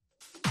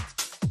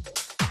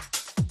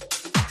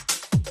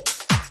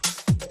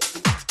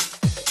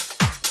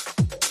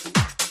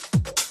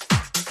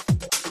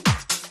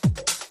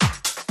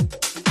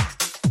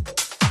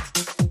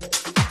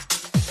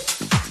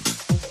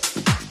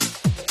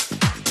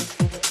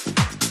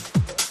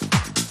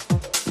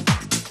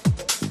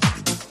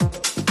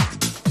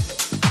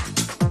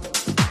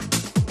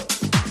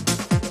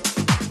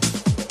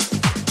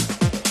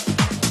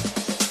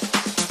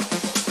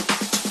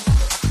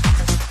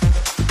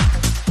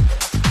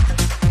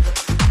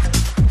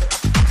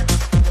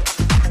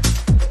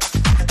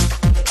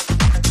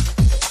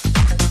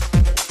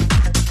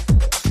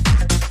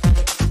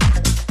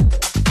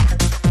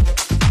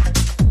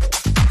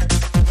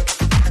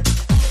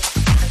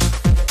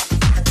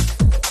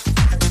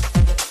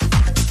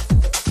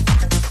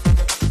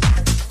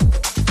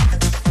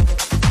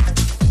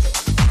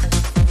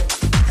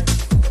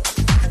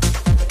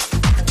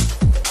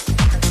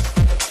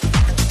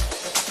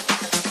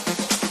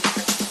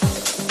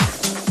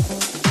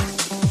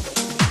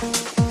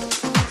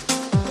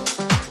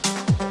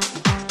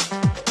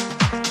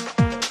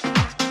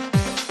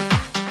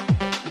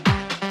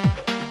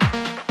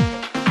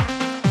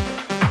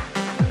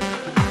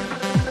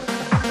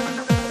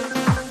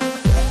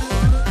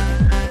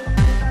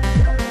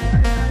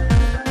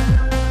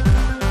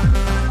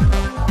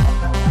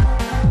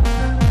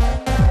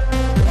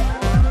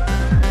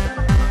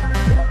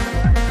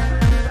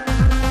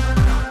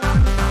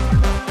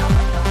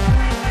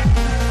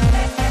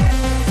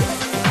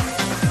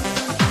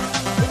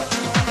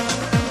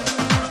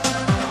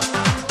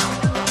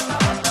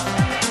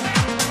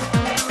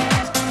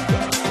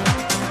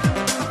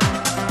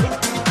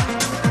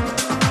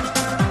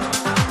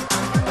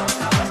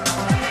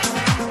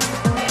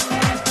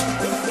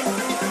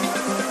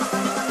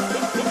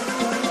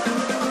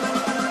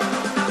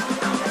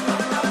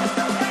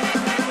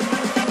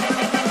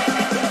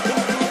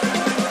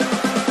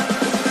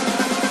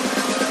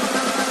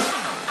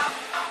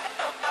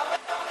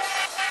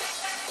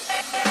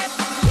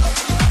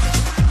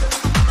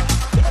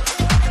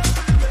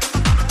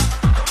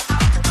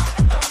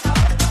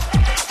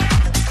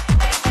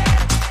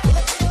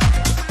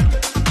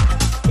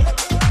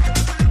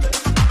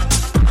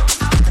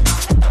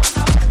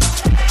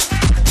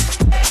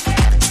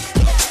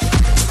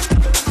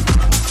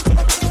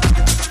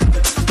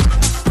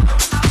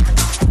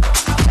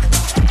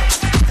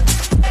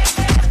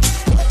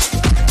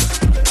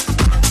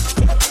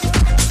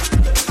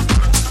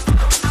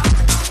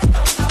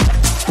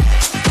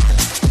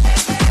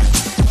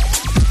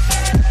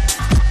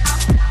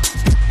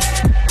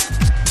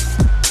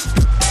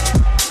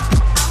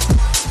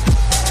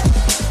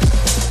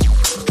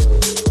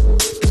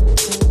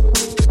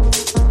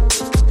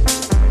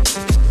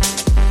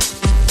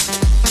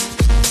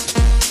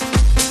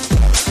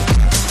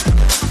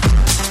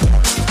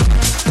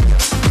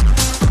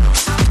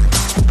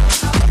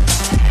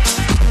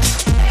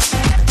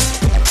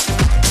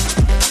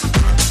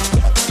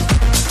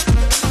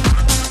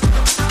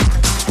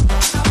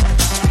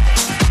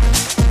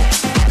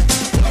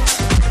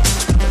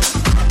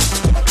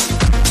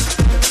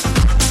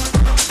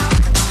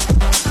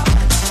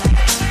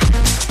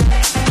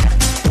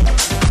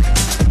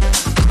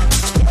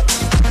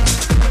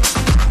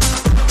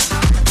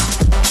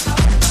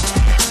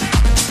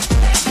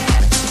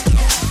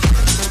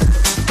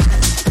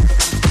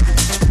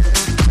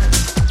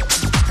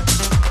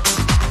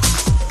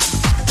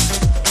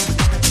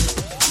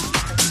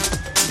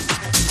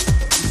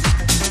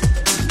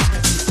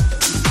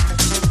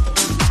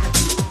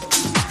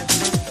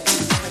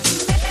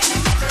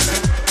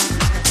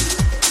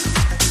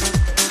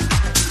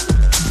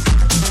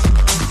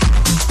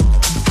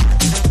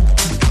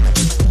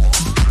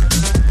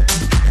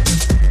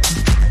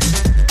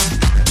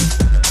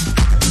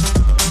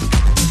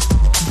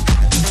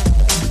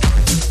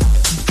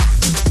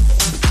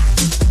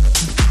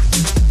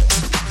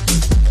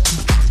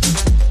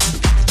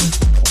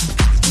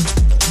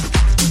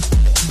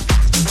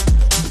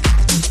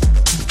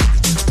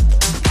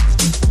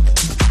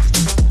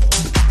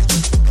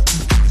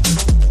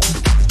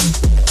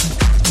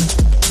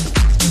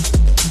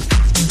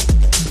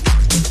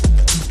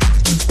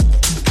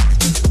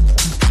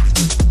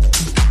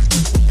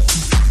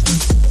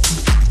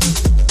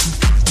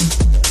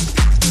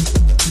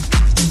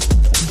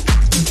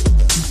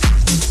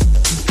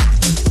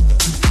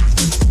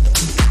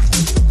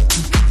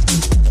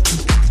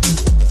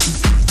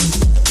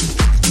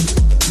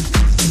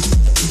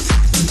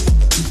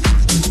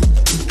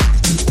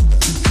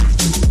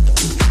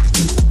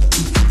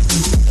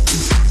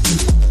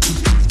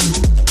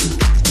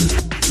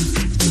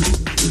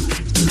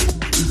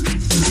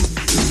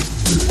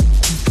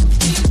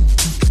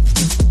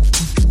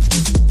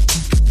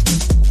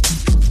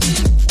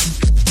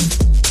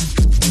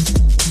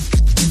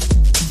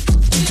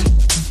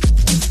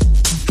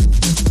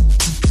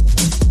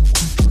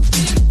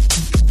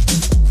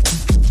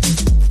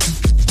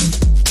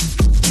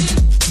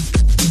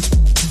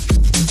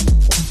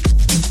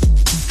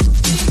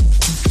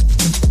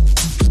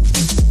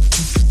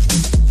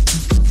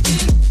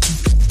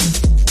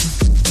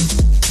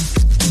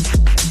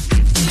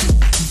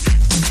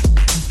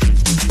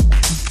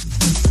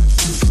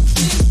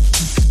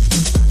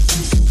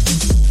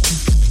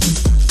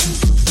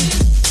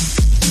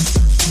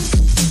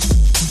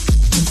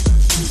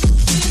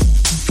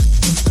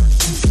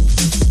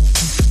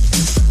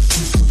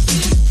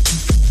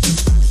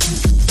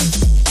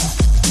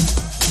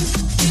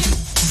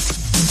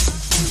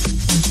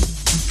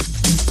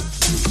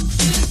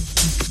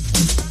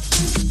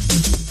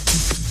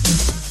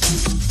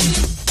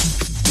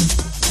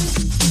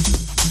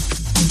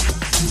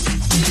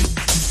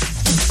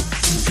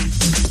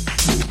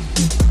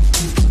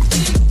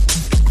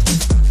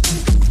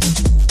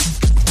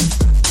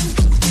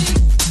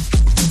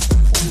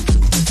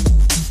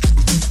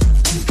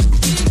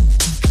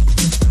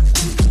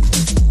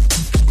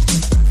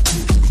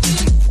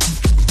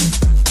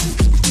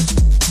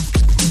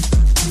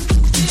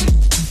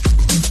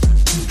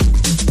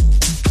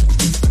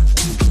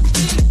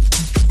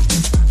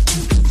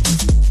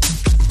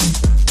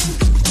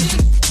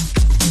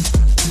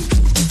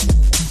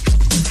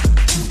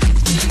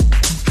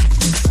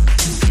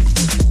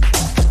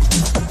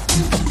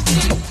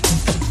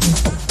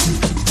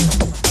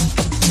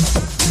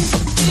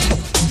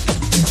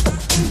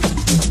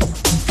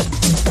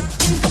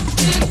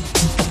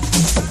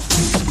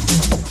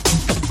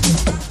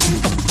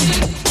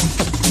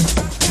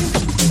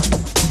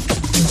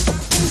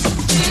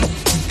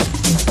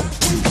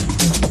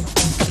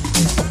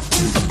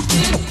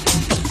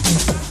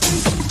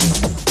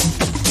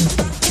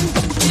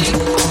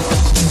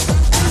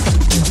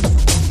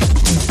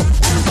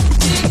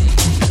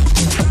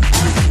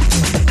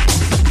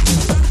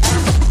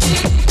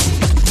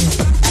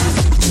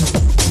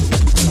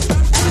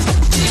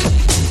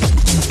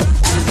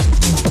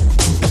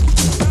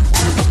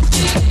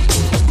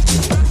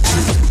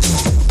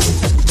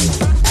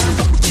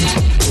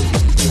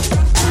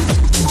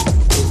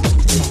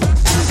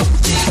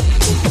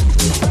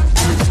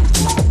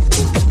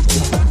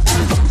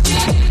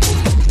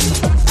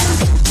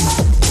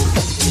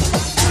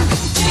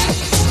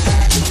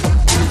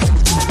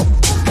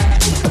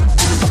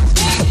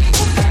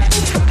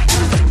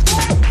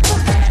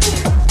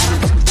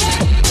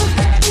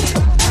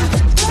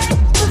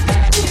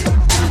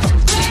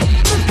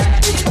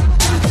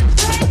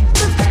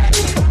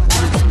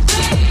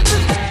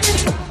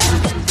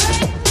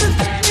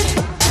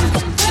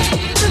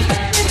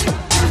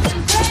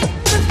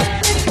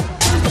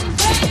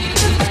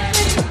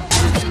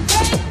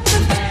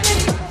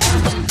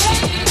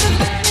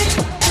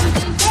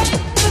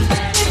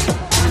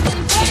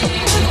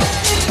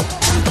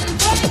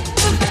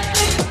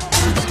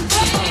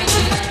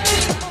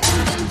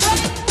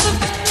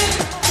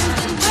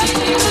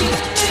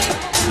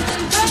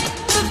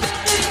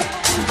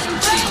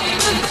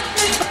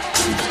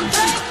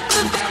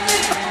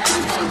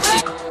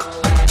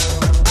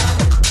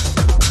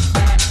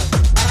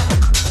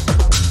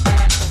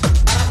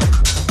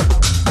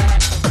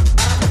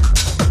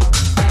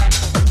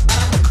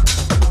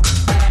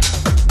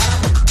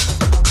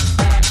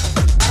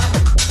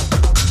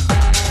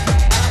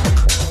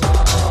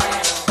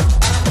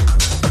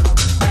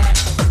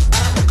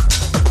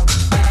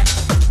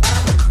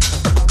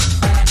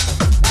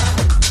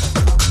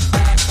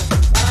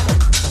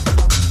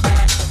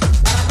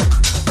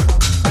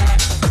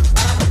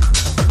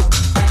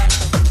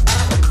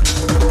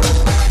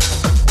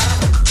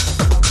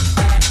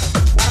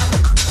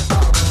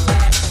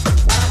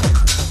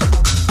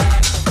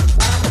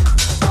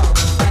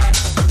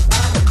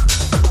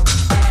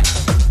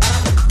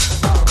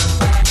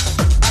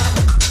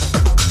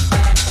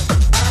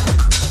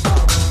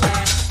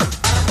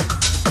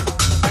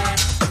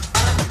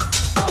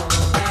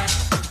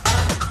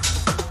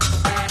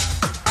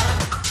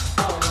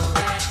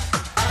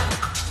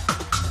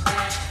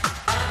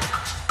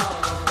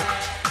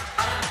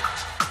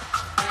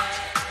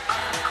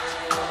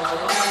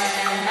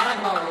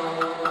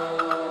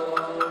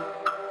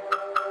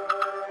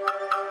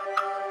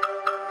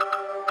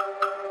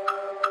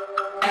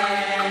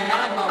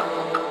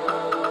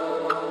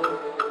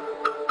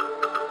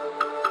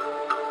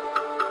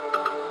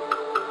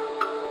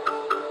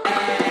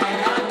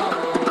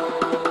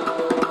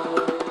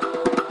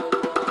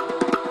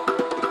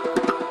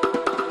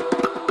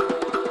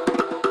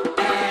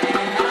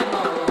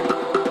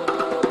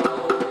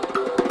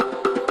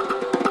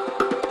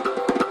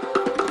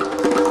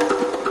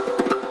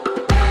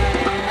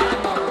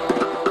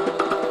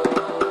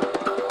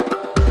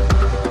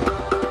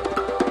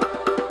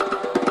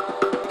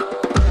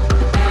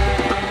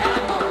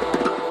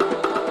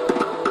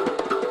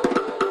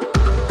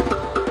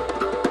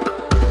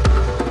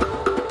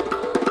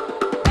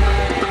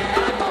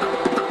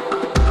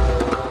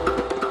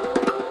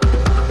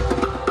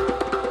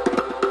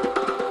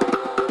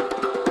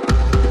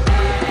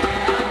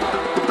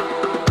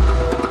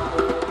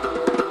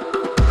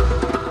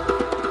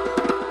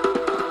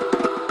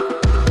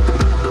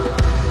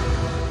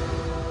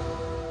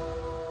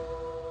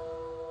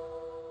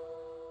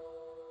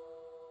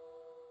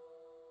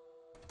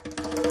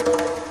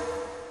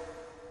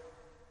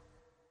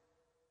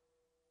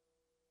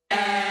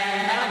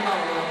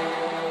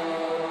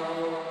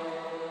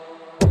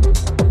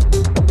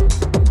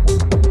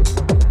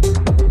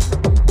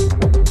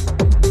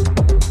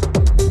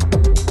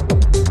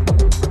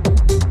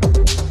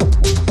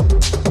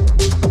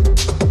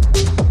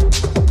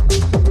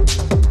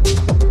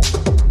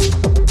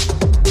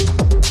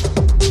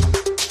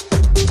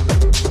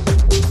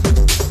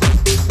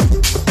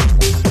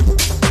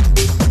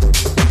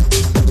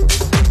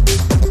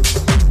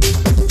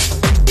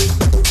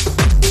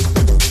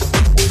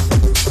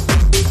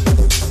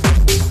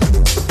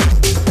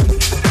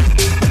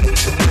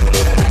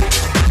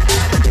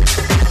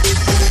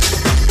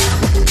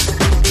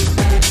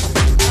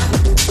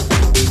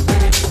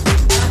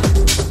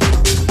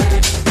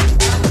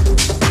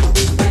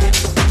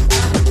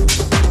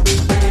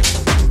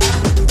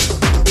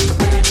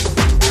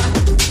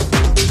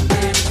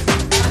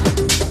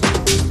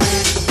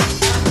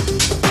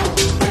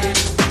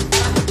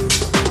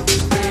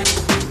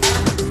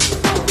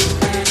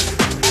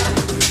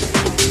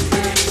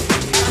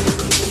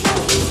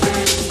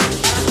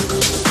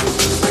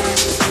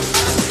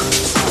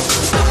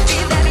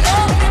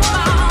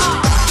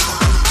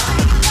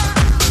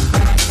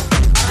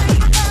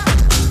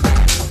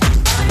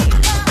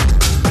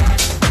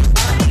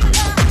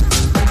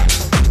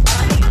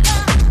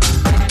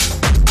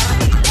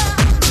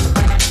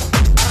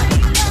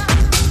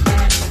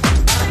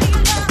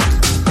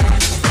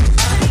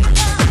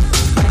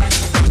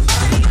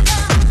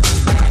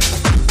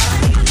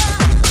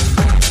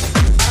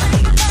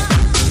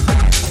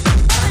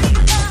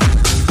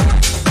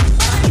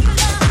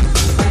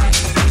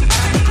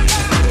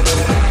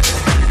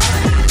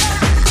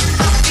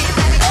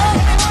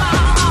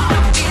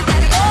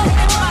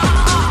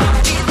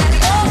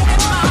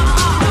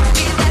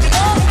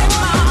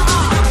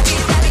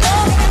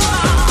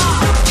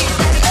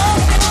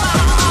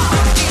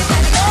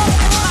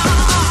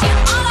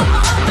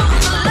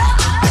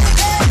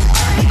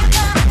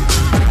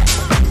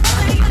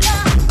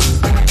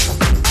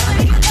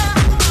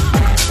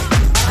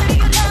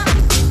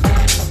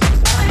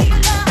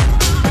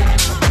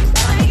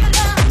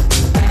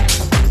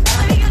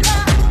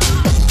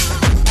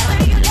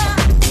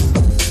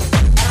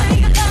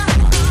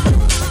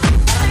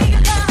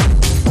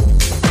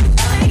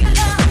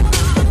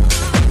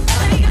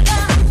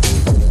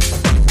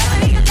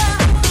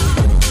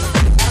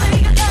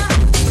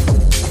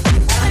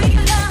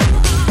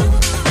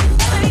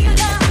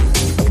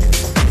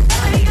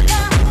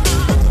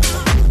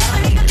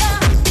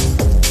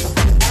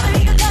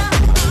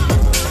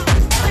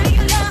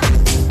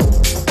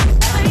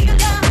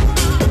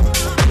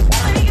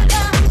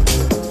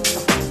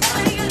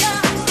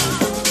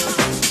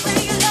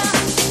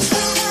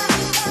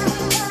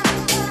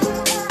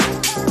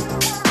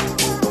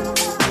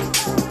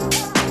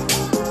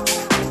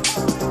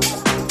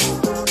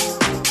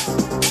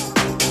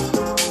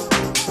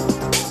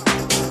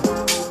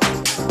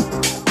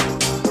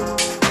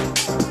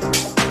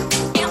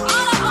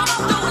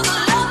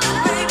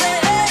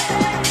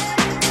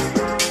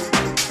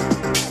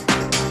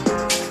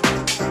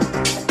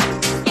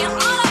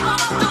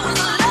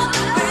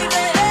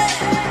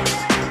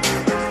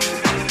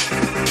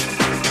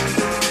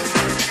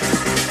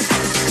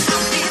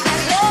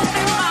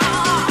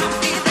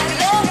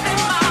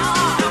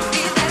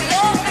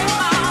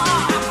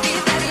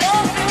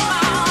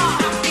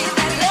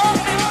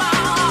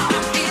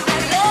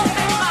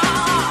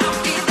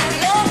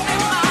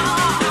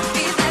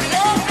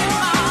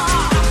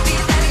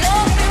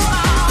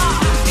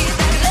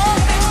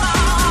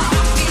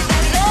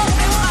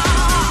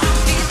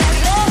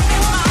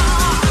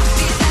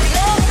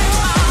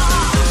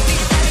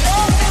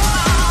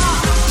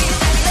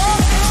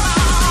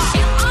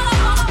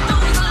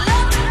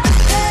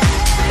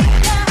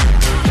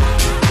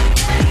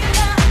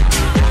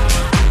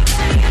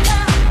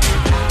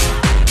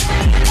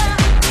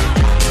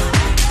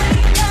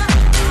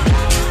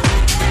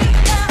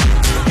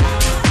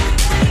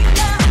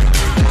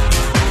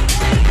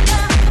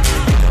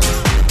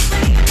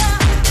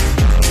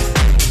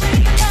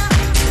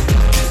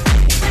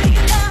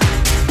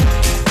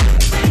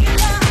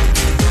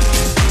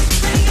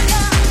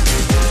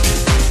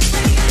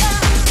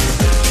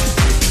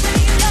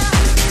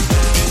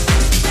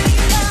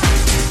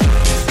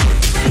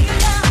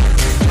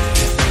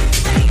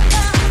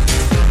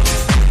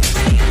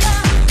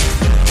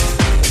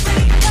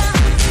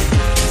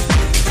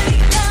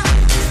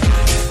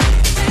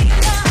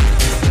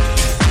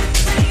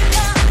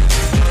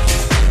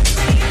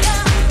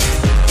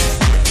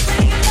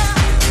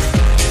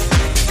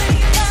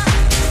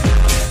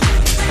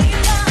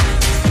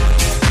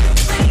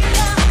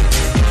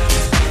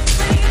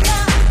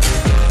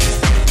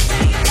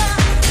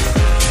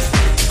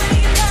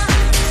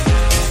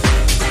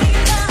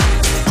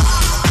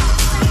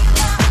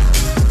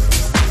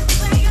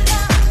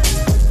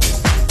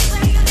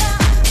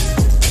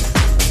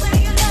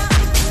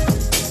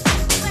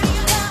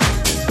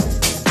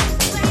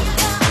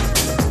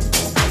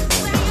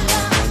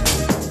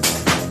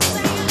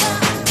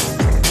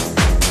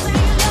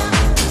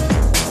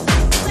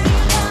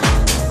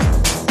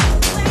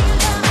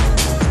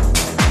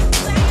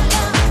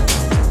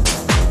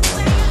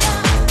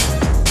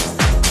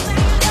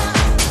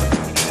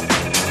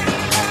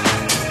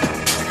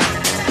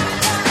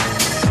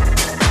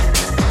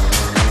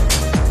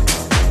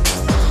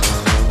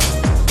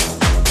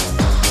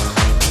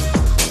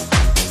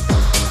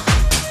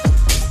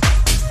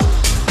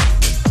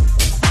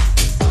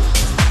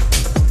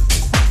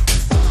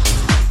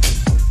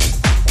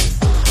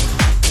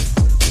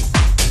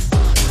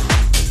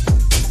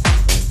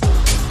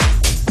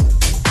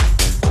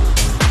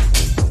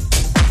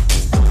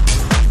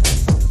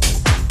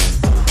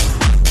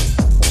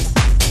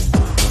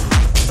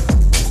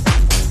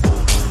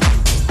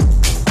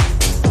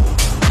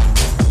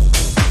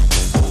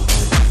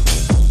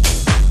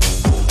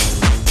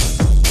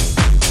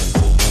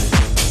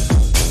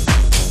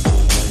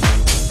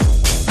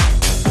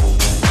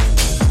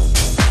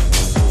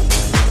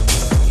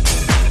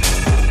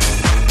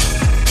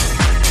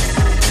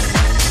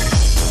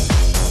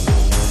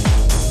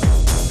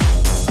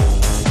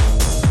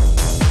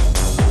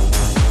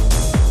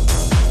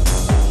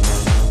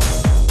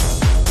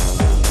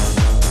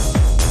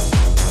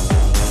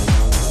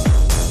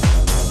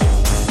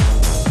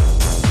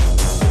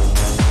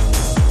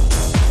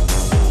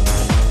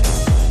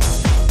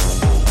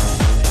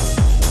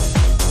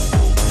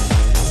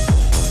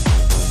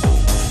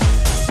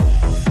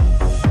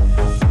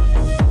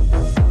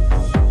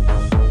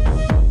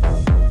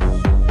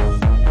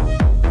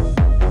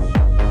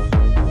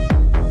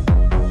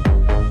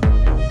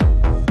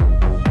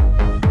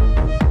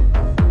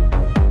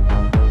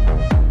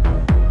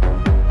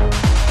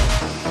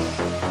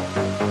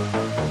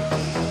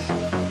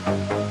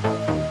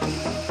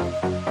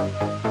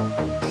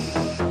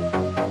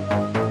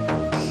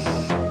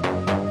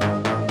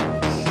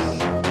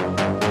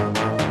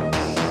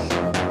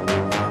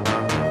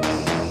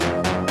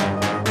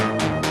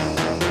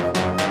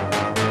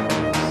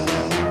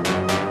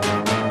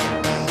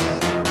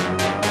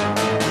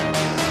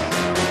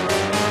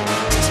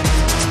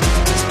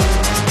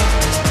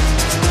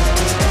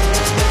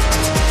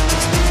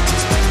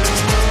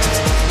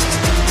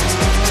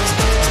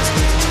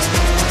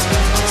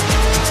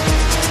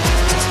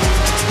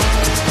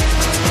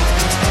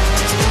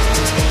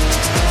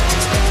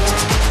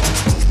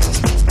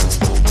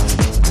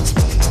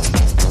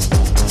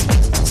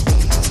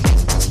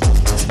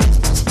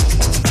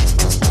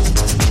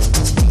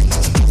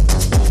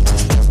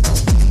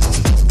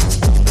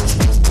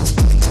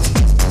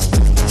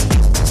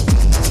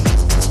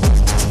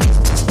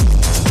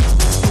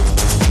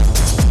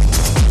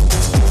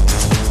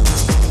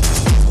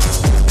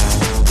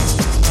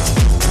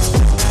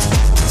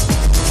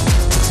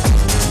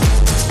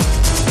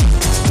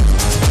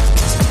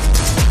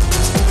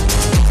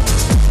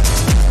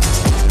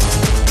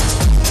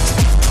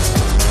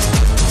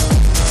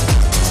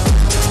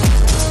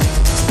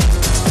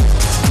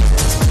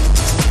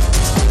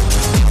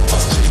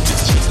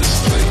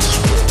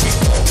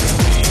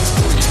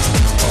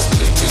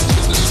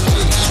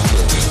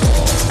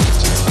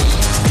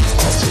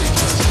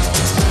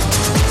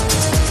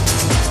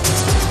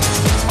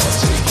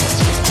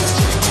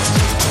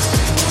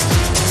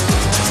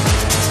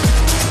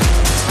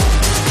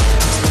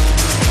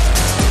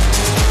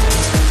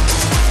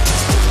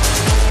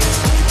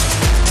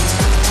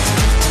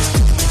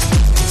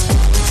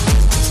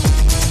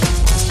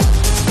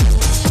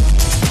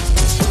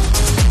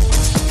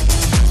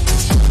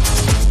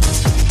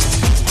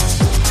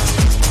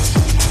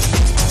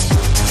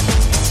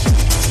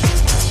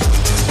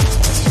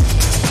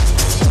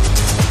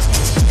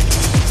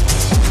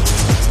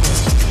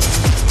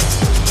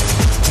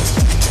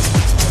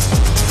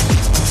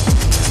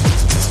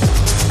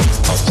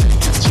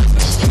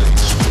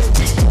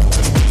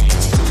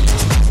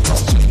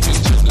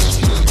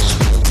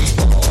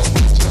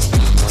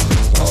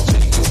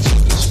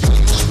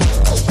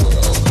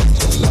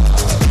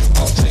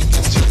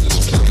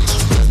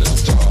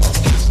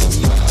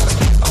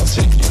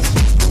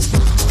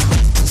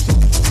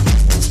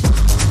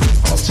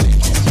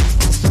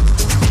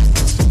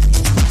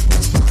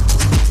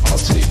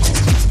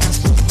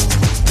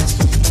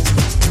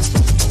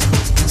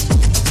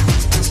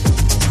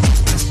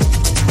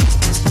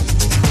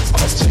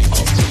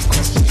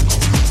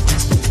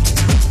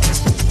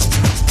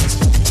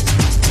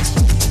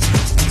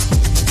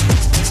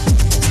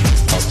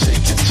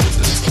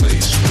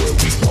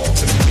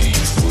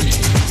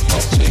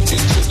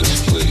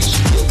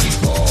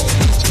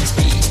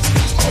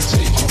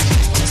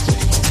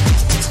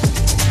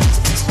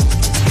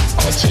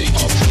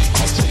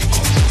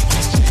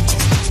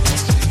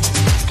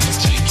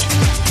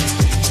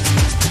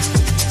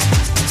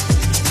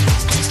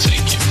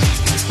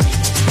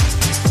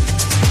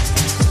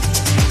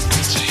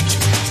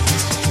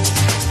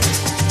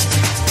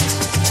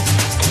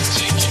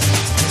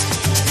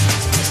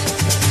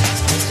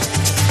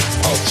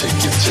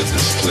 to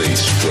this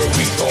place where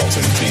we all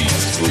can be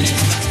free.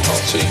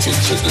 I'll take you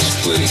to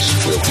this place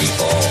where we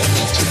all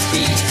need to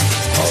be.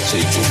 I'll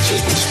take you to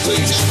this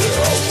place where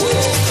our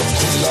world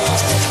comes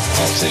alive.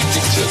 I'll take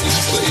you to this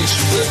place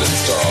where the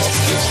dark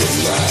is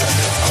alive.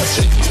 I'll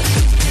take you.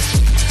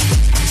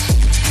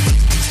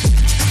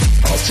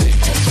 I'll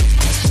take you.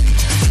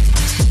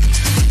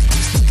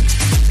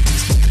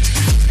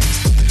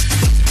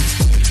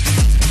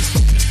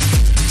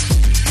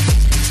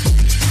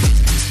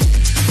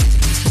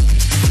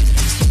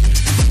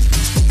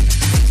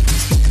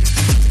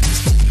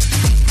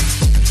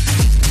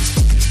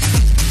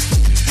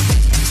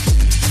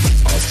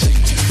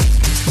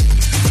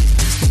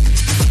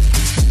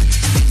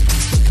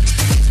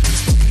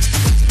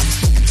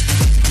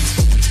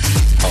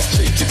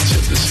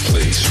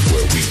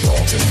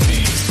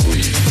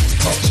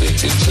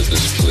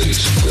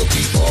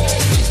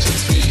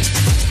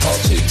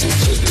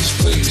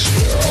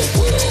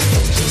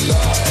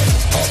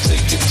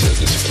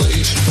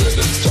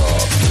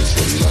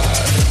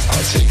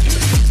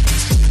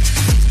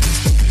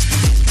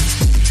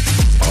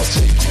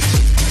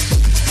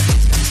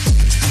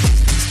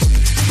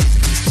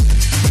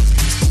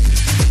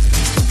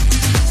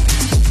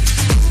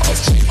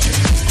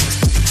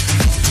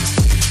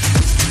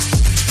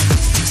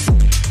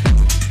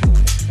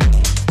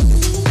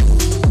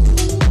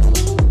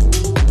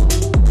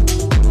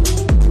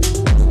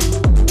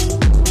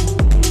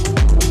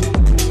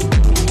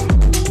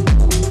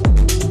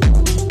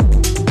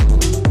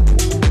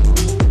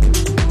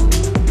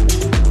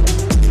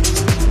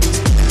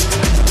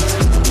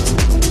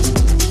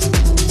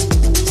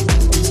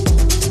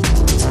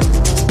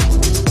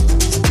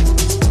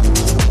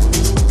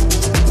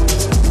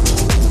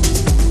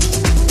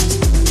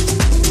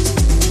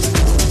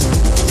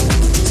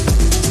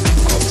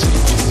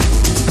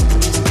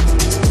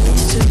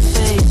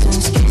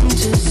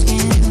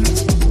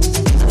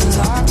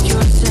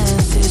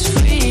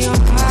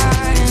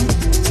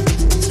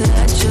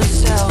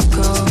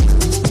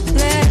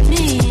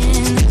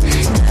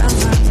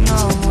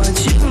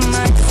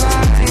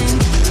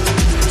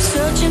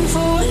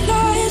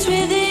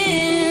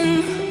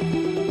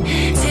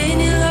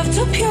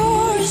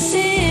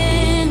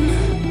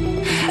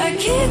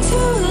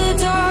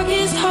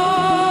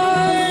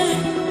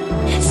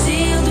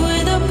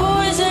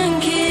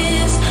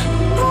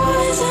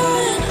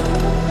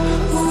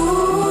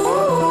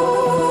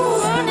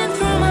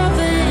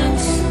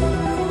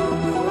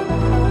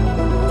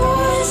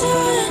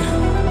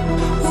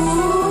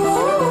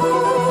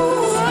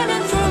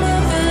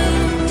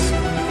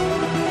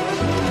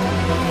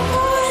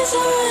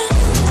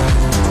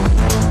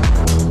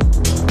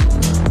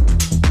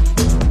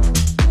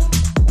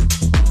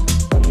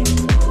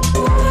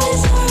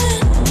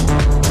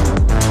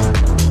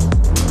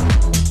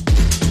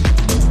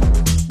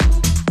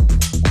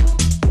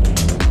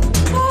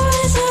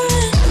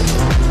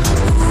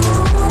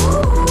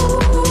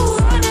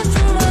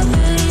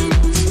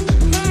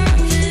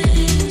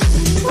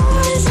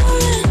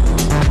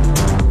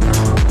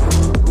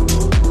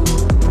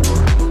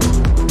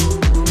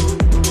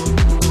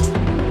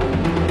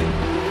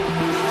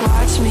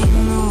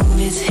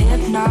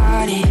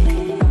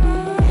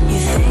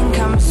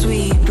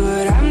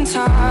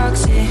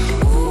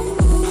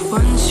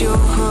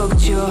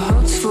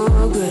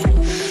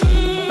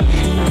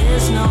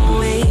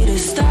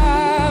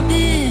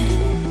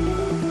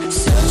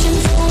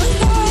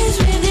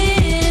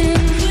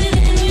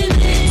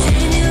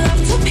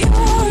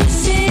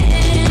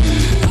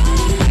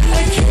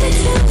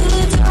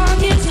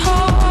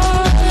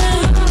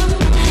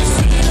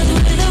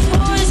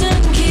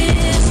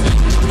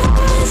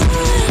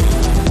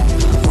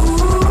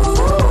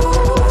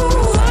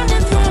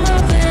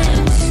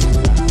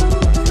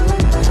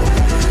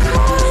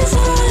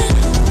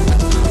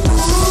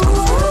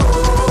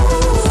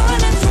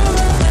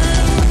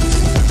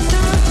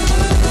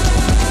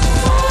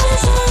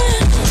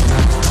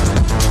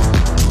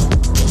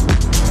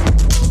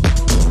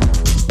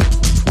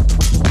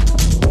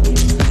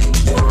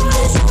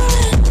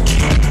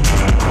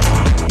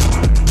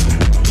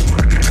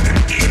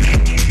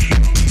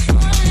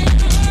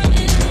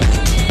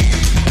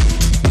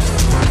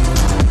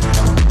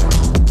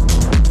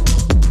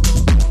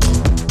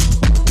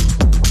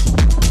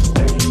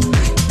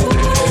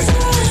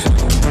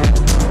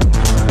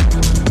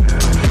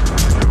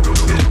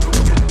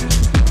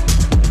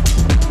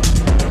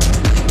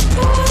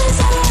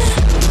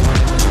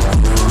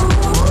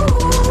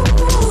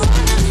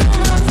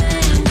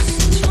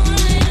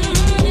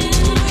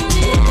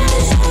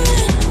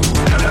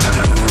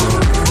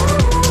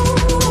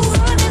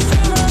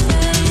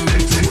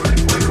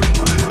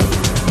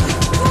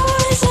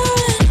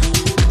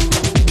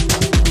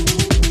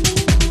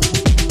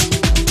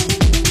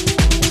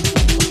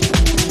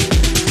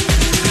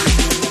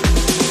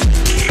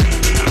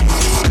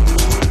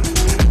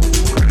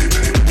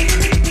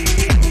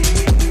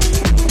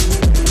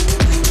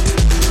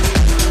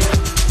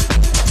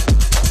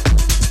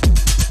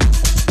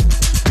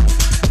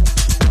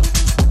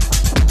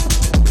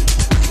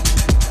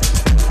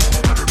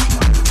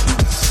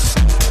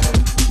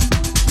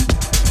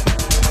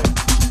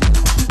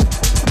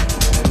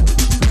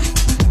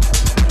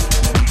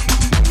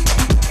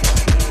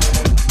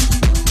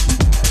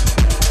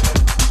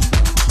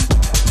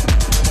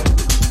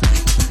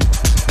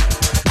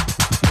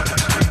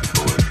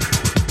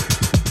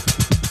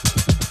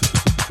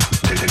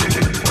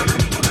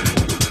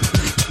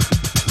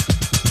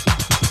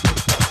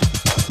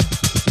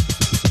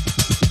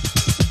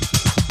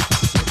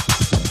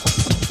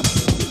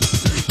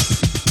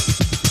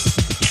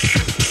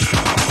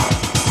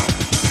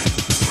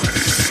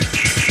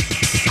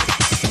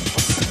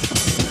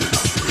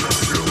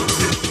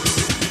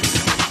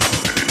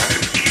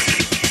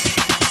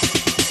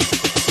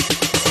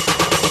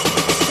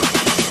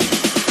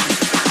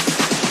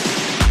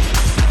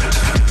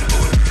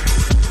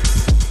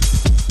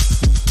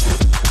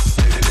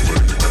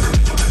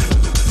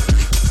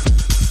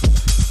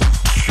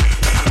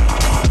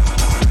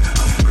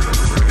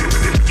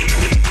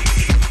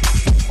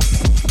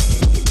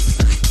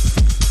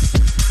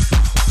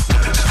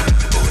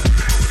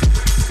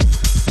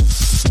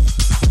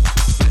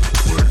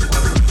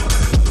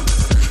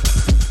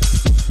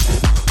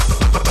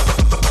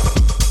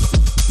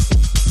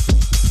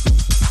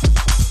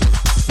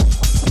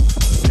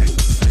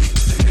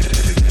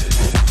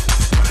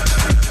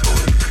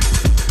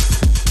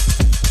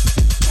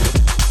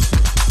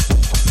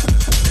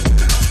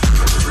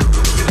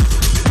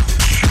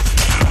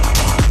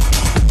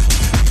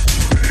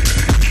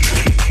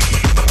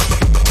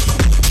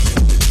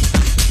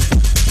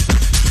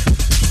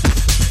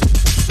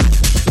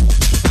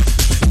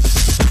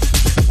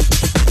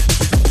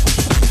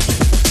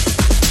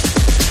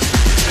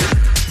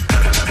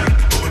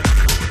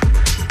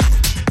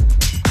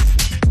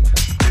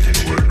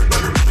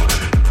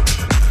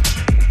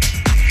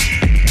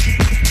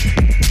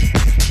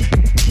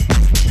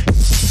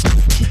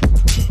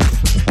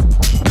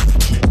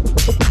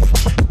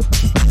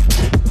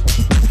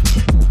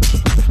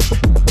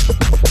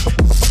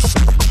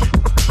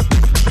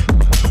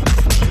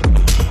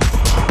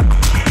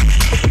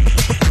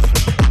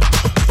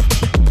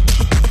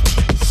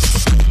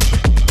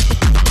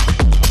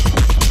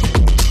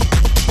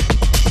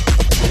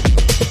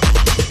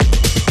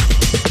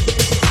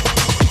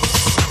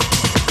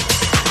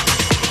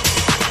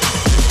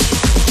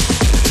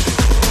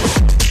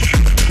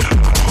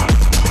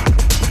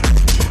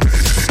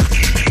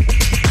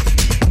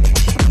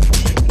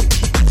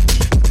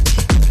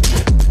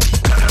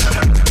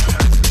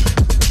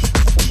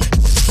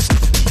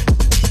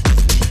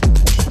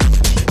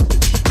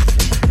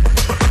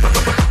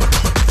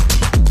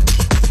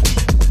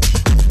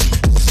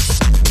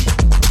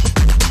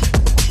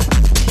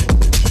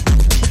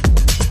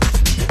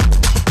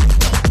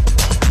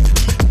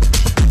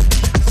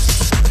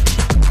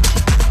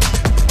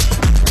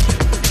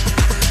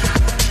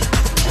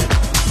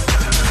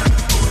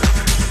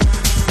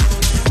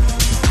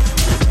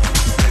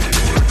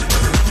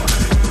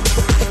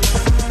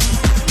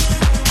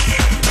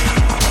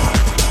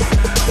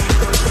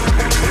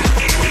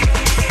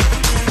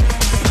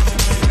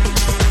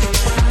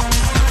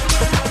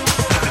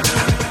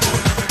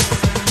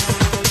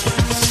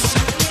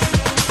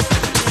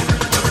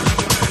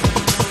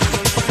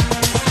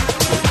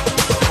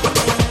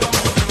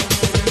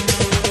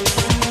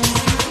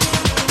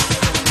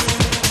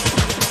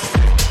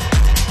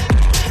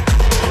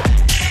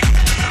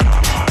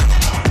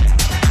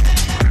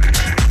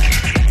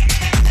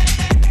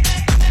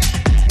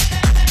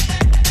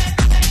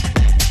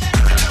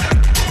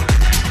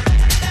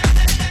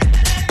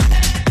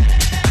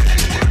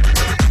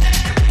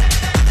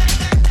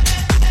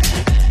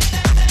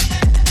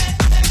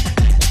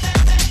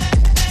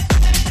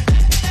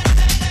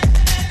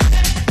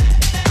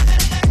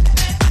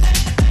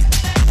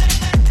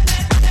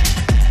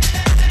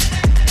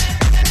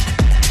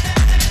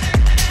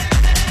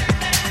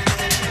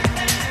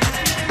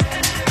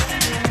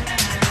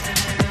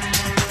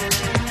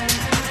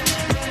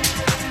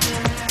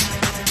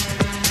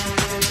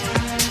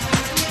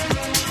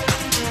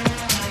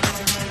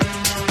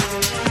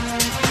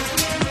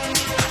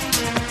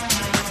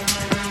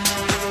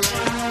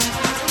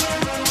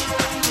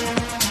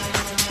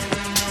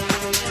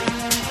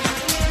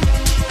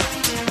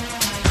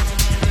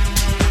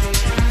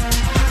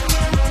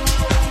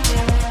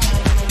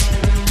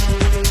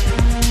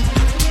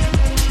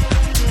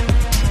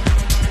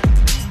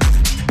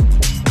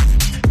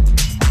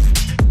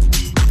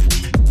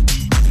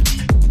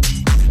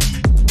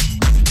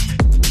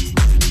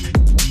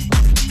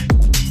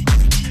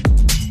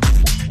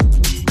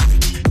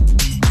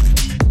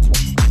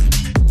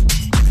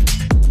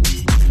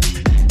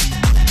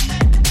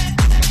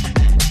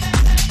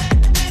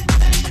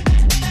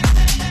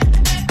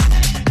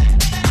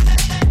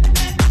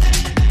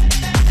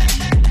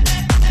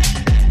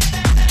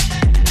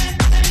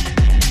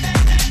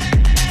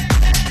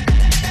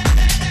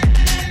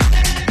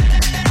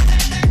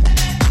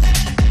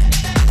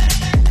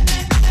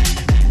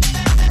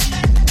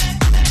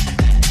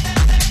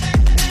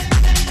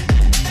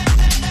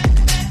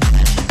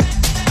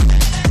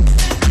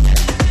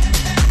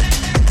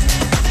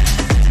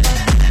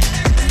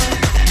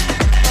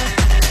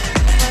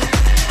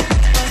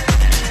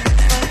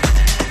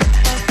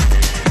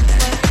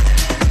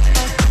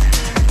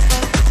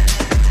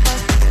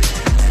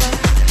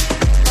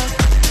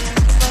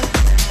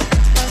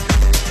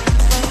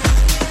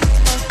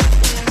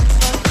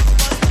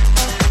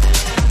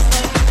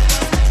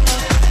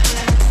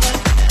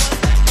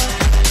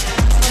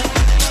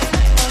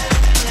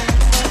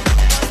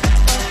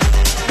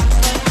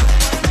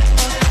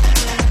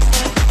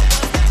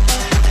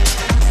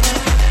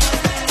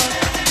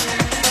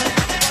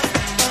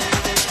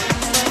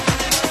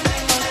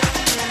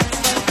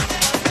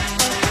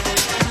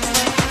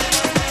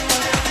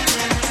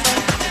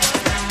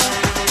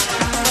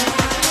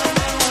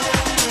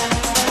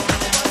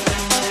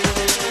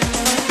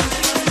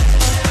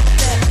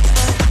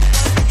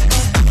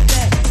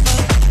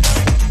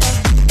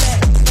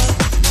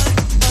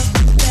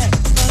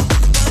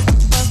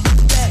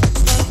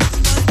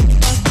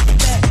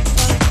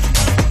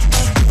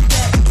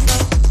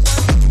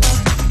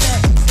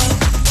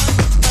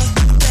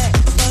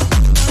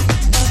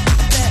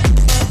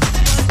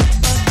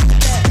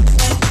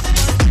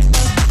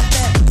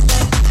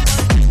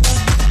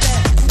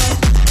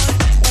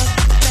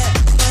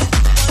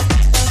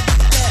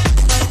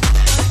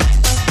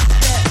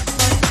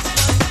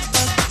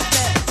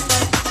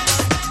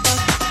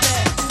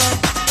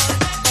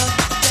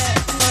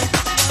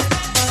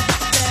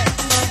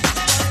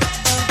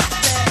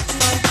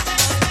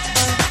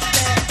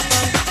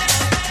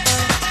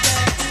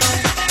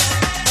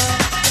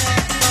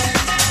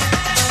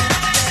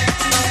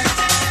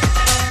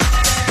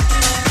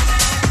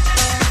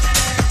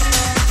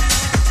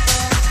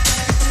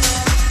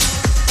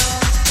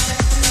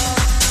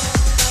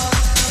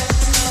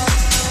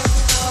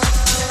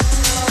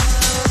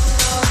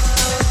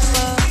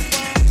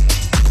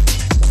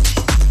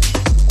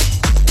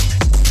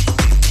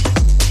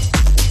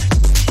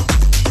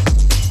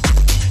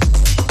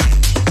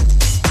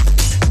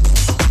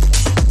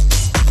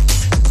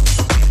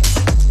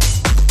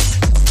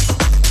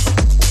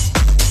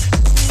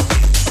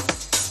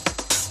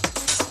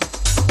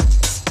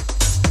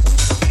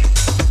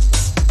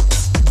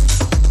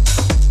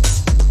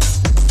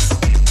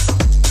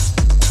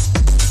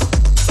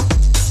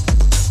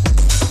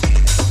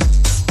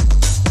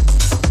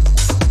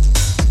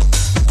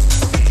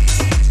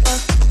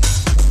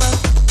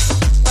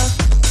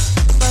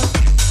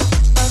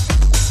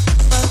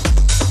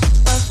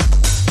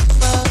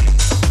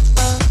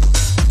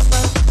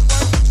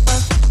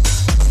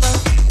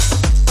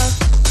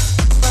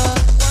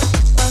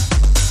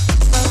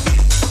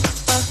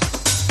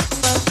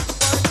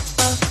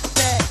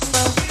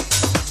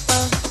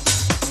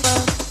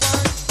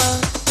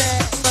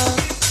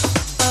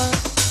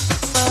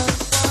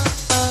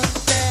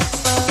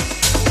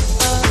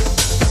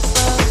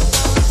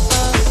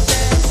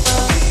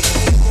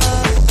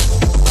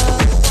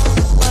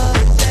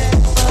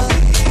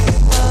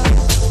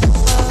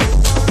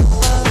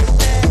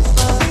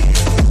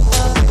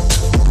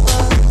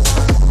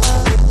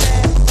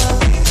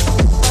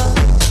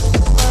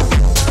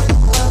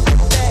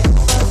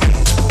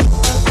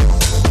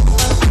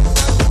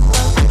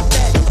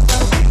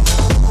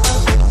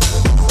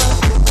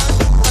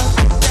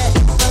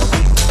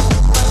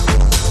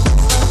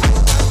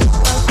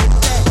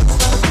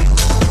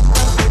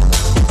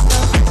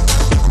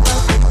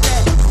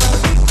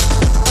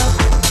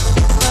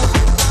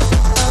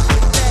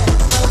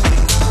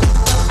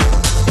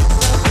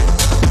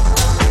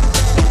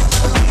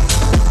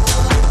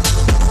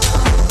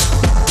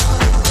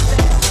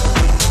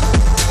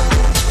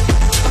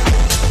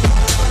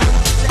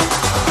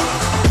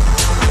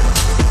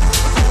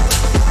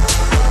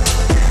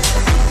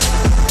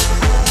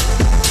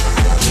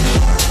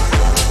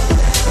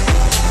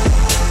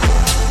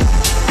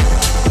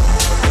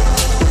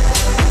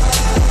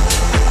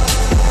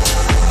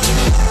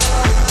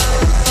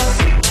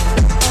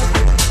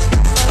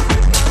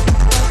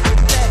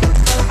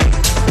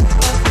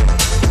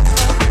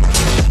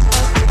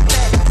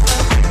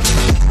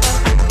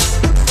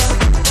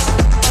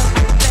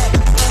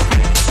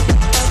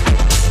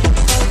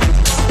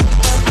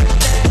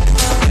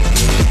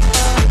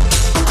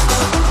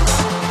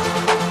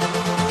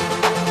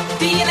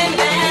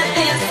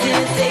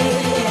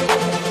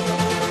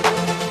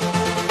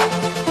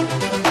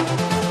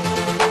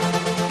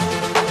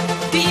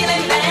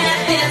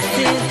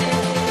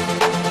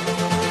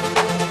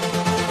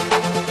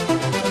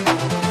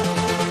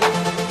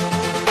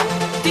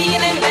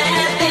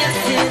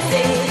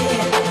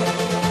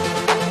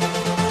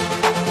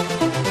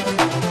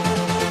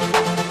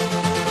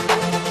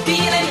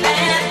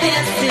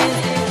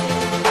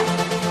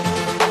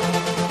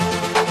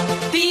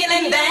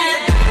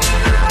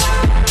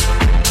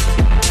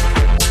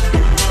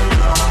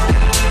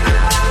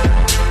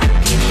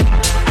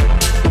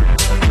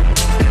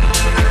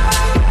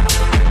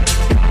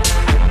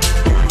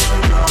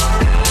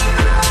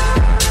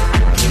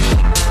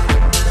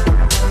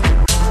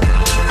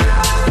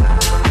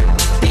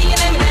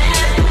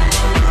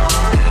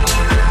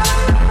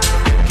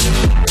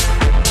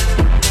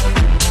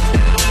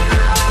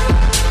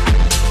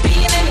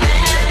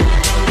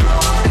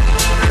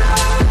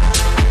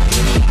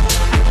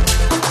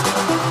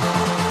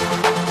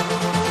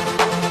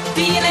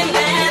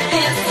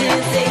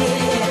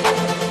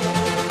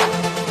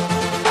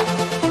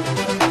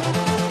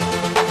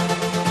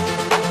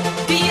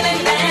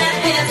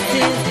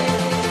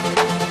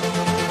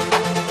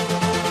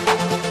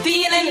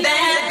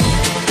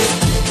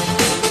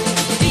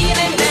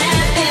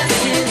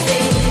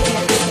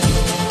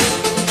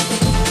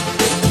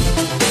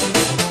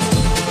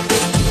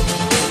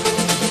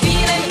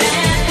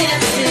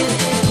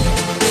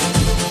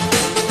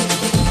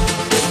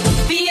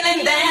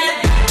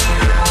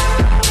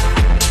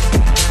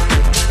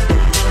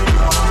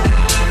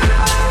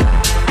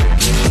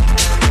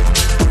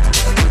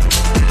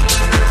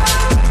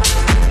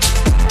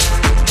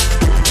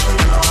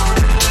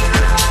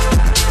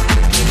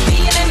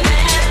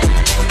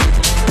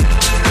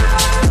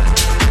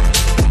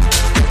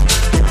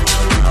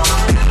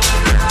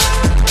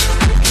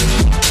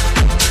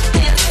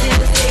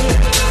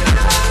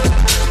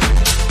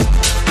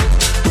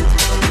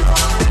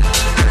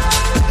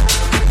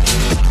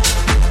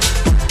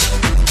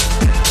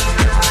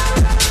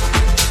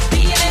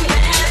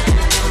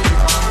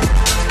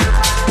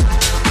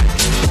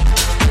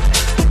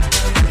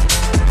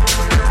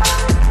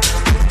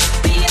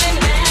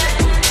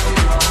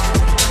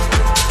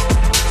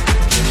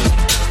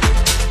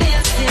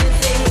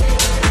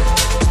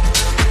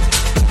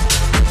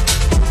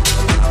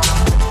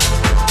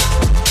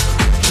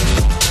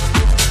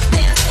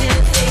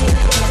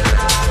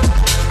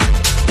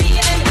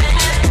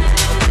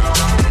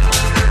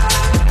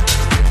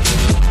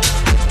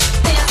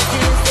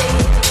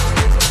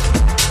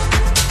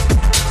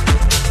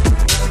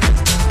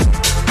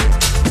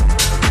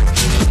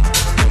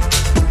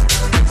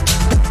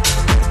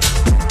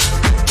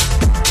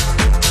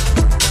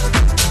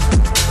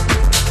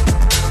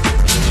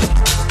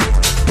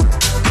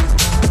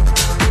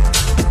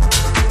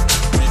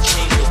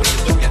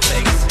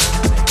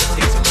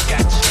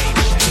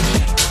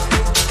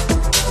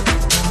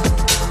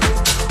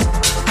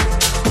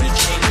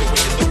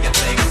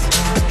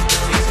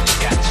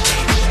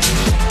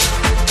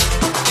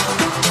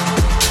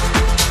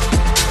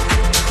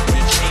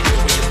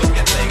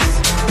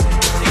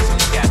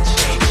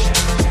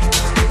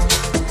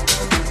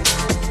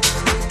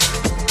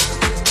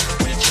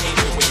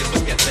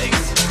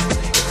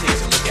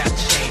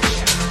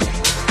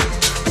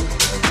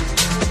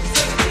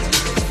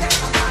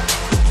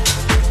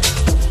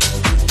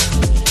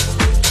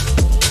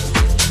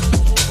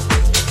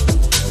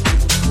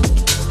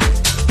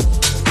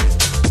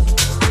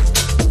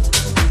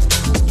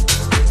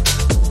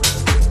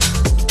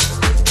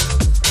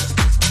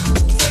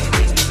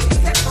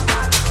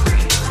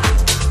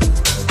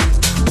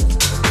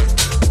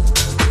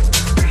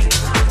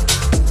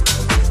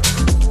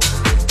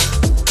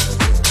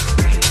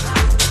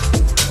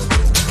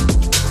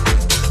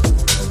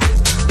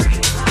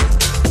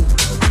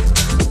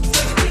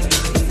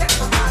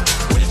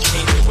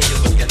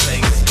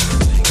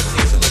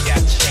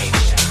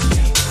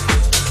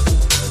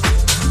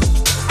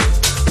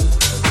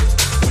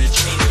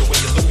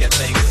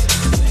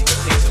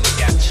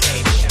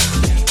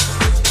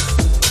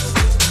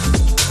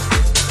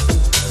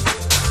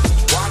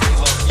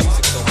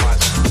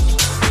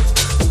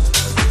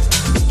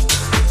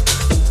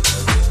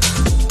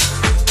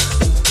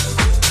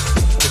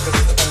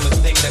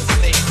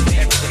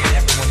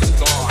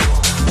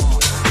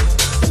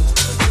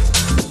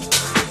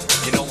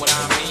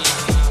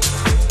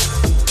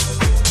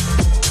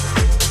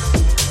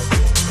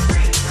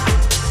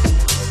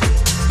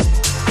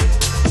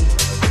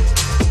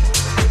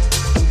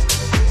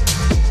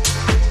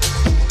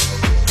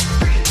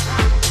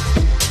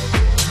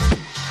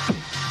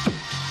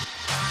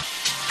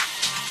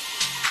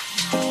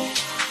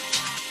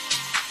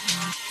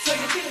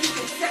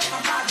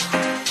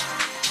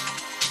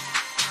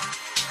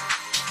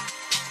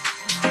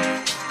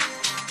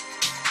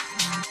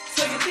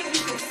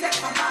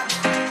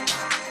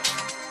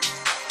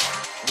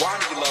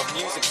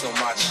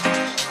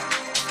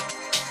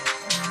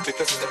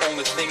 Because it's the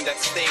only thing that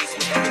stays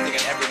when everything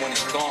and everyone is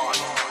gone.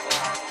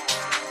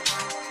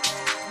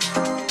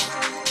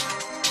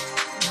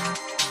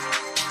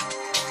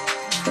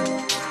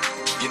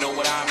 You know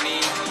what I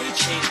mean? When you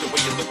change the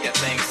way you look at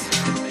things,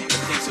 the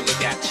things you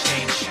look at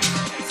change.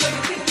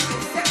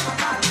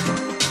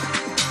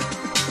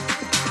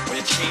 When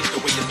you change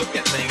the way you look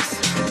at things,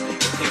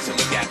 the things you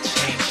look at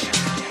change.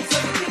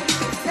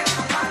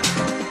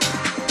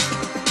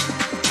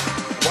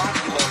 Why do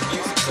you love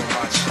music so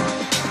much?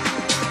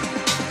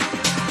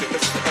 Because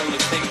it's the only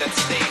thing that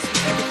stays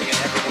when everything and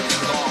everyone is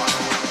gone.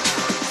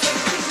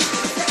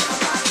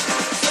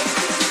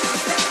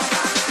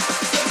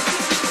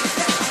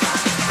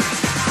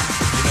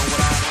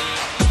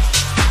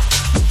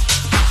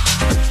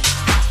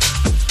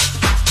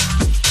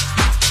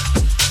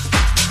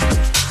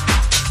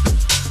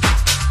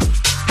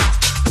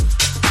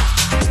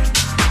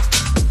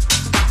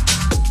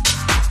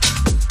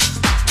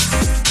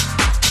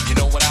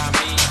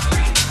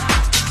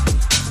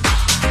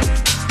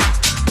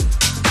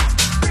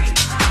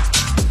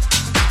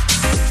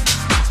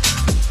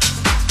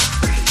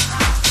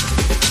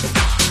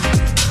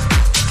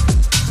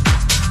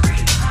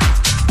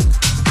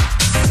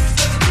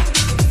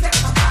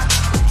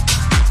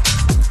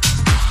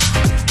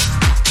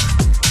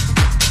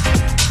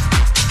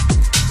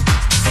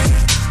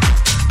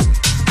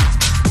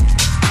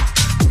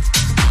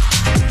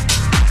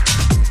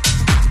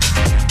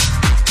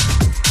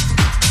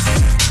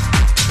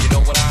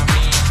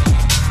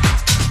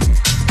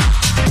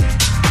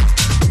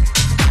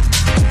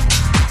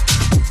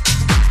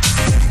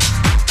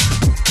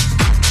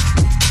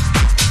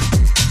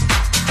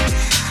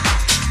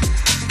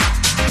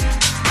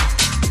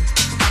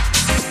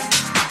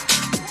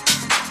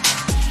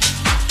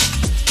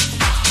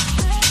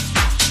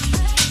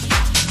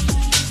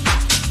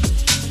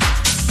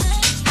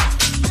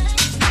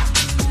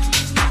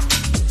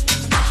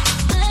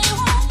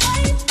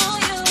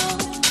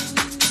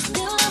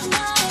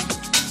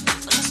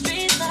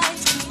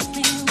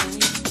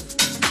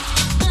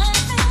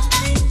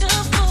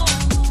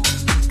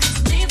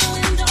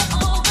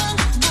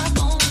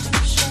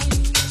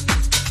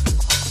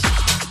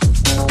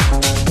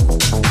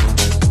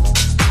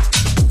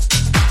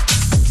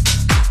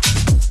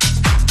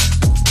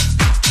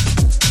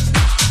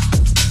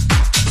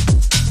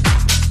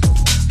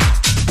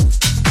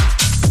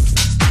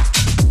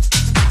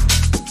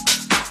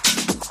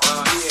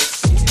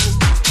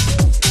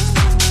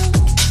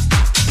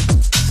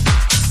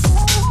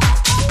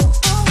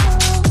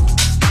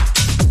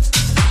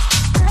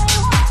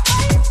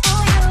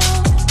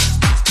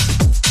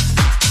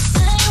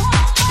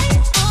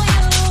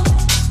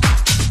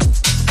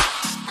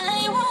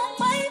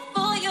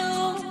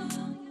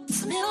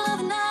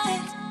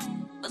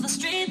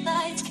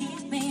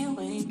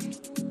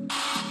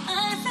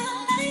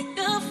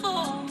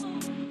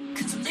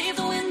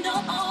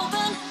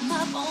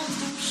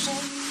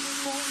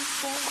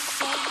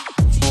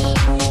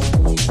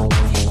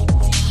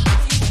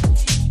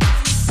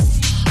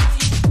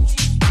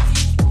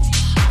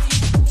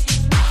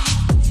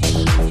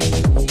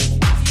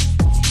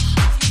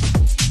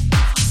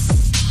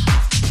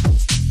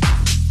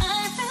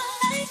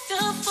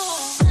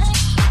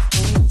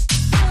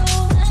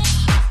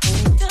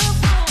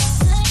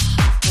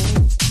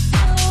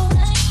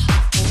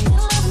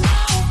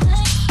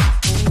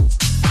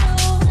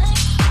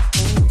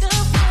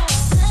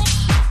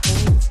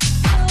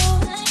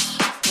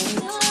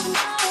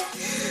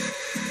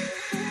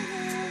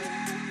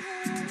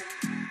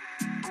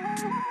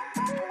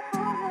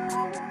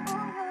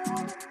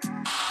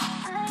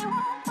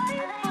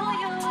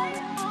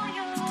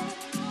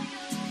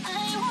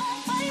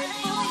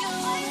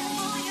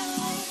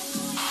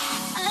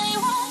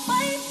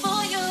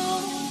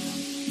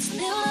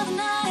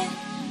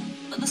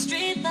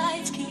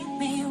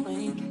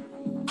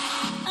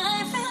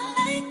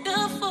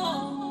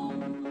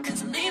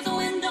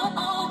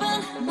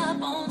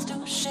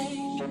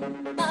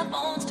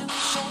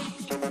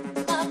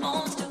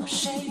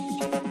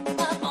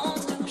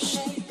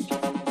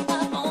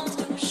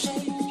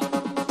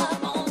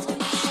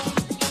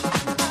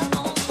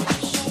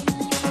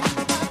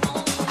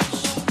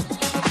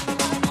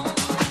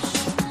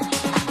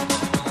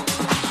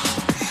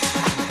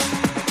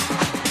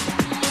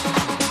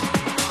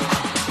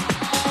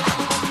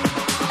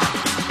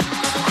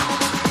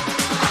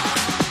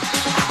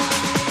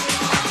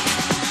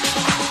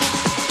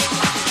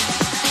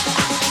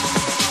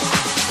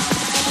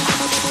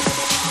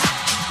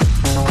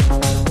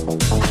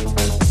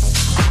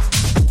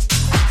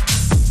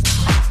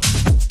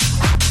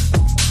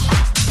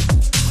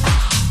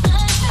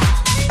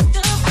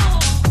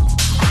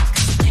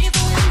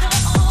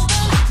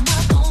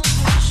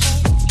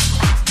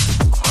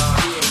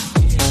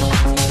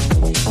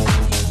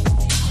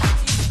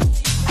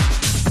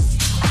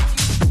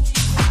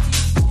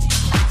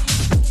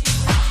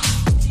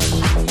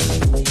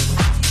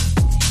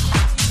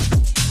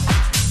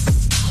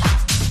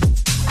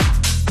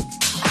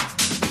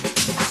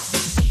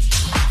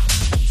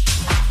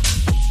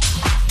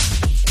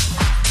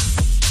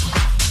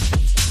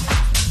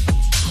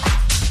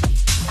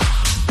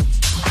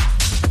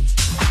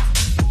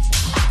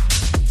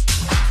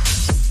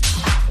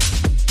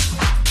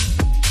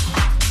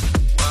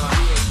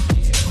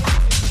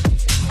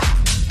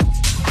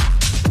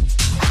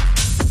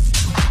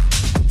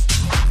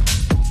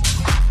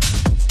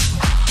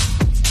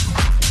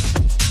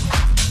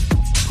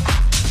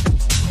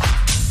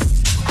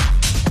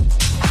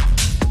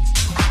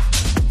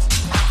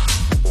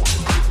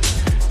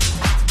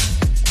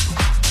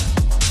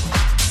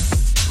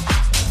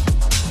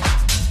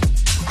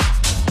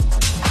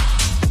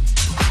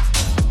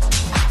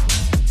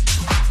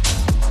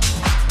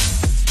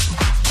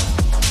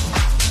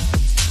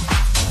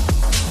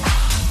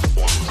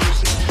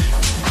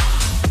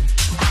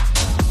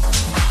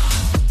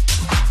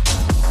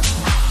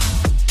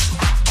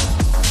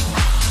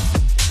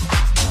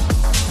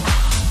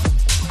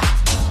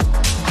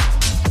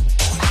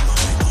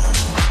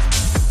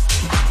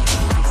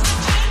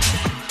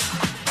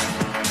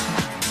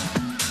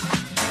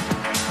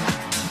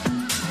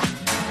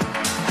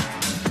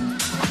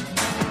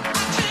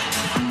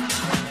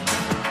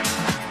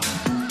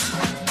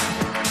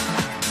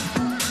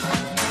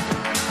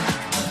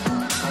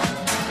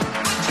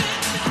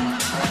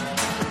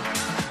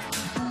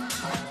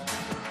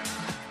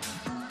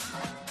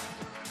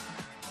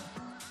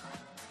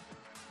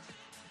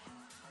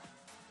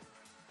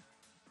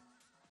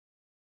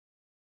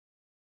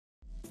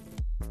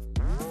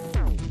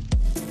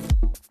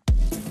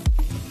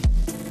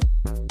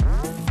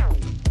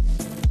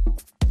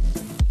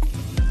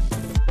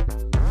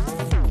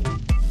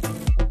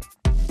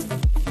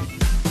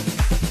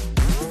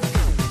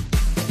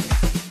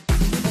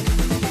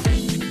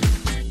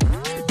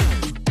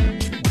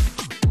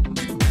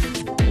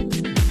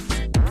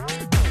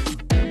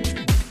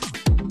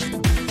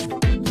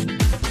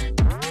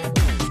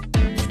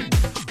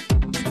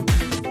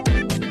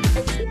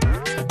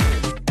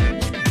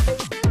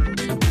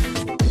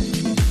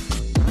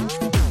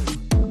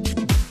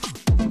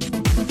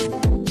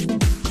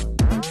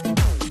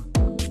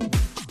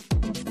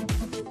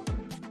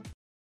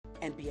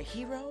 and be a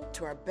hero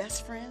to our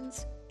best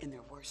friends in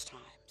their worst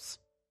times.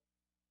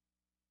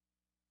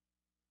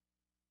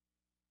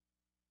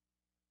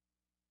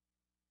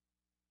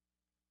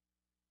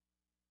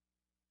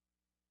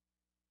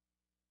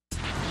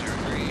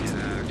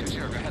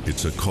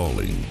 It's a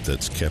calling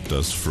that's kept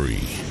us free.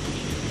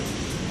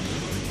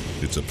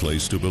 It's a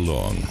place to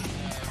belong.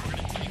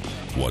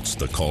 What's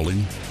the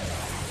calling?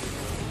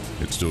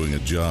 It's doing a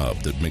job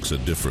that makes a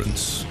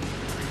difference.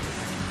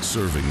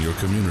 Serving your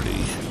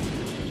community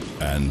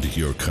and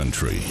your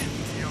country.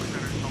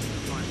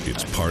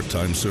 It's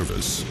part-time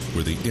service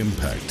where the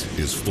impact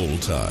is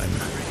full-time.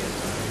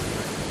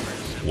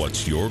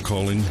 What's your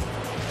calling?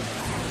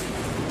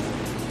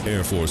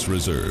 Air Force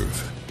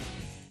Reserve.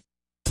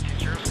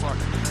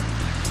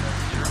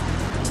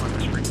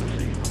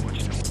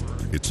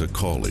 It's a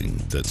calling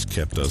that's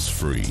kept us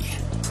free.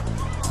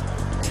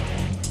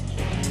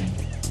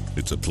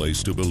 It's a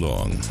place to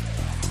belong.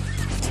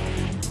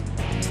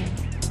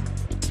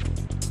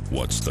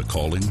 What's the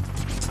calling?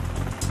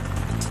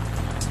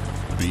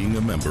 Being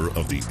a member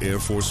of the Air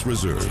Force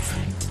Reserve.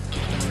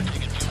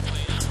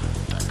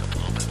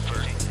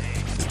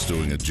 It's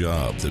doing a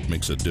job that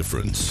makes a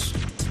difference.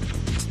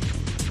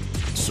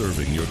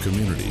 Serving your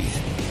community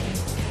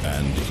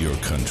and your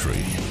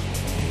country.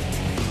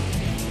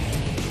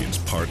 It's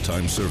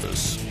part-time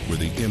service where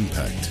the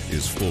impact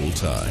is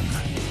full-time.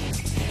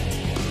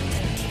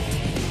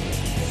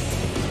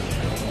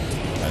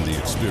 And the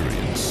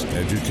experience,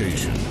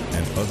 education,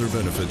 and other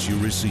benefits you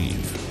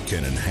receive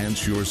can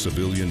enhance your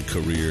civilian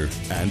career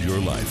and your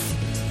life.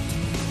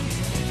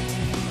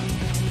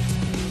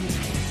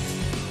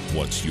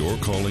 What's your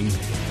calling?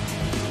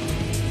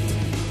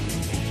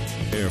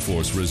 Air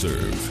Force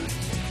Reserve.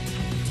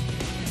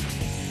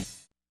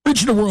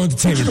 Regional World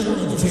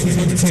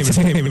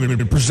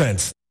Entertainment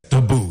presents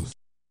The Booth.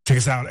 Check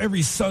us out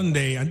every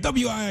Sunday on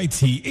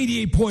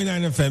WIIT 88.9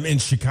 FM in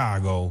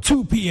Chicago,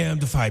 2 p.m.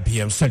 to 5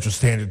 p.m. Central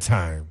Standard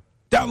Time.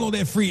 Download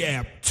that free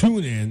app,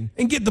 tune in,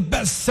 and get the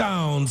best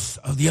sounds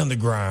of the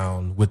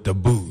underground with The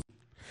Booth.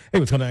 Hey,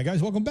 what's going on,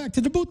 guys? Welcome back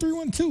to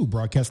DaBooth312,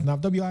 broadcasting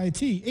off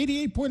WIIT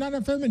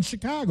 88.9 FM in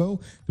Chicago,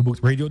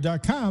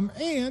 DaBoothRadio.com,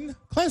 and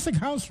Classic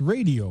House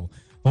Radio.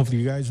 Hopefully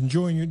you guys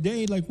enjoying your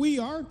day like we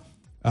are.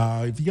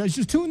 If you guys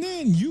just tuned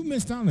in, you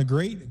missed out on a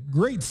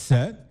great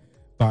set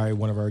by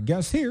one of our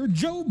guests here,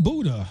 Joe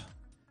Buddha,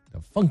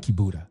 the Funky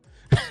Buddha.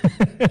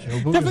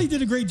 Definitely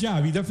did a great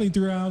job. He definitely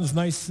threw out this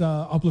nice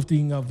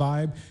uplifting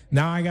vibe.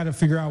 Now I got to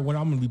figure out what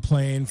I'm going to be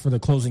playing for the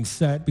closing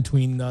set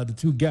between the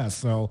two guests.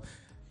 So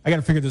I got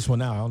to figure this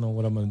one out. I don't know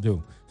what I'm going to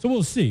do. So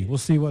we'll see. We'll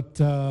see what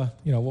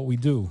what we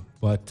do.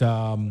 But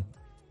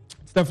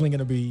it's definitely going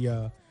to be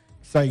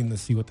exciting to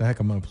see what the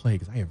heck I'm going to play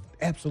because I have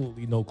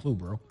absolutely no clue,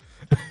 bro.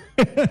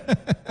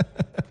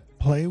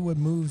 Play what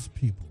moves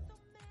people.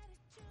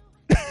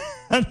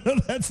 I know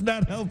that's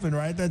not helping,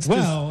 right? That's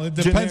well, just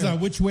it depends generic.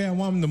 on which way I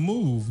want them to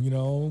move.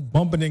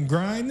 Bumping and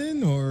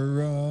grinding,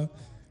 or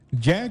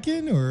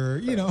jacking,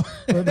 or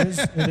Well,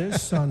 it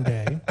is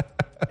Sunday,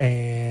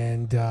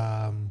 and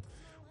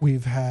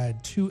we've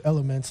had two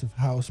elements of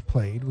house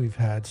played. We've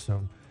had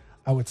some,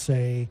 I would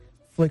say,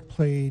 Flick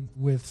played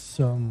with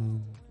a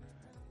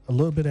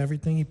little bit of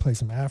everything. He played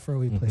some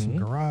Afro. He played some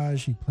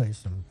garage. He played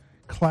some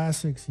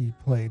classics. He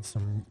played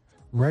some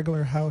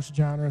regular house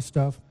genre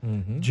stuff.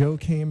 Joe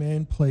came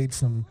in, played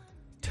some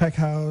tech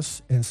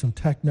house and some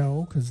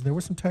techno, because there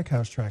were some tech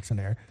house tracks in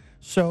there.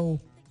 So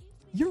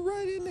you're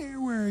right in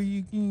there where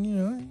you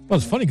know. Well,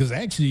 it's funny because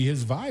actually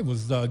his vibe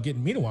was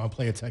getting me to want to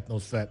play a techno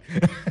set.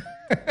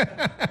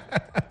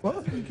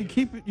 Well, you can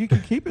keep it. You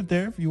can keep it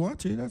there if you want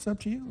to. That's up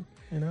to you.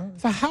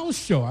 It's a house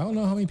show. I don't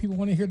know how many people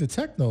want to hear the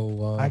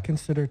techno. I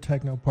consider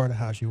techno part of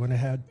house. You wouldn't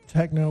have had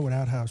techno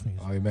without house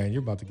music. Oh man,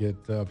 you're about to get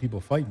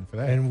people fighting for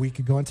that. And we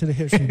could go into the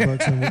history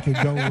books and we could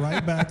go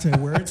right back to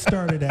where it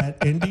started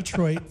at in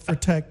Detroit for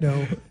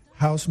techno.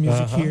 House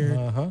music here,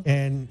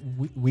 and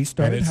we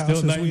started and it's house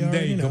still night as we and are,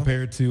 day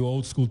compared to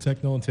old school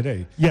techno and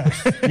today.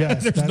 Yes,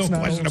 there's that's no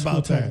not question old school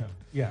about that. techno.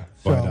 Yeah,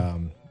 but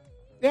so,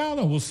 yeah, I don't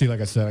know. We'll see. Like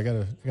I said, I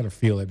gotta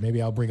feel it.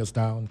 Maybe I'll bring us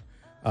down.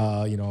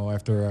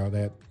 After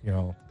that,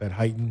 that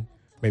heighten.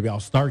 Maybe I'll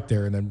start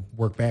there and then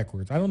work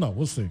backwards. I don't know.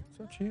 We'll see.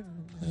 So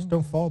just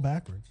don't fall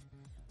backwards.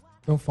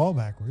 Don't fall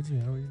backwards. You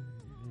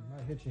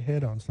might hit your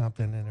head on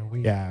something, and then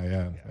we.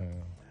 Yeah.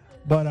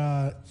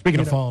 But speaking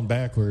of falling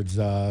backwards,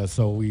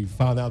 so we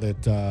found out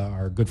that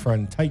our good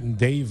friend Titan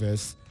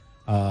Davis,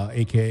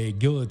 aka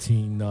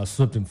Guillotine,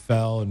 slipped and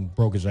fell and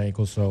broke his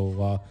ankle.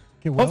 So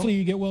hopefully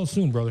you get well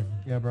soon, brother.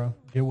 Yeah, bro.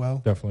 Get well.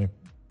 Definitely.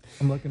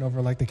 I'm looking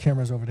over like the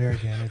camera's over there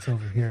again. It's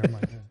over here. I'm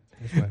like,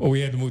 this way. Well,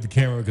 we had to move the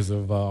camera because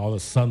of all the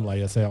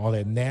sunlight. I said all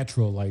that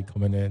natural light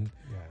coming in.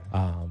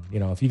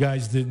 Yeah. If you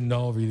guys didn't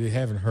know, if you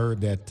haven't heard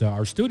that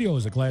our studio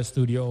is a glass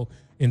studio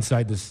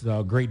inside this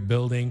great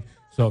building.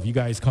 So if you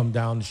guys come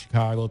down to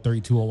Chicago,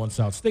 3201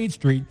 South State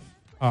Street,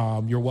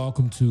 you're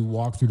welcome to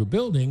walk through the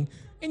building,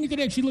 and you can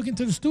actually look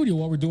into the studio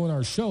while we're doing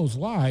our shows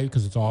live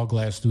because it's all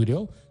glass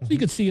studio. So you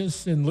can see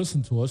us and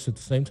listen to us at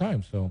the same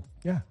time. So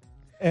yeah,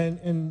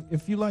 and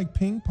if you like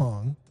ping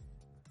pong,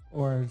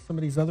 or some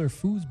of these other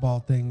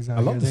foosball things out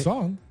I here. love the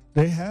song.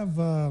 They have,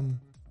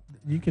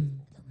 you could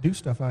do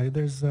stuff out here.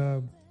 There's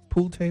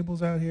pool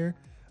tables out here.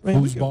 I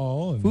mean,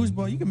 Foosball.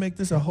 Foosball. You can make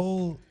this a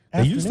whole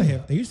They used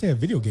afternoon. to have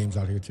video games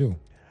out here too.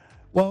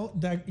 Well,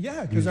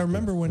 because I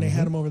remember when they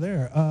had them over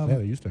there. Yeah,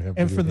 they used to have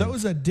And video for games.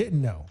 those that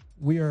didn't know,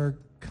 we are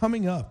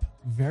coming up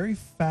very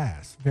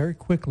fast, very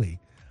quickly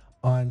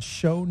on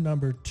show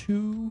number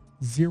 200.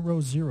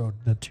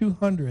 The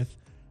 200th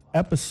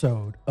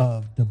episode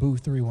of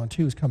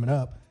DaBooth312 is coming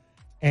up.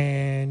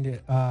 And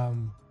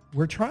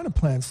we're trying to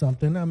plan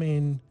something. I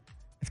mean,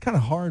 it's kind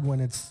of hard when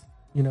it's,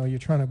 you're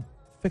trying to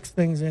fix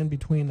things in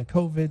between the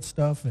COVID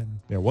stuff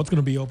and what's going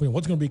to be open,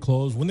 what's going to be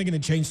closed, when they're going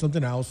to change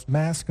something else.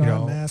 Mask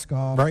on, mask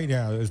off. Right,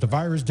 yeah. Is the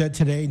virus dead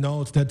today?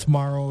 No, it's dead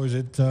tomorrow. Is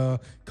it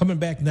coming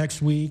back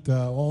next week?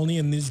 Only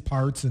in these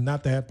parts and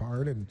not that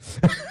part. And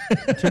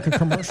took a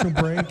commercial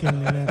break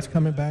and then it's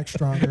coming back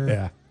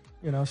stronger.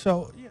 Yeah.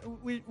 So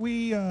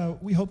we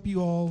hope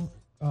you all,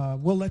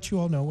 we'll let you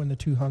all know when the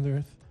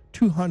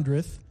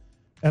 200th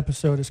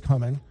episode is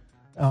coming.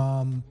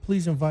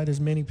 Please invite as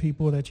many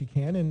people that you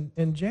can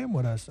and jam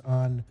with us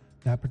on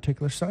that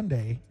particular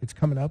Sunday. It's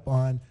coming up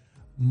on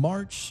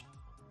March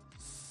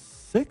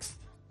 6th?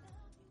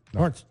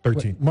 March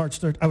 13th. March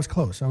 3rd. I was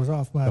close. I was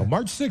off by... No,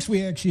 March 6th,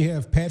 we actually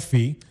have Pat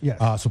Fee.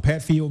 Yes. So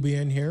Pat Fee will be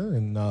in here,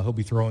 and he'll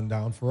be throwing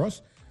down for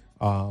us.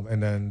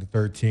 And then the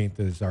 13th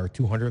is our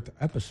 200th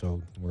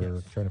episode.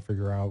 We're trying to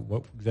figure out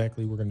what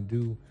exactly we're going to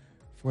do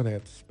for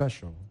that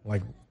special.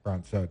 Like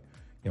Ron said,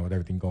 with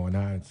everything going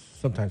on, it's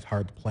sometimes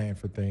hard to plan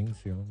for things.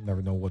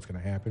 Never know what's going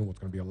to happen, what's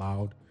going to be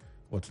allowed,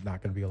 what's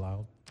not going to be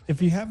allowed.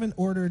 If you haven't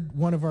ordered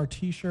one of our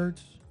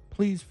T-shirts,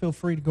 please feel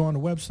free to go on the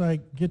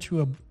website, get you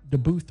a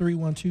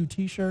DaBooth312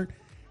 T-shirt.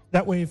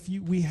 That way, if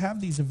we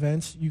have these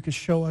events, you can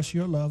show us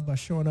your love by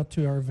showing up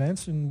to our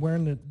events and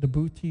wearing the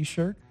DaBooth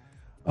T-shirt.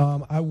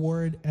 I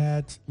wore it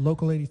at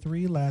Local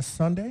 83 last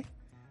Sunday,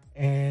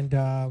 and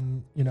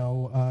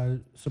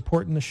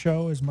supporting the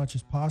show as much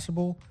as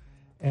possible.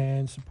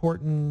 And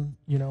supporting,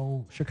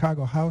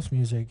 Chicago house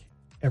music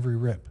every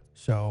rip.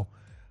 So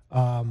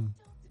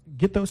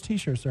get those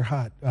T-shirts. They're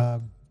hot.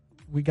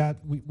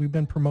 We've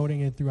been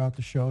promoting it throughout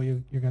the show.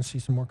 You're going to see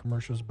some more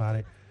commercials about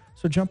it.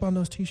 So jump on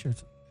those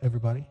T-shirts,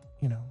 everybody.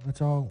 Let's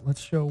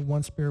show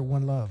one spirit,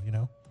 one love,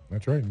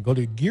 That's right. And go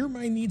to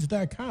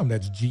gearmyneeds.com.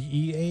 That's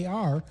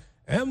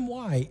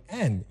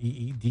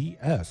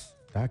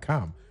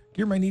GearMyNeeds.com.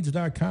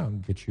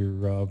 Gearmyneeds.com. Get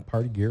your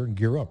party gear and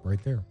gear up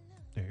right there.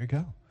 There you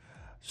go.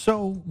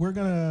 So we're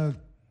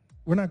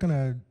not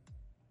gonna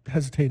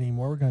hesitate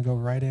anymore. We're gonna go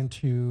right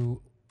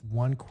into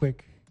one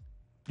quick.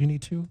 Do you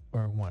need two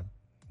or one?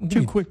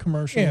 Two quick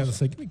commercials. Yeah, it's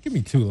like give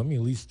me two. Let me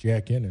at least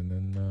jack in and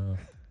then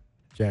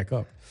jack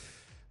up.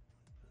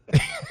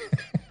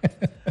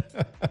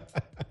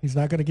 He's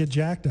not gonna get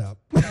jacked up,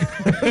 but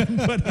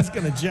he's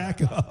gonna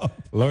jack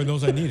up. Lord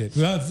knows I need it.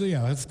 Let's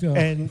go.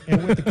 And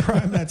with the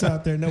crime that's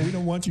out there, no, we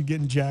don't want you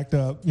getting jacked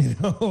up.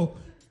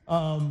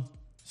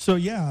 So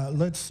yeah,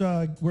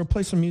 we'll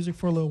play some music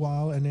for a little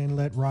while and then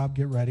let Rob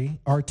get ready.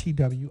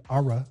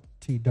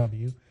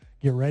 RTW,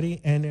 get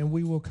ready. And then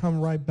we will come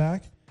right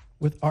back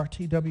with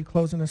RTW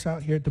closing us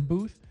out here at the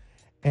booth.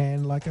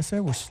 And like I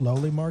said, we're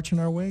slowly marching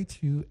our way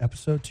to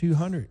episode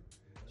 200.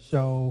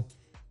 So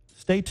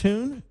stay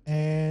tuned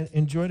and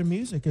enjoy the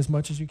music as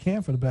much as you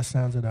can for the best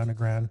sounds of the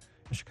underground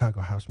and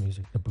Chicago house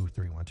music,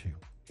 DaBooth312,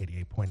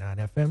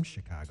 88.9 FM,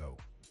 Chicago.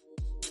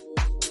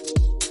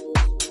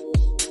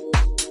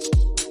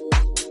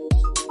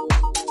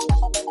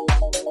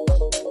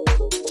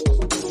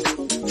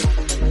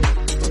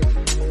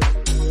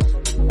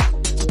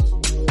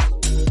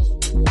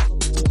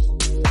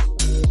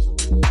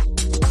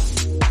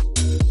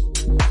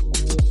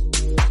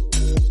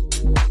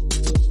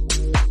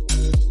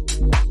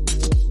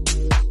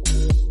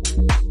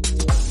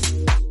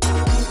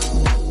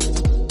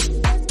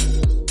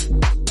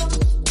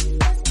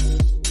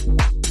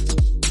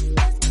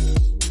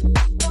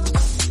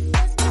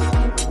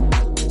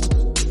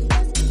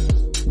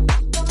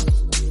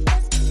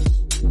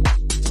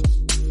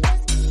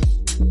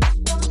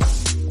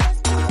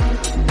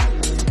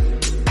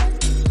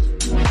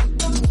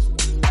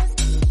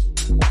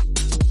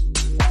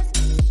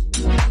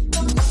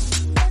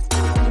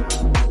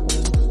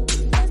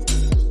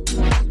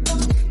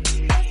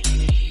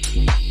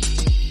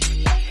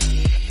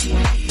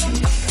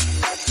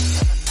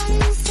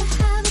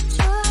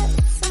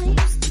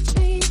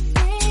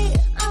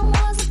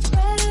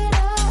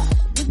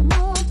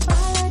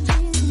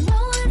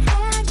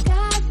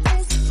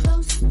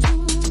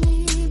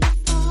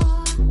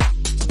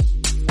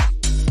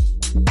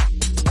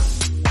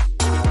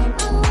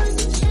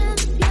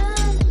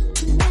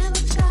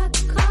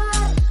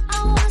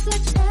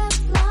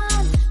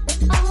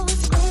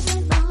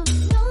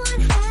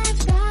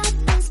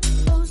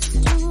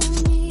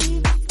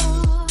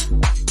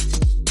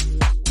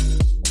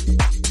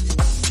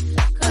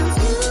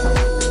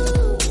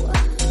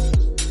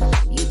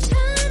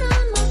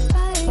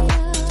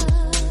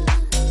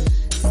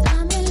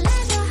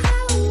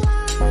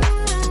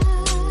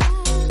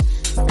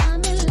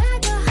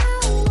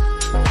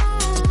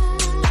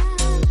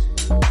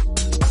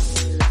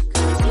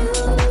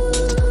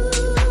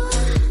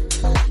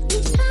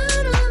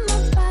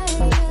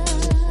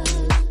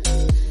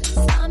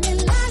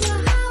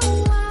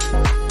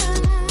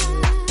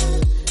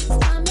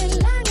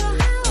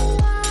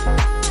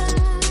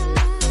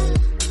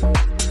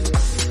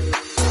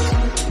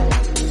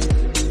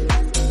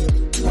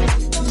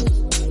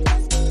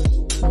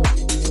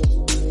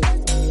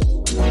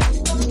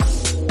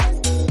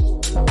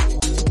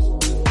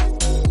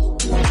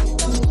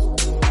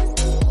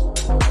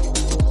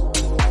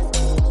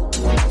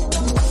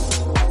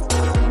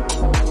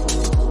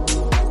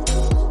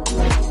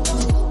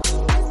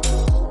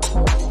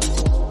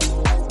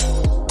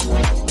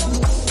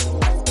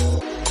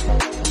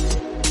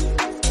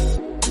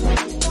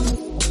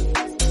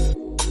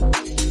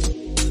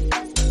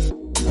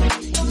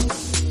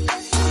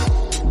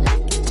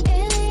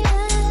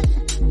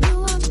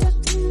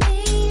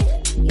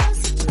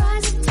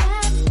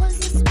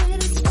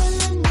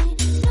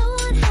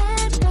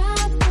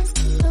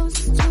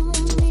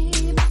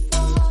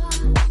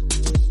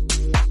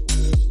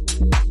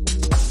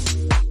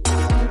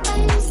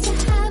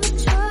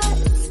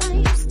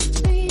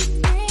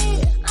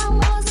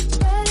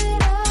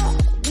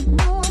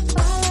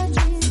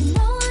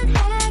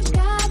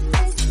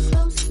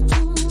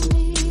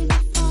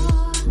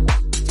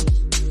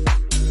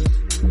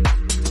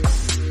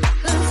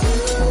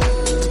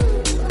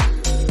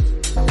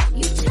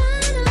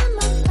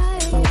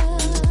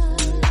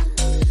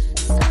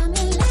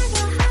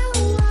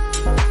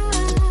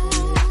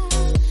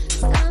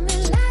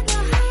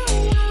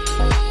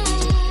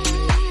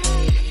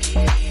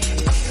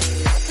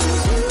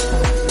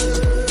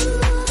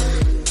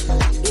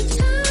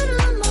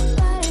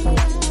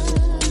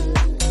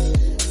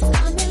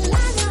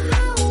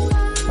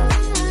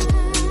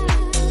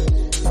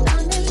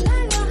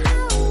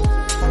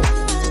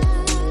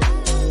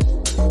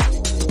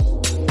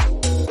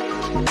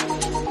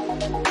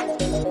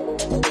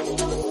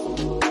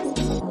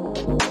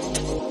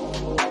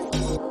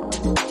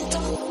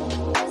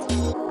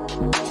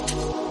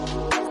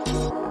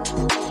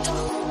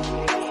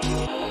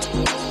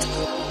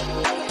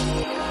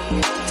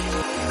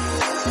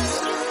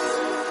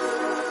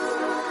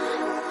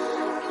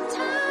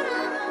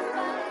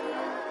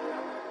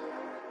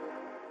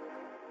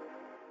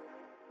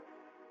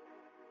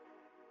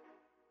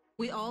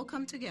 We all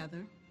come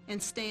together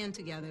and stand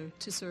together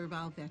to serve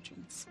our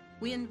veterans.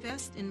 We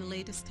invest in the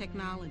latest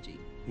technology.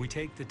 We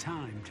take the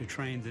time to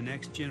train the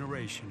next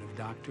generation of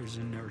doctors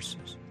and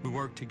nurses. We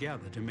work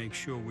together to make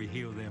sure we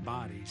heal their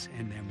bodies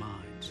and their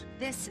minds.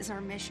 This is our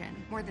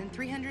mission. More than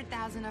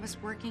 300,000 of us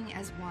working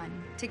as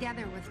one,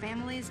 together with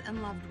families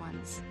and loved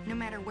ones. No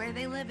matter where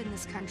they live in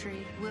this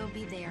country, we'll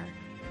be there.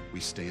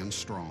 We stand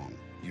strong,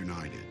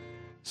 united.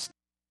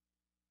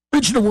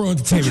 Regional World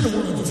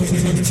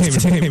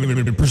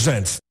Entertainment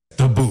presents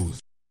The Booth.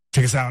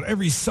 Check us out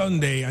every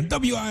Sunday on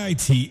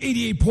WIIT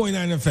 88.9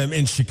 FM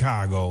in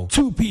Chicago,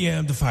 2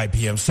 p.m. to 5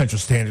 p.m. Central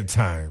Standard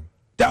Time.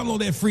 Download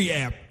that free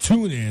app,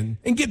 tune in,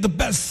 and get the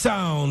best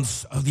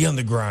sounds of the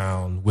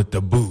underground with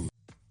The Booth.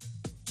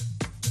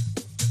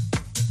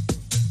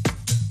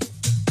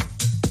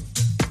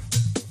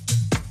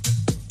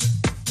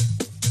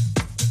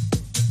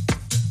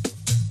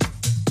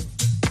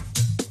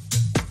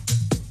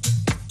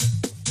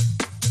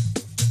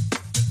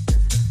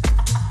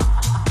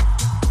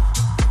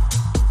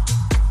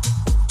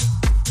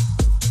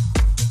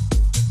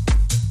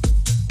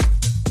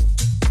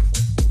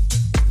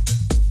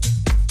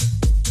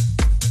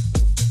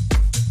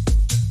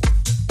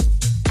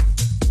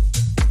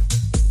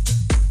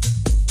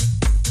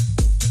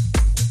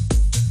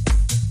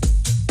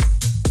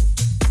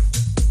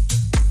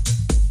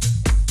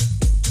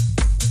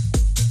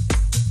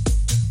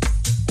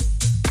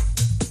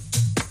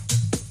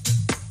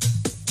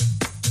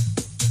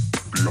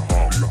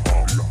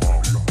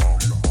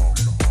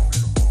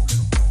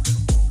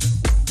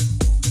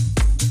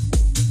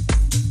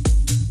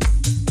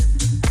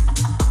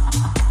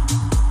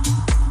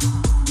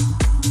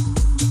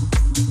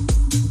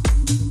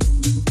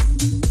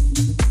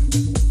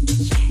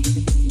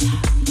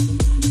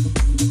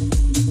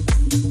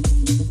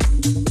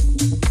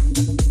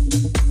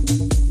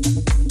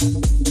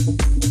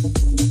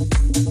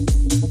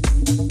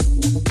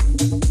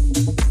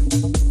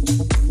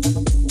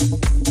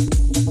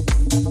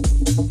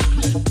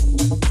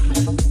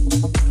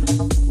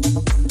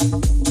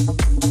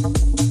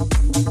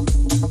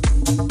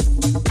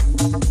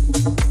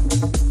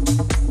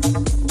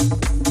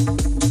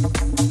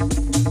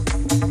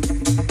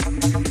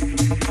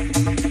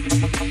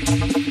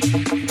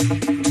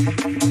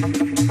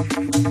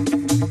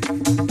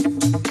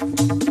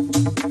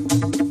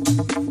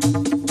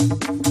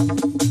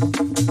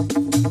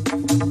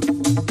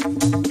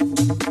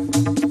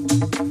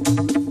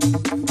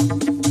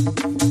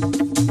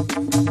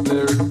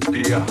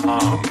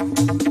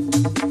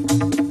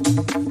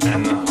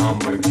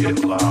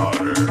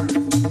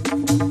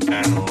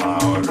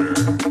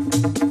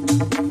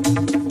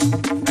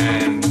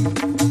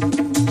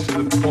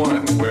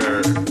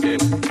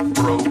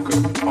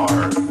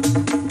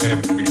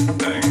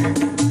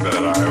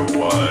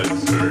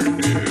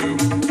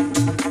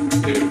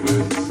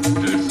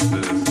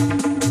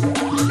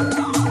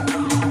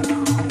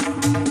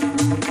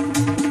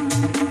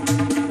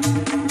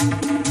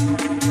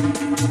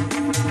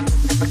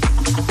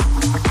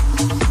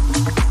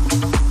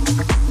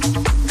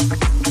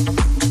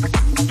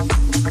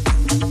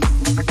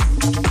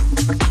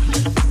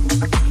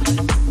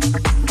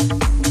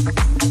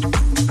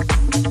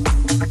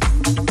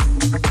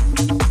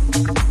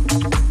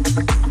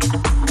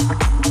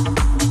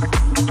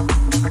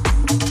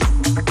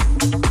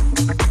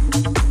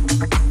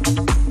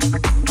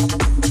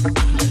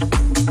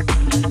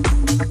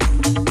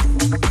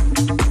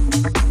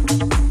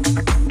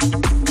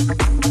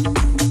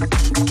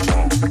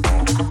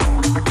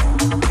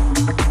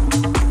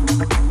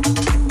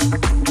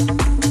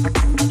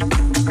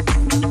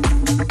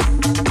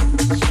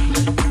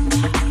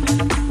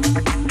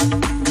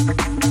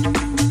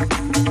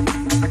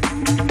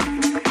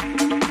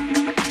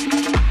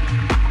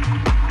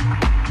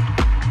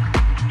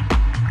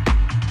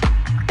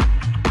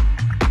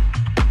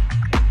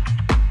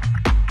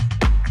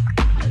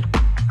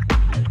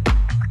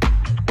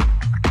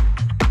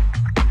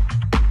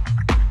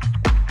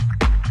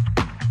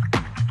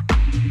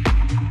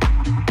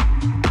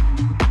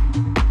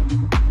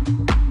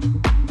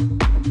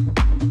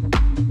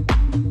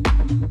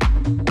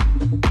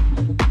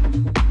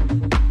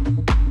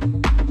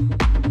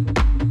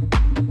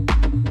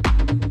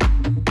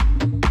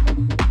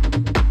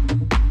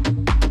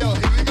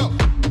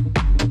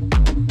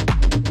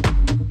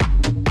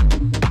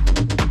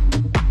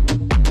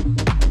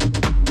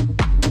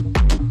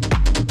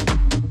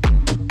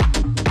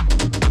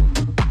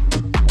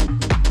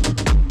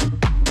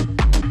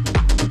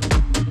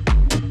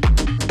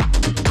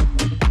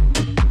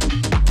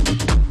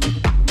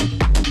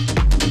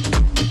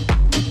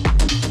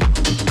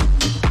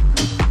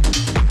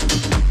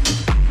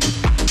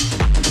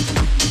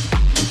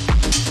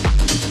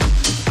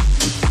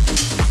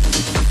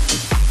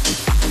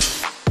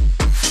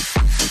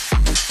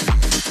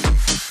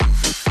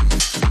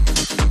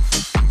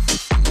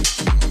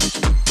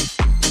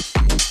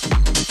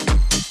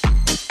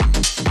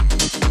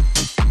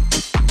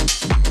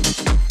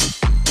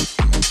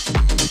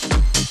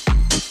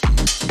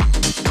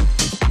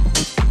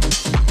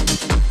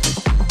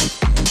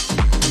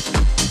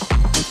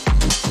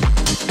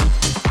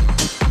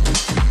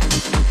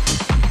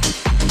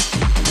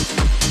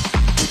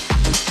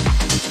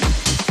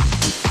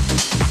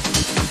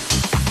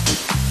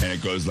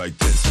 goes like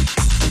this.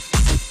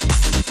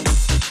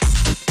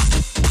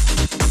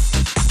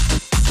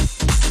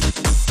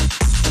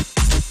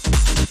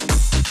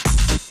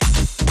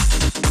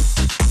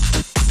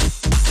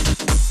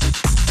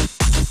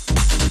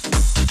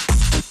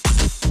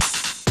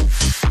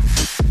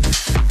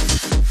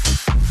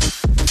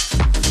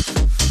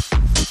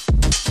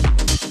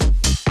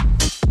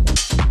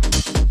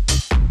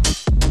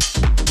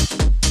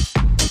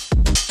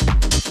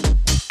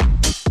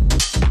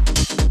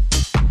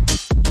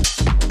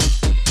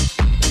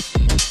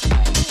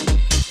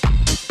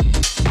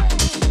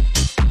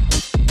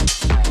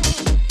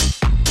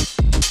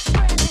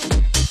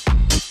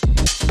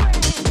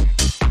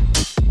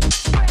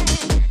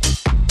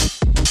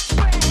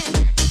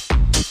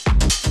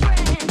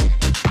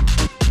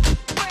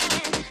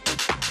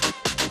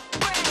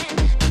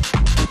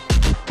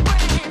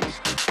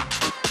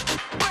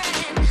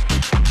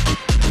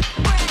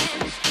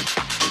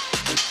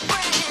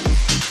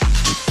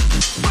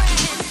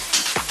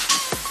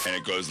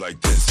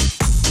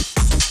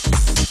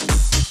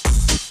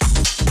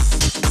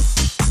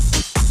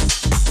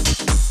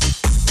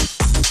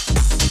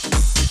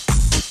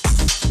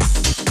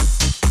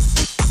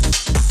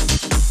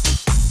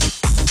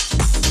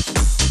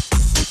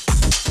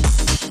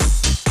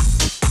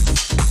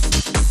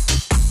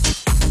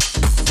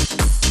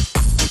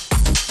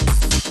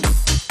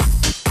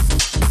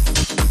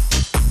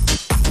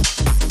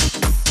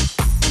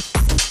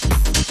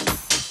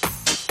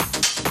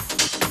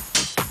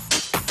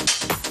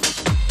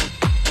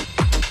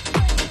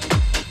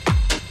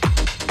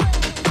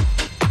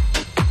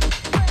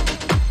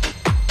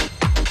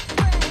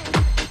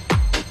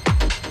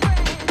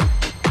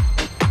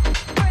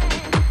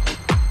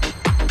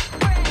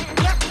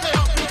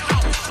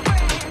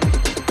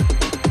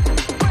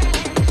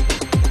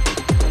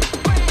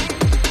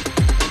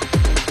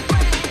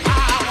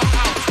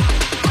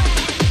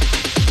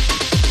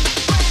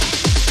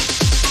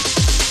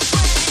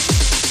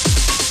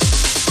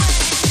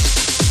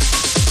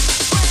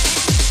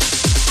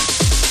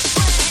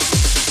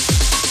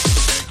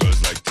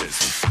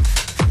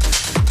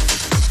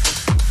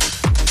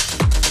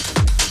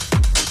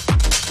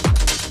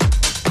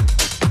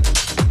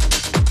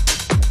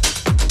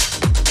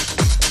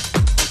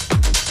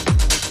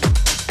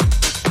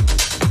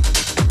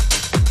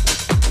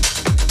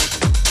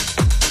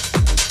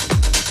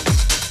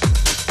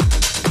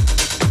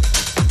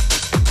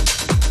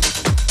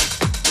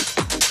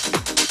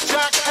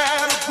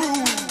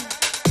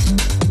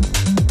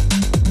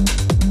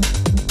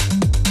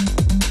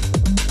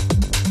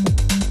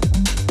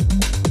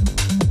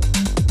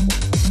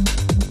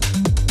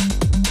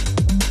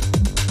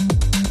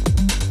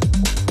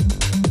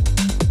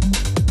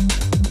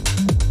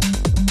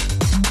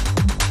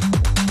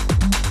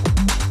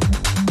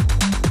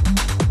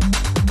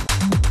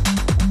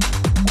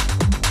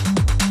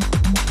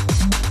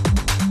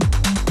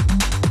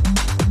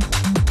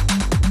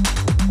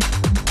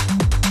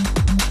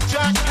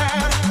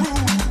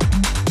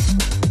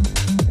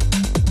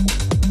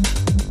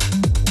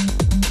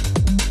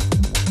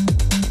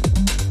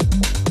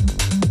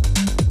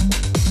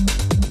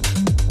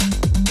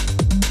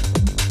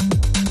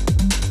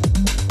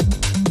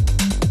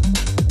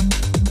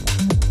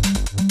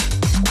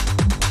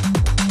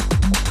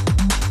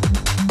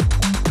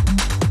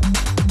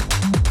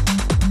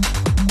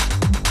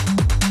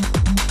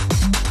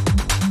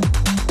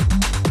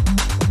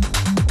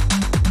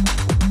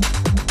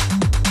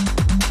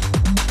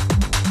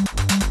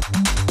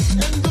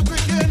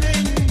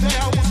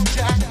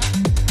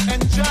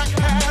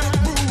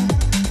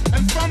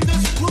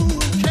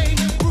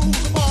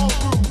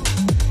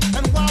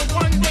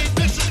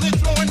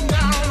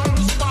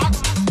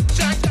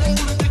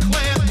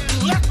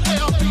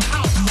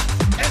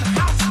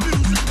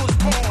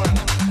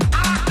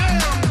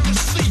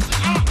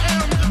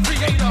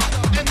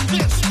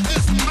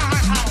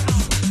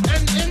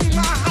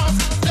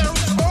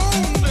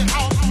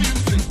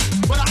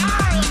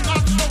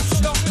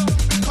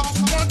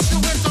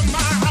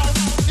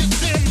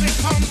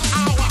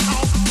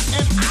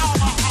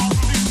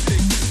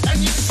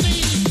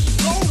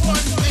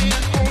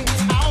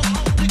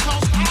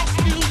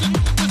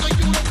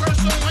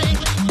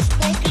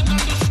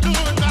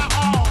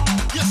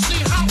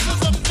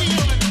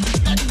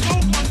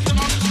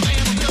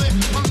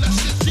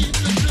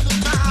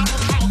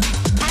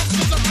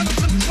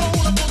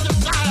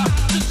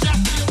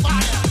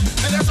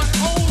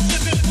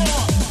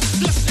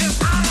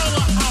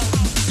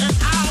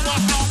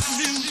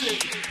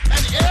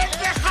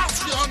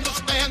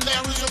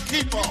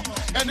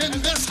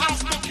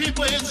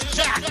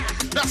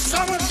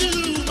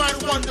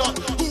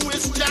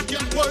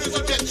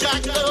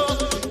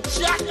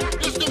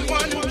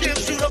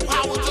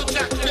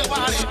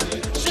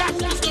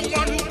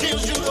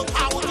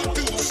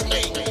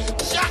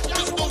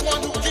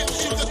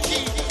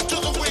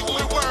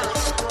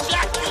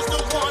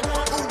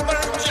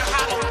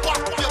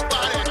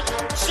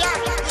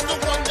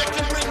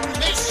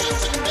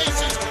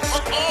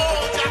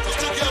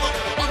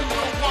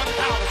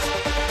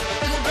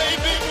 You may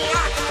be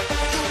black,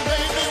 you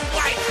may be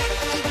white.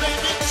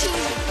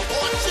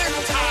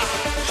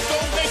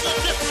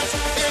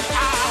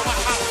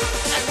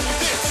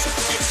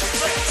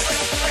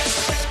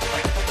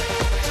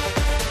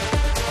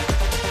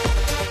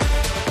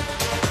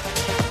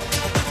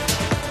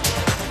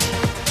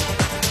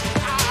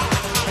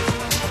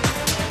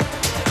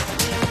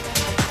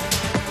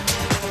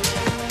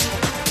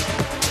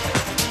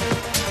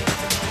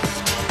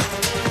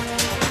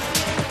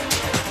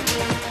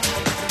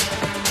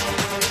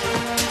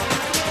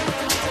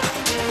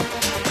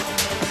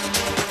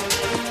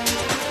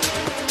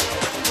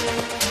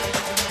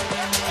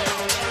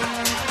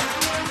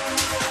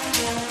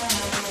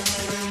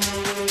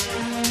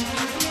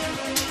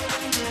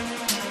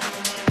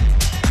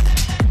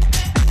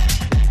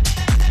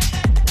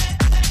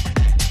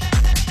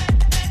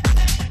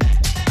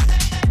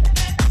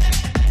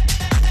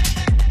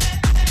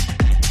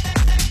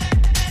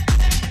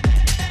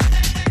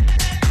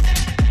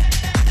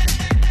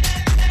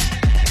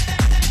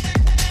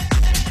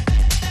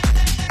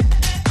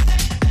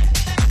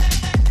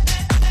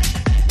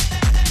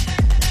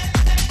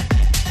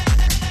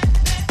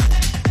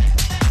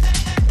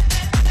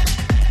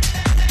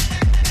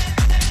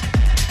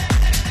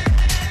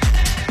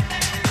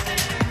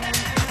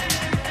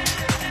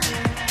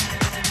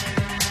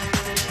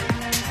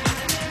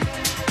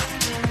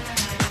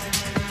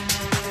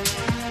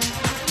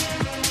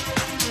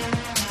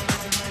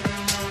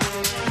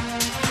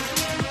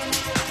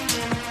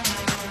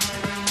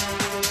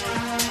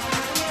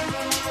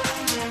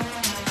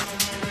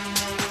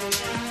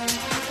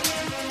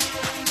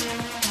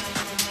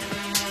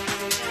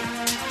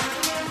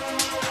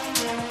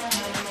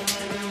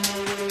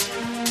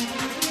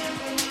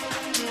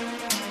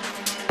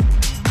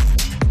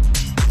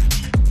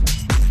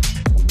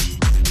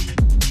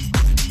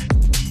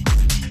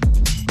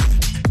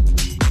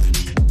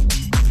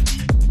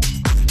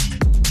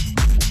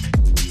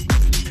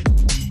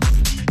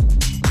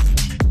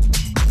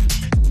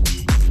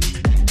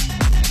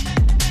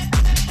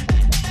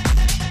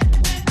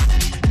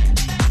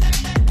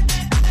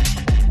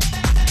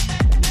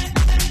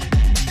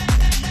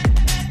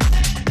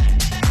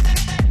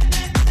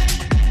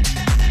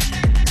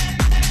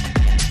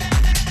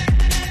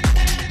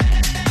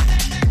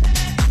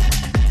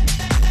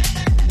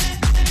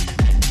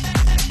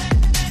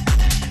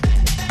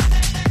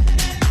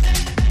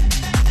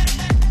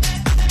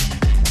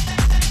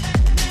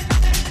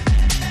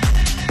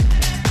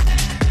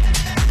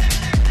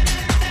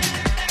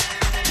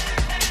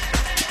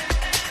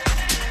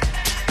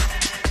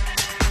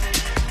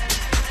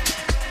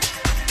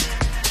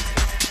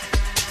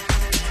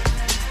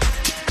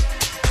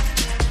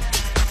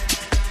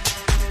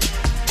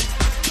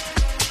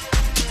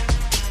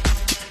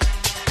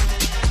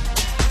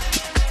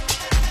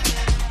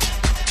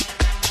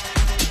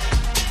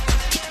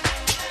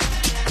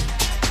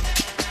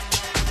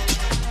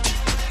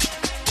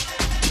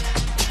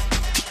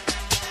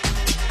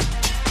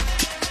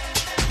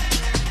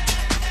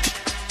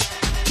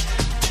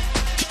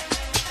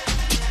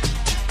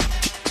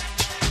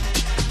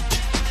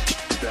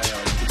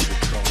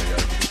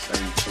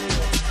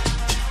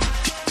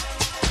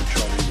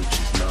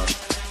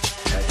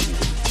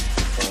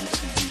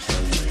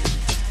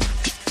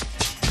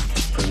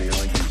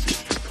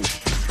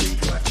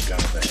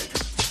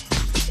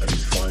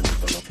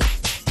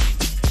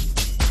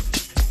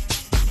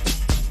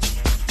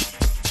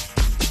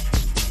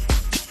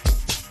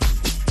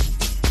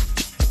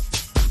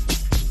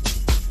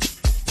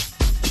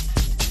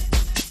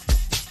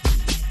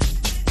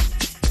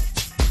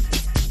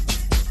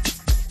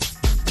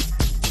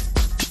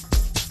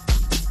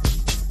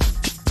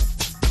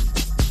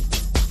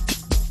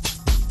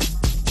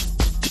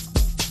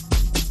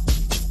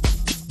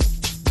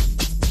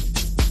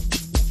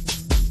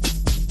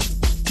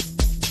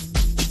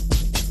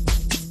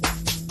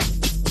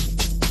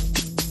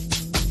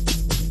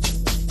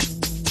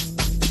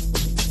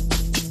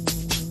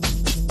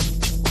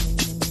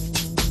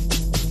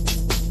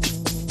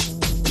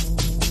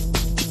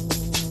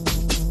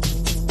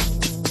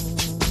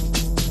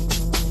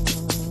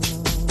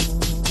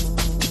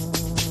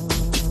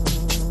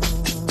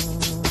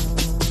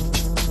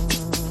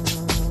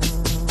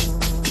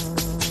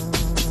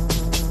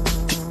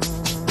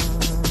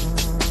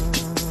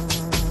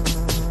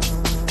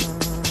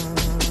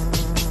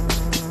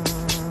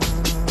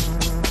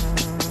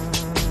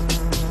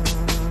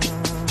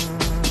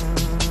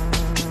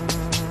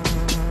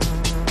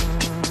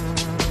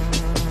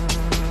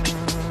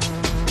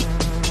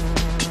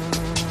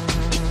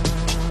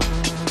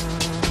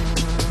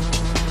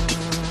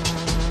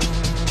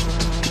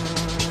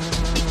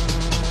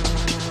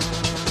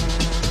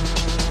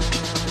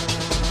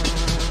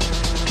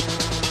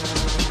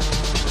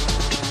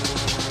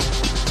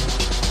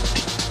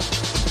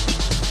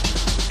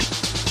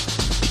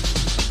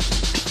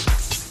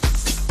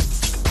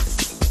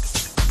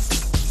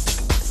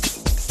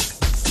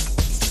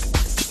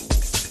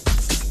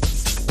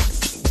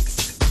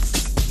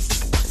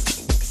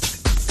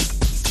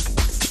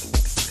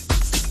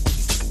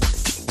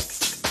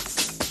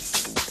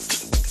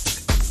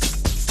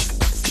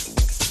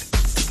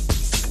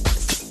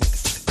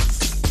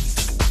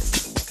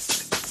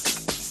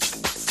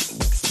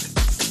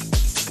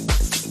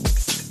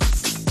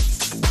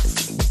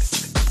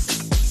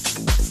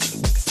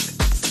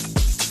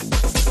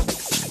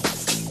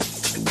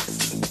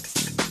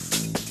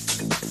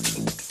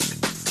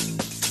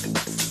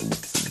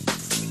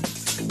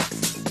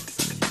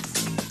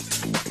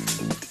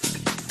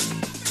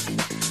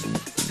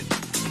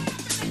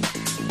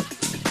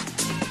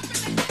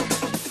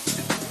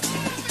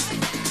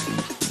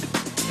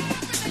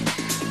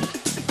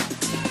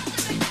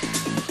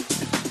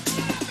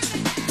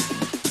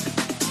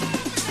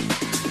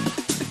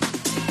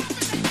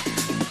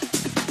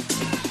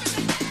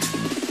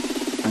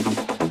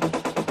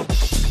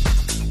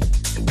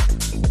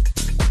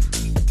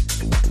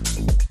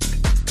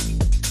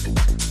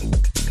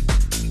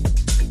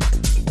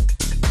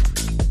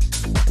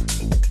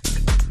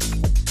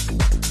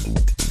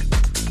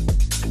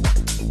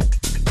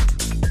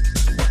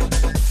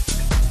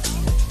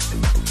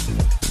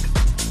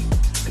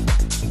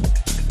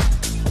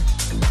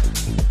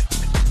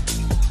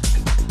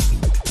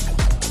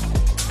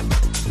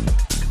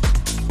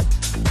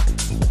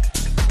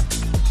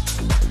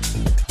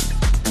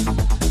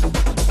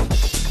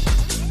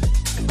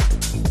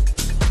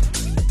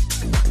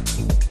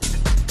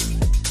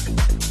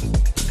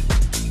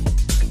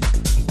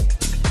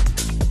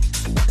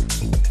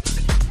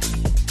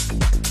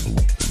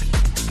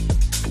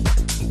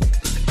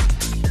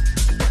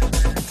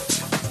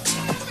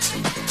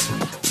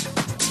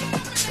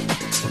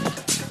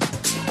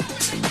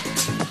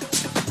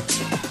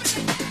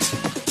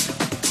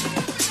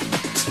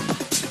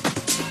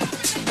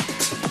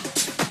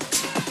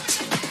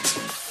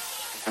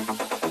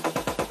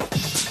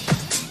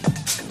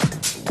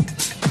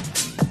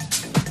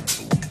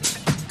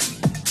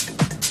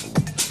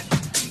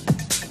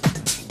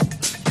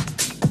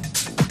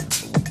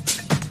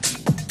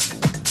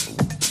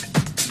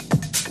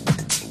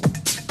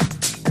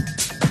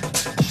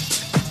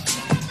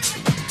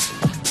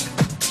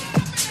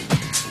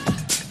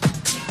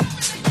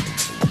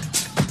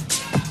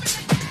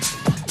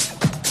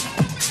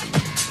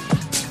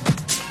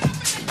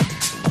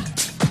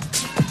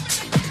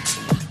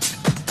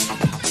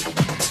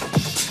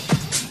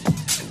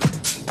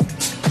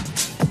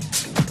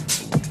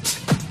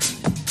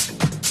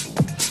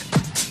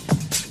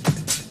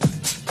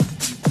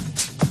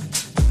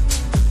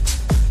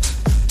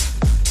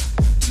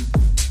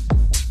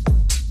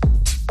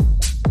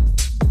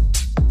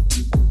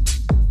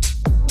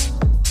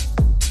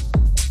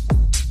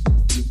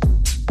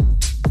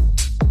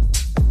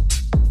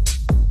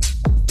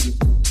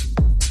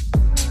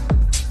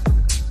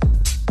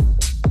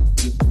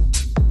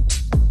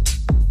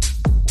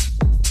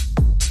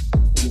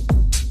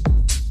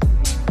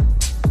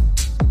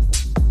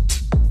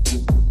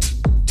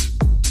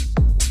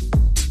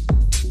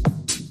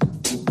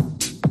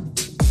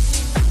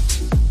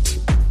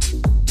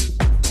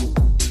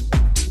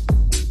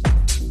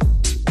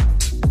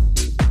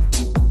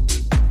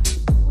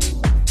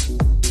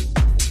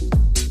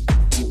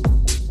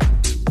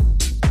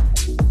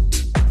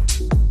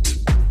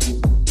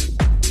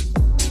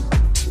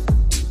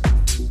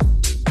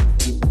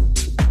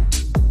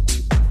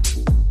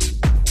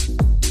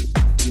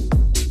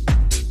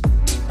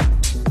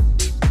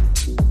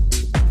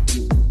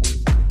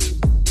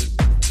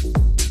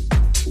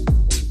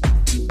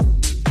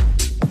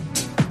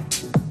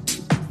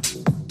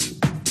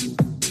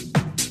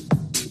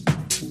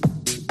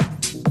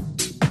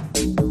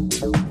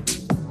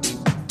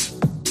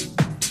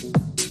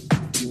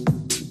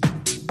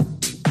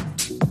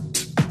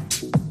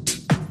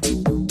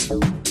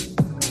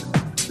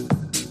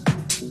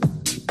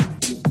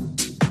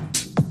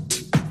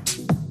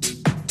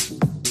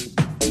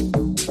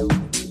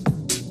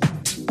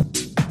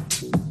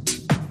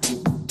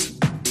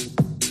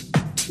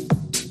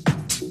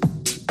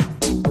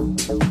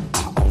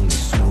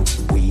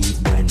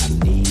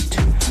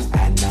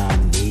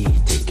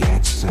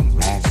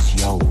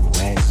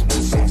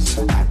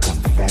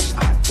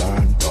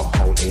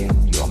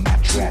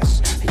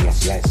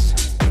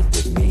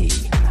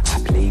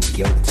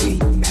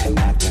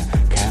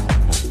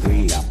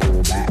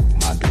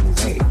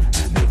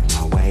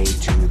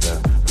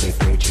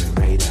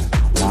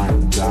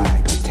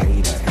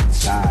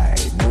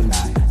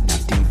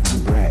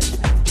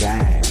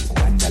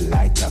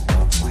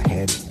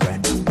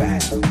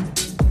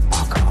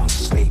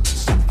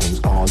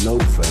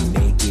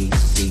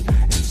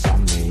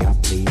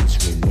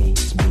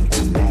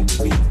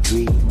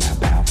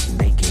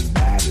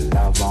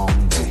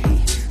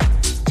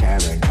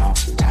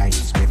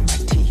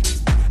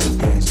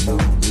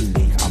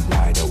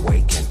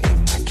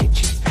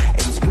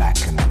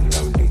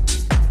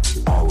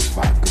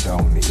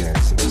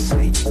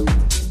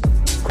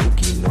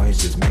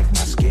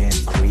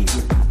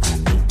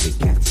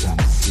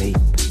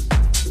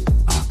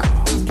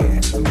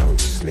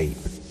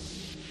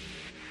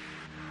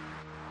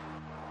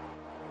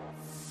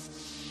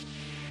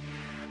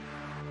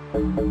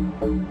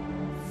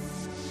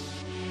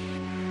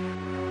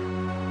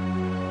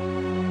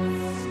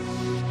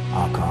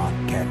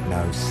 can't get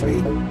no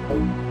sleep.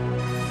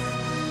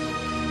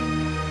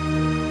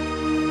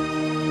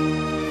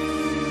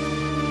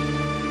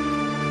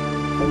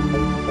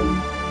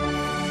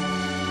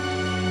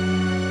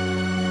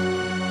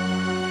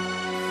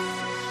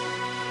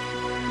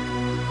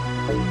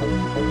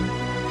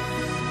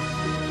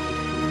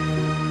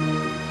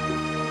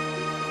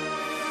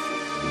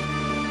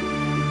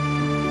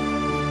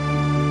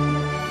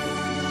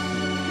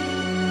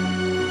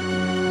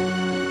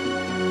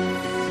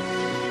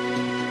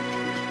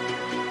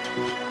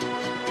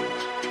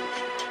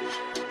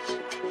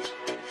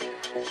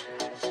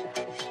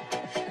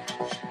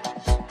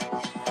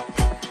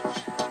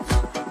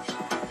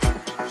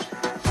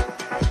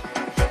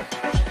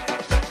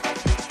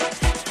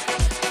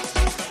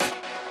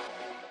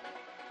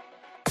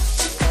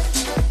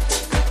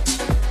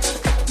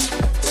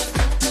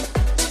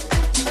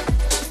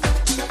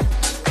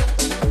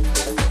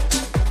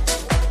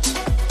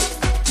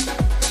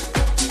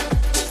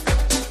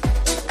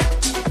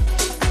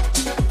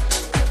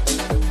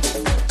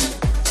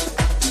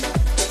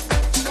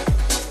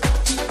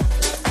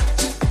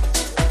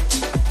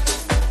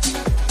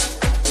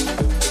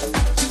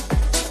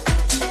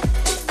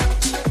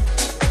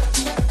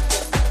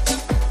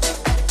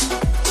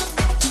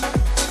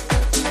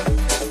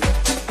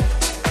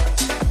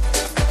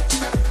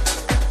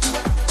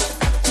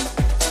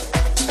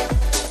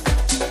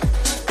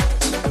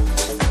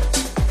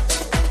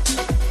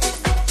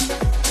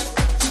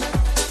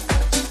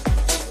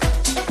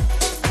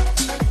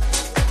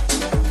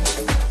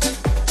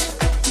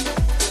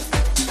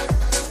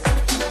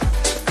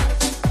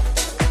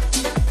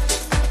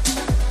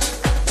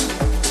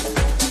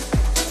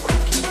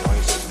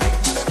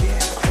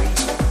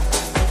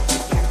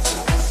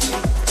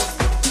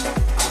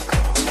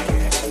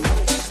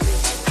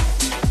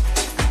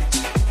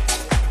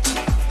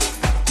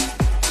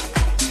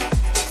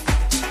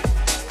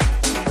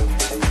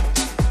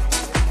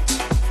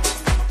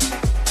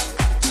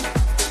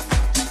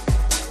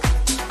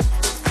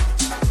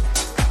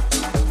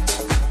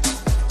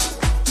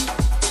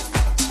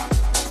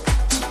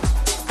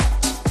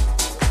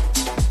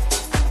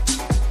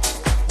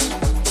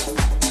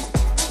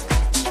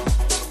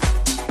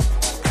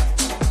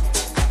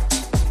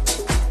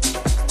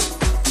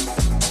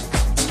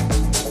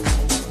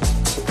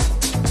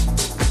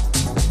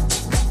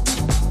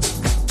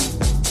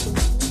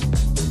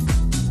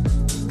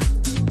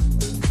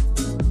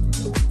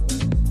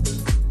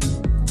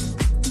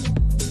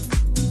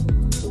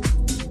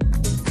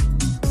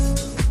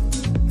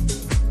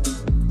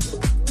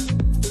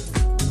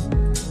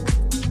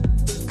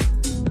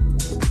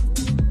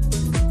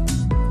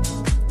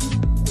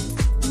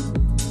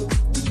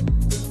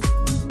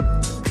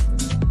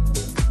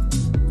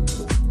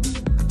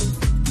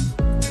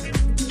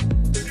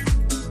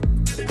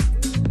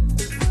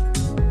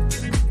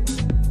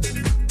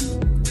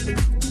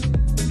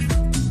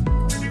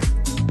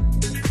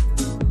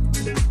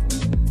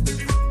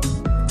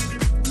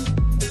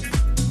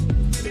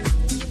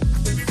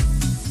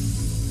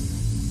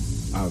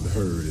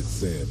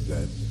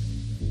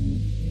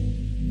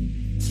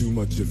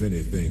 Of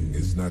anything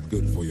is not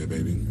good for you,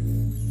 baby.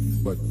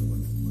 But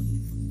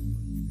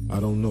I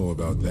don't know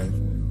about that.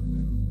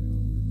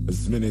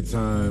 As many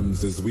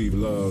times as we've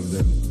loved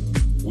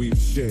and we've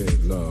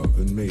shared love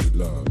and made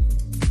love,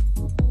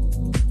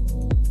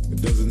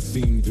 it doesn't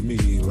seem to me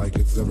like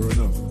it's ever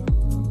enough.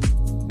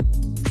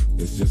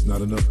 It's just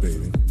not enough,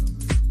 baby.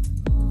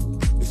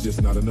 It's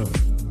just not enough.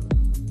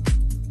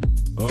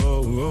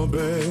 Oh,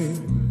 babe,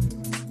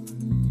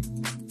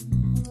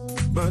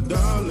 my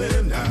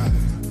darling, I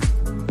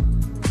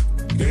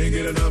can't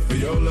get enough of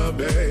your love,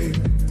 babe.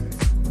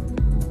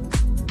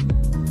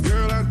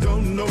 Girl, I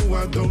don't know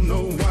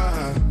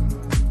why.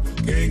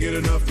 Can't get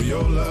enough of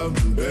your love,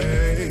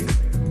 babe.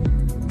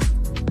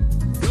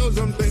 There's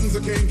some things I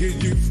can't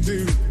get used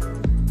to,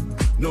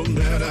 no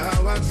matter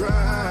how I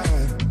try.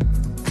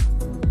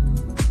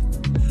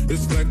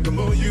 It's like the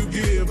more you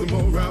give, the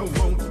more I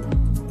want.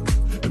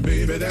 And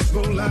baby, that's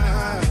no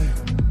lie.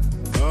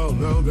 Oh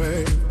no,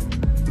 babe,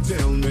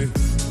 tell me,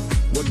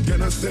 what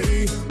can I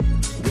say?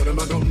 What am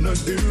I gonna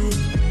do?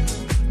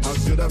 How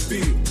should I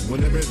feel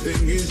when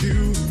everything is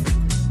you?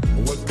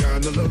 What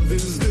kind of love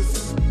is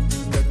this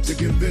that you're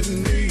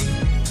giving me?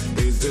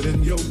 Is it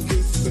in your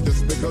kiss or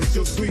just because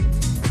you're sweet?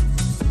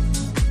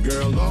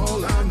 Girl,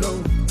 all I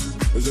know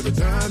is every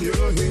time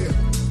you're here,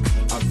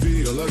 I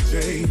feel a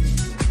change.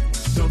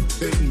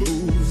 Something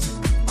moves,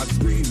 I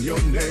scream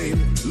your name.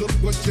 Look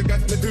what you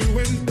got me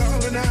doing,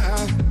 darling,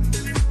 I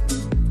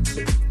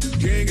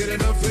can't get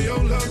enough of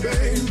your love,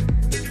 babe.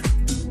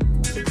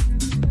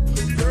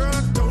 Girl,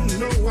 I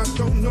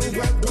don't know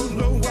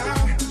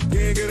why.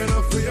 Can't get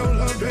enough of your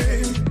love,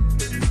 babe.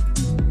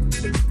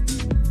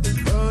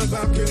 Cause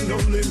I can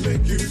only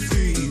make you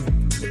see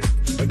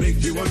and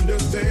make you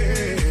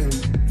understand.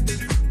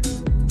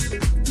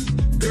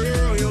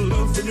 Girl, your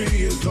love for me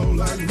is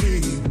all I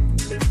need,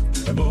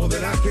 and more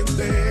than I can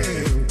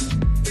stand.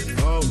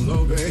 Oh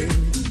no, babe,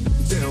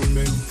 tell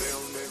me,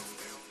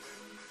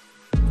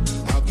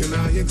 how can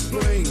I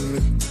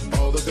explain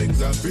all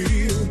as I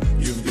feel.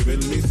 You've given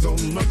me so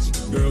much,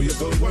 girl, you're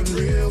so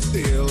unreal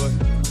still.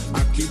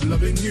 I keep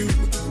loving you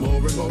more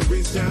and more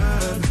each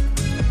time.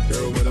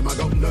 Girl, what am I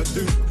gonna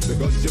do?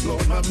 Because you blow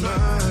my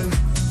mind.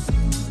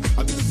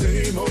 I do the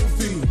same old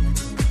thing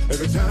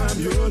every time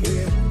you're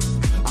near.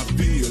 I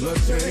feel a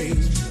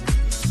change,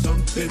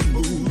 something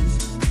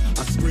moves.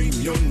 I scream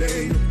your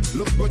name.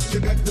 Look what you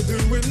got to do,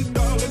 and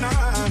darling,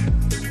 I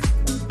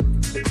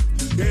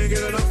can't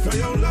get enough of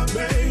your love,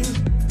 babe.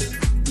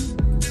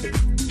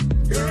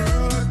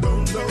 Girl, I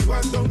don't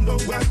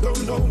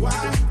know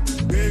why.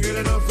 Can't get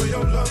enough of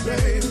your love,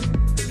 babe.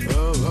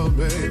 Oh,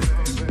 babe.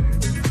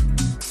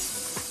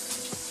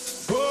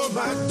 Oh,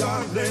 my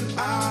darling,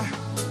 I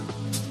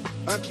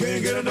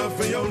can't get enough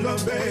of your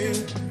love, babe.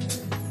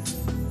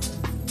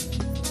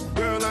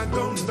 Girl, I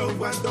don't know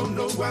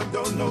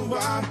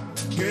why.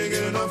 Can't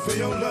get enough of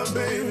your love,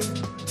 babe.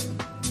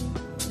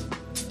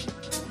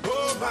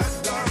 Oh, my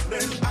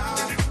darling,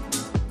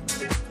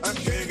 I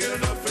can't get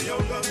enough of your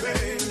love,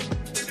 babe.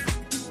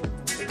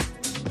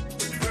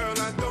 Girl,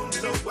 I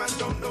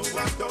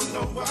don't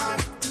know why.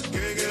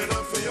 Can't get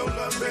enough of your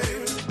love,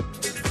 babe.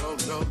 Oh,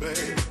 no,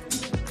 babe.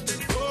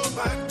 Oh,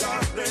 my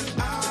darling,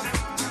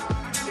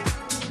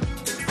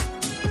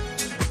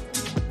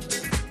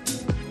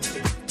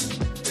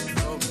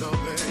 oh, no,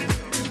 babe.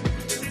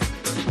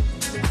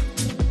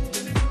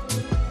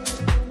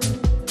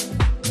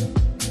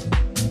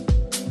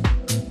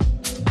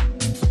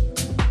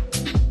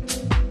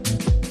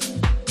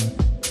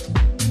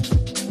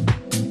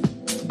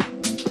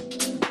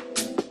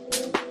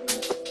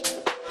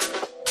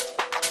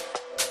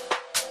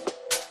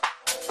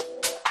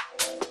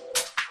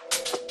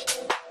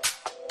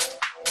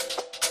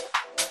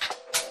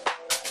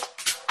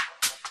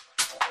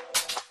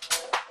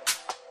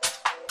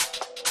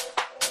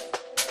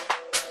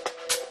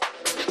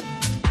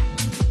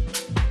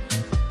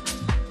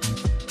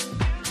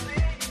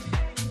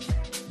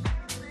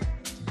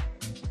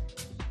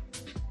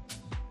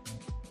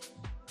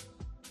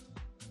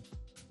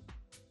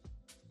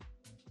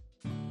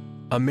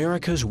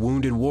 America's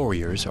wounded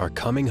warriors are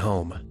coming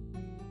home.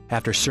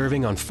 After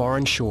serving on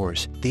foreign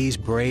shores, these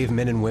brave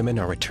men and women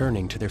are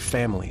returning to their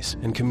families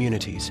and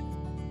communities.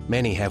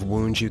 Many have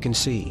wounds you can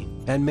see,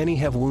 and many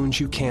have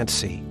wounds you can't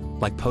see,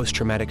 like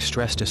post-traumatic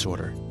stress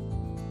disorder.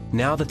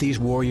 Now that these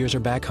warriors are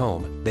back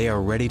home, they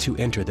are ready to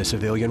enter the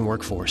civilian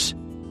workforce.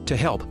 To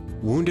help,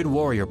 Wounded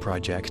Warrior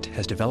Project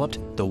has developed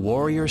the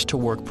Warriors to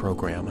Work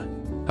program,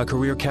 a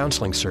career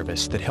counseling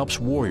service that helps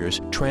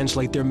warriors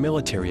translate their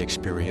military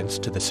experience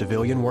to the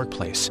civilian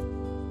workplace.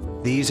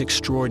 These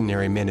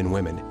extraordinary men and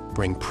women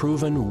bring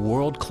proven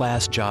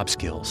world-class job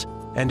skills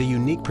and a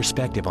unique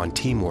perspective on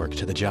teamwork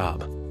to the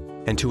job.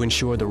 And to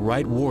ensure the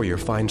right warrior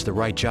finds the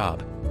right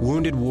job,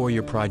 Wounded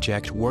Warrior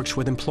Project works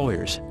with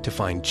employers to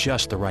find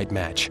just the right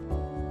match.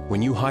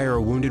 When you hire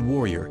a wounded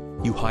warrior,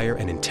 you hire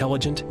an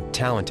intelligent,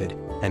 talented,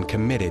 and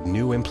committed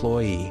new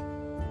employee.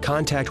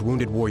 Contact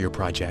Wounded Warrior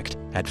Project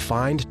at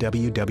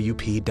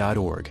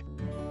findwwp.org.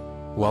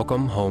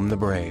 Welcome home the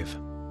brave.